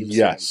perceives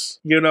him.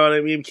 You know what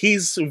I mean?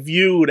 He's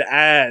viewed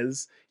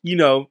as,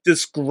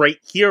 this great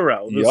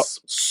hero, this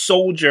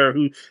soldier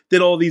who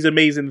did all these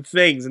amazing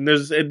things. And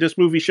this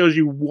movie shows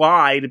you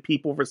why the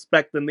people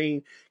respect the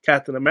name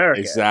Captain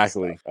America.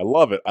 Exactly. I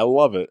love it.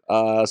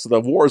 So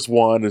the war's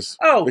won is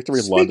Victory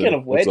in London. Speaking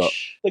of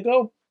which, to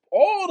go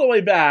all the way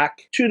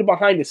back to the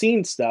behind the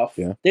scenes stuff,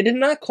 they did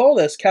not call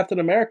this Captain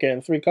America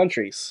in 3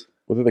 countries.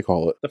 What did they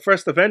call it? The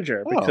first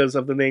Avenger, because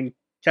of the name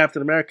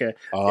Captain America.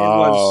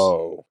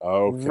 Oh, it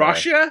was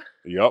Russia?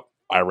 Yep.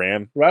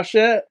 Iran?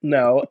 Russia?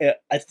 No.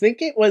 I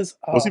think it was...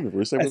 was even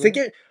Russia?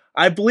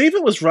 I believe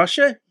it was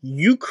Russia,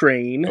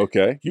 Ukraine.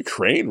 Okay.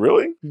 Ukraine?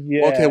 Really?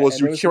 Yeah. Okay, was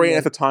Ukraine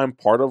at the time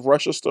part of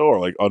Russia still, or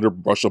like under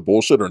Russia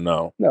bullshit, or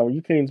no? No,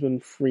 Ukraine's been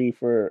free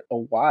for a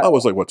while. Oh, it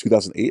was like,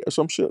 2008 or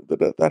some shit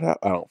that happened?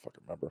 I don't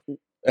fucking remember.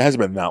 It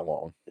hasn't been that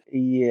long.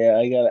 Yeah,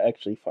 I gotta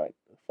actually find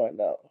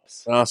out.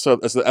 So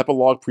it's the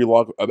epilogue.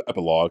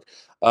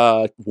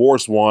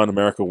 War's won,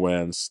 America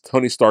wins.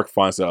 Tony Stark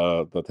finds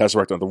the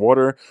Tesseract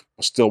underwater,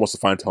 but still wants to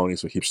find Tony,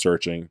 so he keeps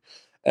searching.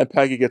 And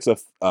Peggy gets a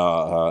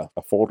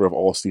folder of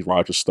all Steve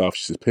Rogers stuff.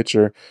 She sees a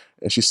picture,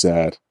 and she's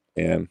sad.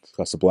 And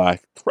cuts to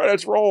black.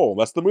 Credits roll.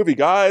 That's the movie,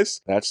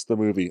 guys. That's the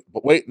movie.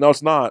 But wait, no,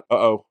 it's not.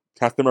 Uh-oh.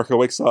 Captain America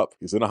wakes up.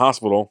 He's in a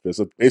hospital. There's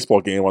a baseball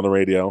game on the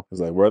radio.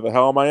 He's like, where the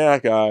hell am I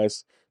at,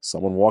 guys?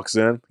 Someone walks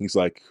in. He's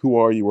like, who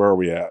are you? Where are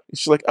we at?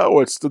 She's like, oh,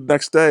 it's the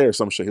next day or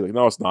some shit. He's like,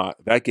 no, it's not.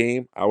 That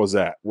game I was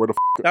at. Where the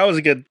f-? That was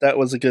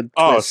a good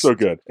Oh, twist. it's so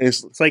good. And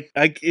it's like,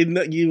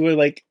 you were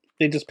like,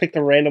 they just picked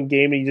a random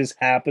game and you just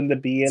happened to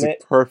be in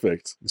it.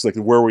 Perfect. It's like,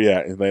 where are we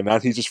at? And then now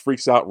he just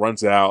freaks out,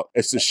 runs out.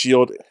 It's the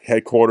S.H.I.E.L.D.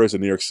 headquarters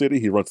in New York City.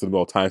 He runs to the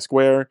middle of Times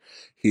Square.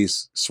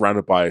 He's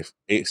surrounded by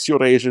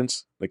S.H.I.E.L.D.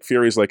 agents. Like,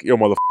 Fury's like, yo,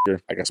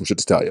 motherfucker, I got some shit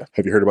to tell you.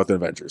 Have you heard about the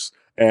Avengers?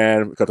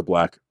 And we cut to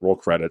black, roll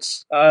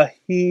credits. Hold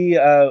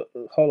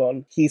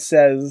on. He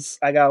says,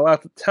 I got a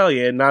lot to tell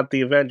you, not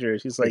the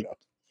Avengers. He's like,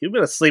 you've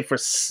been asleep for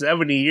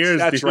 70 years,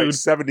 That's dude. right,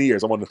 70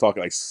 years. I wanted to talk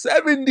like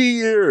 70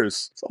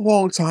 years. It's a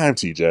long time,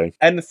 TJ.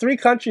 And the 3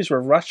 countries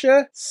were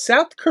Russia,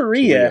 South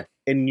Korea,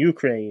 and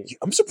Ukraine.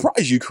 I'm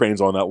surprised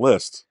Ukraine's on that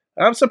list.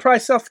 I'm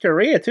surprised South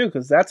Korea, too,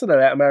 because that's an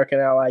American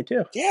ally,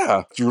 too.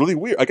 Yeah, it's really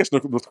weird. I guess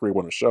North Korea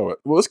wanted to show it.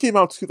 Well, this came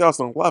out in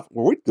 2011.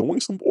 Were we doing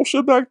some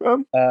bullshit back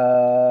then?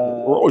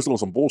 We're always doing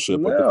some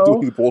bullshit, but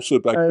doing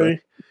bullshit back then?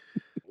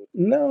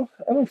 No,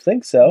 I don't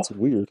think so. That's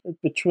weird.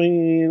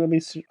 Between, let me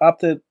see,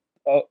 opted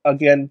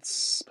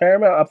against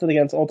Paramount opted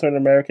against alternate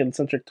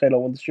American-centric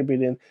title when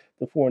distributing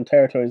the foreign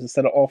territories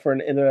instead of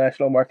offering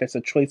international markets a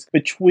choice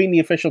between the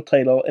official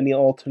title and the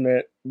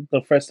alternate,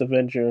 the first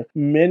Avenger.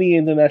 Many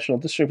international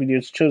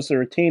distributors chose to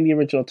retain the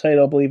original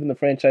title, believing the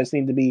franchise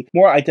needed to be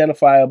more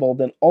identifiable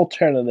than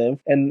alternative,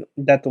 and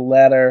that the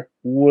latter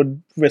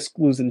would risk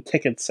losing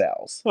ticket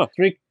sales. Huh.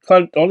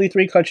 Only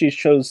 3 countries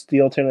chose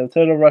the alternative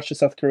title: Russia,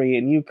 South Korea,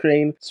 and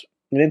Ukraine.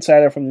 An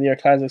insider from the New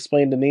York Times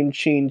explained the name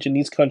change in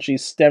these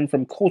countries stemmed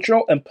from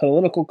cultural and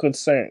political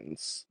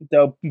concerns,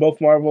 though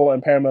both Marvel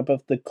and Paramount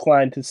both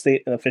declined to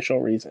state an official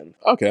reason.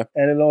 Okay.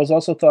 And it was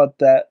also thought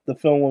that the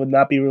film would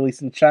not be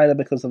released in China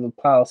because of the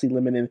policy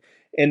limiting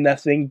in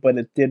nothing, but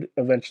it did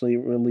eventually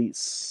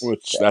release.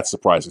 Which, that's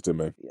surprising to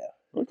me. Yeah.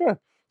 Okay.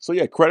 So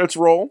yeah, credits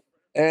roll,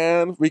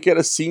 and we get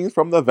a scene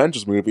from the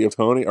Avengers movie of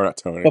Tony, or not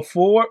Tony.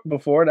 Before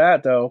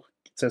that, though,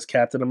 it says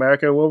Captain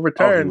America will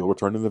return. He will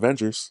return in the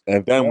Avengers,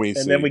 and then we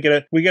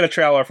get a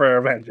trailer for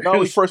Avengers.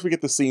 No, first we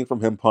get the scene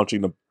from him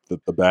punching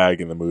the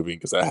bag in the movie,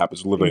 because that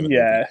happens literally in the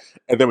movie.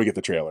 And then we get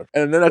the trailer,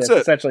 and then that's it.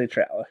 Essentially a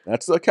trailer.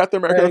 That's Captain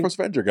America: The First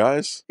Avenger,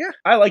 guys. Yeah,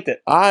 I liked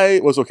it. I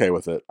was okay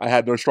with it. I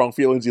had no strong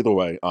feelings either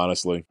way,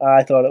 honestly.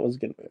 I thought it was a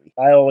good movie.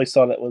 I always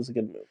thought it was a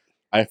good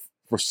movie.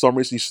 For some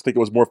reason, you should think it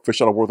was more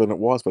fish out of water than it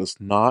was, but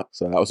it's not.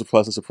 So that was a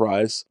pleasant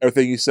surprise.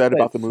 Everything you said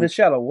about the movie. Fish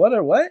out of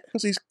water? What?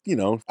 Because he's, he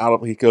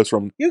goes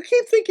from... You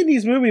keep thinking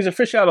these movies are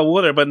fish out of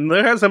water, but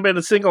there hasn't been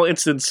a single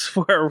instance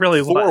where it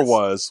really was. Thor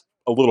was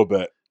a little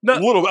bit. No,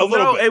 a little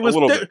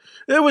bit.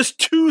 It was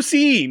 2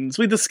 scenes.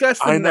 We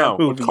discussed them in that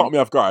movie. It caught me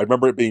off guard. I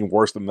remember it being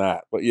worse than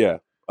that. But yeah.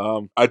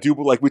 I do,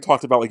 like we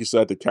talked about, like you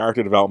said, the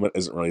character development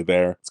isn't really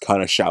there. It's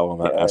kind of shallow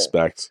in that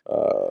aspect.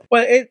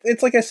 But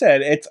it's like I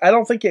said, I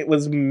don't think it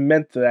was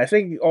meant to. I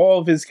think all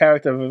of his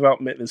character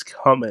development is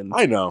coming.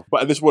 I know,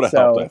 but this would have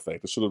helped. I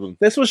think this should have been.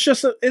 This was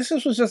just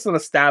an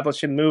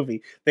establishing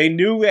movie. They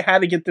knew they had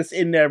to get this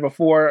in there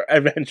before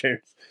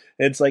Avengers.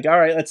 It's like, all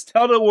right, let's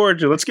tell the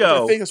origin. Let's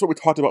go. I think that's what we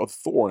talked about with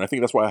Thor, and I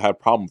think that's why I had a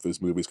problem with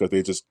these movies, because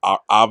they just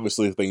are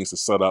obviously things to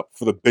set up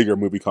for the bigger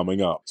movie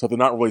coming up. So they're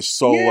not really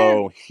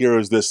solo,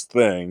 here's this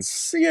thing.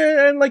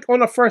 Yeah, and like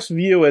on a first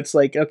view, it's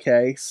like,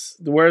 okay,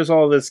 where's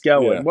all this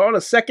going? Yeah. Well, on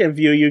a second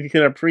view, you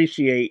can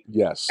appreciate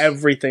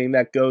everything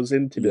that goes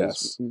into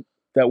this.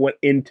 That went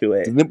into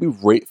it. Didn't we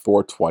rate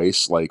Thor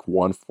twice? Like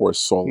one for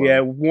solo.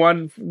 Yeah,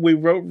 one we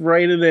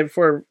rated it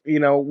for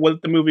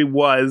what the movie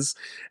was,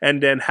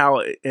 and then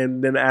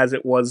as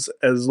it was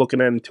as looking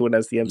into it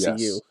as the MCU.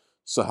 Yes.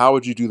 So how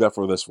would you do that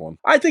for this one?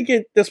 I think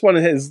this one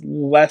is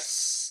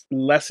less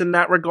in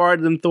that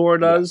regard than Thor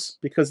does,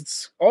 because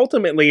it's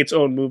ultimately its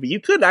own movie. You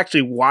could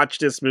actually watch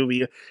this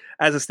movie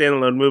as a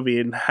standalone movie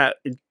and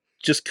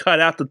just cut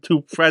out the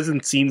 2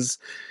 present scenes,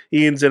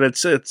 and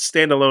it's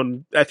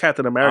standalone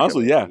Captain America.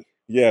 Honestly, movie.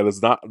 Yeah,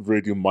 there's not really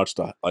do much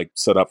to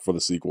set up for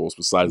the sequels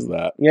besides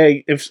that. Yeah,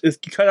 if you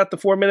cut out the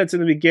 4 minutes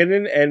in the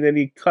beginning and then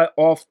you cut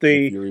off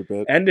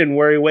the ending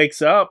where he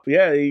wakes up,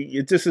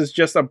 this is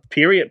just a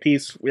period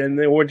piece in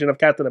the origin of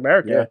Captain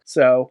America. Yeah.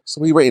 So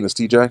what are you rating this,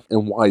 TJ?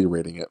 And why are you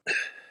rating it?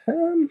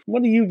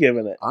 What are you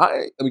giving it?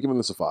 I am giving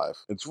this a 5.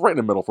 It's right in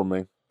the middle for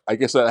me. I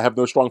guess I have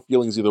no strong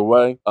feelings either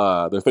way. There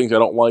are things I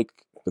don't like,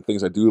 the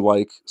things I do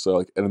like.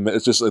 So and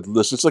it's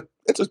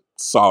a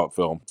solid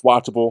film. It's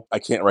watchable. I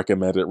can't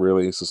recommend it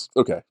really. It's just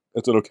okay.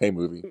 It's an okay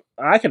movie.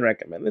 I can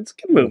recommend it. It's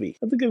a good movie.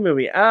 It's a good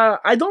movie.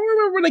 I don't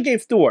remember what I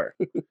gave Thor.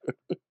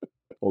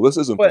 Well, this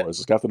isn't Thor. This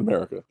is Captain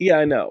America. Yeah,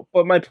 I know.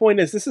 But my point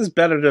is, this is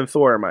better than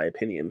Thor in my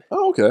opinion.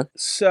 Oh, okay.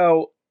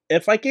 So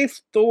if I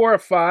gave Thor a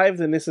 5,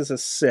 then this is a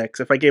 6.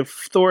 If I gave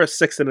Thor a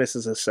 6, then this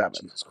is a 7.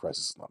 Jesus Christ,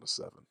 this is not a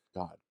 7.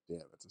 God. Yeah,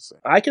 that's insane.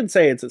 I can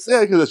say it's a 7.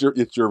 Yeah, because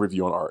it's your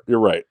review on art.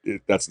 You're right.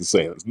 That's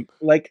insane.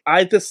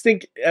 I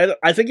think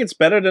it's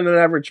better than an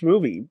average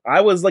movie. I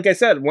was, like I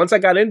said, once I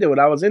got into it,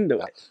 I was into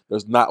it.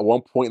 There's not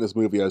one point in this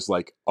movie I was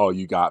like, "Oh,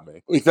 you got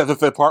me."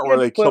 The part where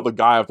they killed the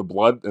guy with the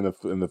blood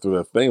through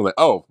the thing, like,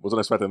 "Oh,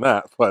 wasn't expecting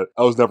that." But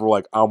I was never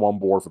like, "I'm on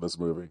board for this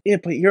movie." Yeah,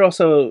 but you're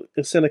also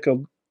a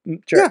cynical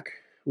jerk. Yeah.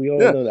 We all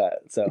know that.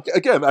 So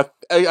again,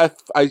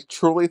 I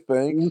truly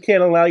think you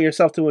can't allow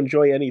yourself to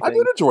enjoy anything. I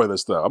did enjoy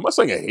this though. I'm not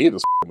saying I hate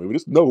this movie.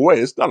 There's no way.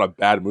 It's not a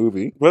bad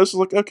movie. But it's just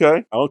like,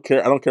 okay, I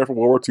don't care for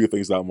World War II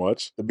things that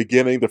much. The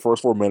beginning, the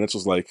first 4 minutes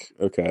was like,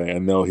 okay, I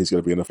know he's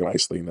gonna be in a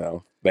nice thing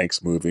now.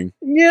 Thanks, moving.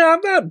 Yeah,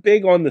 I'm not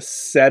big on the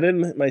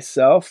setting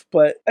myself,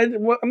 but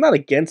I'm not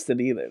against it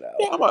either though.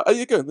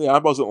 Yeah, I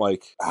wasn't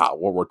like,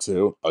 World War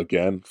II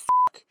again.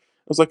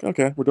 I was like,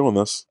 okay, we're doing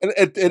this. And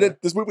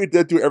this movie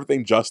did do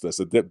everything justice.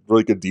 It did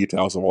really good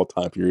details of all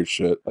time period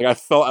shit. Like, I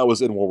felt I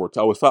was in World War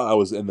II. I felt I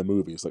was in the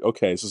movie. It's like,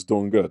 okay, this is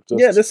doing good.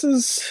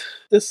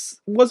 This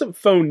wasn't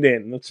phoned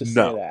in. Let's just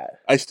say that.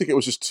 I just think it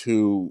was just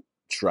too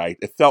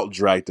dragged. It felt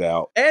dragged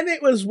out. And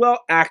it was well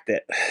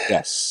acted.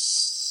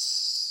 Yes.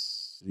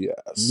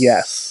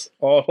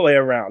 All the way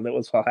around. It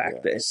was well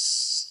acted.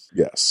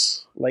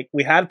 Yes. Like,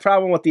 we had a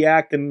problem with the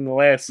acting in the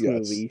last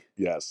movie.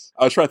 Yes.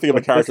 I was trying to think of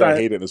a character I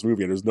hated in this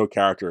movie, and there's no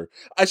character.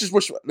 I just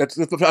wish that's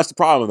the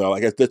problem, though.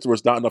 Like, there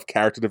was not enough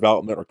character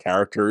development or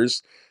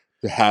characters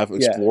to have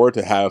explored,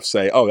 to have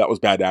say, oh, that was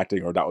bad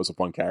acting or that was a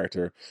fun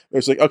character.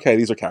 It's like, okay,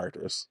 these are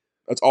characters.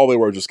 That's all they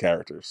were, just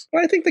characters.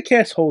 Well, I think the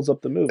cast holds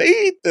up the movie.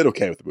 They did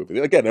okay with the movie.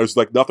 Again, there was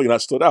like nothing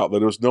that stood out.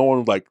 There was no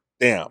one like,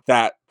 damn,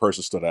 that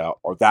person stood out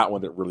or that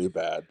one did really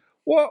bad.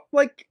 Well,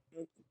 like,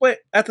 but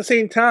at the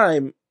same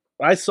time,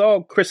 I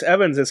saw Chris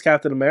Evans as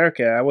Captain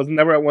America. I was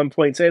never at one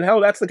point saying,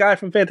 "Hell, that's the guy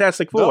from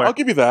Fantastic Four." No, I'll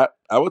give you that.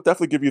 I would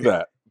definitely give you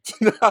that.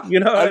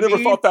 You know, I never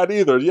thought that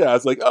either. Yeah,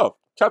 it's like, oh,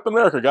 Captain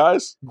America,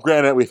 guys.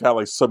 Granted, we've had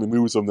like so many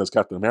movies of him as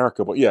Captain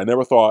America, but yeah, I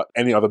never thought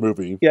any other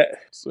movie. Yeah,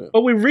 so.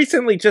 But we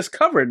recently just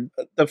covered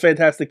the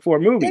Fantastic Four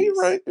movies.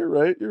 Yeah, you're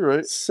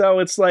right. So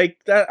it's like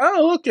that.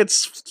 Oh, look,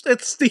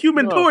 it's the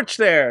Human Torch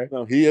there.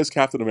 No, he is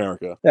Captain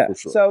America. Yeah, for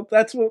sure. So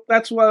that's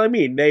what I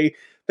mean. The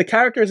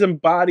actors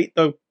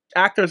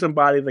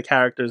embody the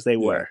characters they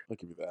were. I'll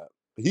give you that.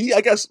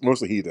 I guess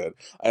mostly he did.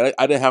 I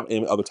didn't have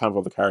any other time of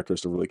other characters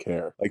to really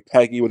care. Like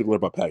Peggy, what did we learn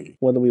about Peggy?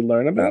 What did we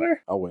learn about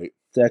her? I'll wait.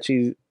 That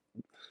she,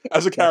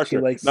 as a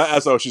character, not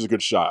as she's a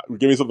good shot.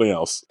 Give me something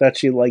else. That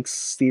she likes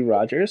Steve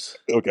Rogers.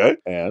 Okay,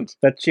 and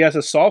that she has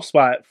a soft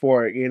spot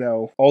for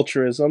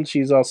altruism.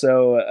 She's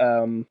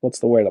also what's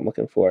the word I'm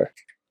looking for?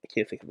 I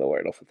can't think of the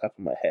word off the top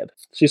of my head.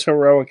 She's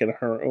heroic in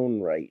her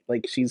own right.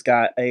 Like she's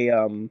got a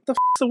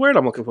the word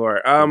I'm looking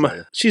for?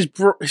 She's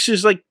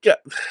like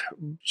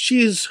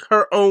she's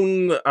her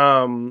own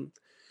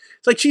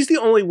it's like she's the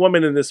only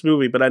woman in this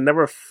movie, but I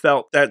never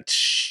felt that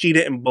she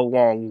didn't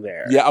belong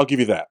there. Yeah, I'll give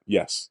you that.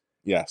 Yes.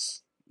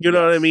 You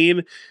know what I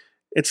mean?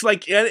 It's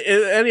like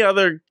any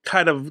other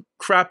kind of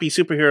crappy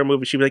superhero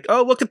movie. She'd be like,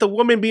 "Oh, look at the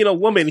woman being a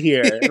woman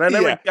here," and I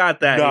never got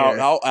that.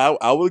 No,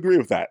 I will agree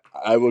with that.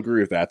 I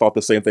thought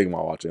the same thing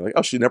while watching. Like,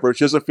 oh, she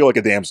doesn't feel like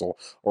a damsel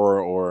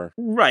or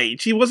right.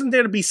 She wasn't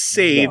there to be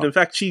saved. No. In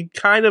fact, she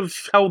kind of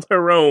held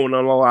her own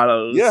on a lot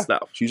of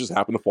stuff. She just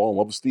happened to fall in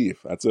love with Steve.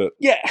 That's it.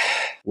 Yeah.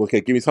 Well, okay,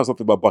 give me something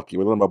about Bucky.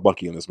 What do you learn about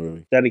Bucky in this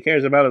movie? That he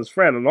cares about his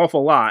friend an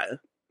awful lot.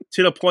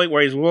 To the point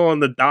where he's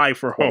willing to die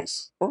for him.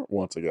 Or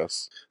once, I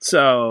guess.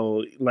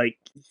 So, like,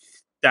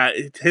 that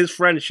his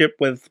friendship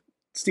with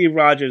Steve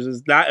Rogers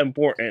is that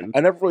important.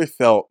 I never really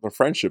felt the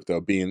friendship,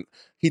 though, being...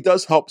 He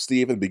does help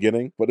Steve in the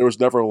beginning, but there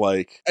was never,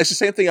 like... It's the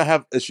same thing I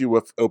have issue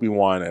with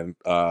Obi-Wan and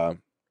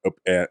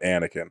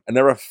Anakin. I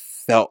never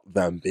felt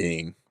them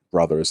being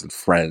brothers and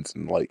friends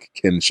and, like,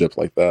 kinship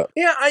like that.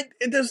 Yeah,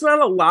 there's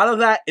not a lot of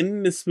that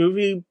in this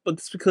movie, but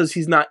it's because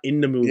he's not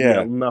in the movie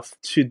enough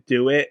to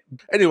do it.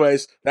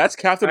 Anyways, that's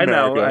Captain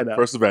America I know.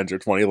 First Avenger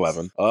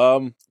 2011.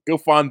 Go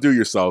fondue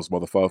yourselves,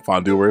 motherfucker.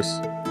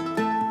 Fonduers.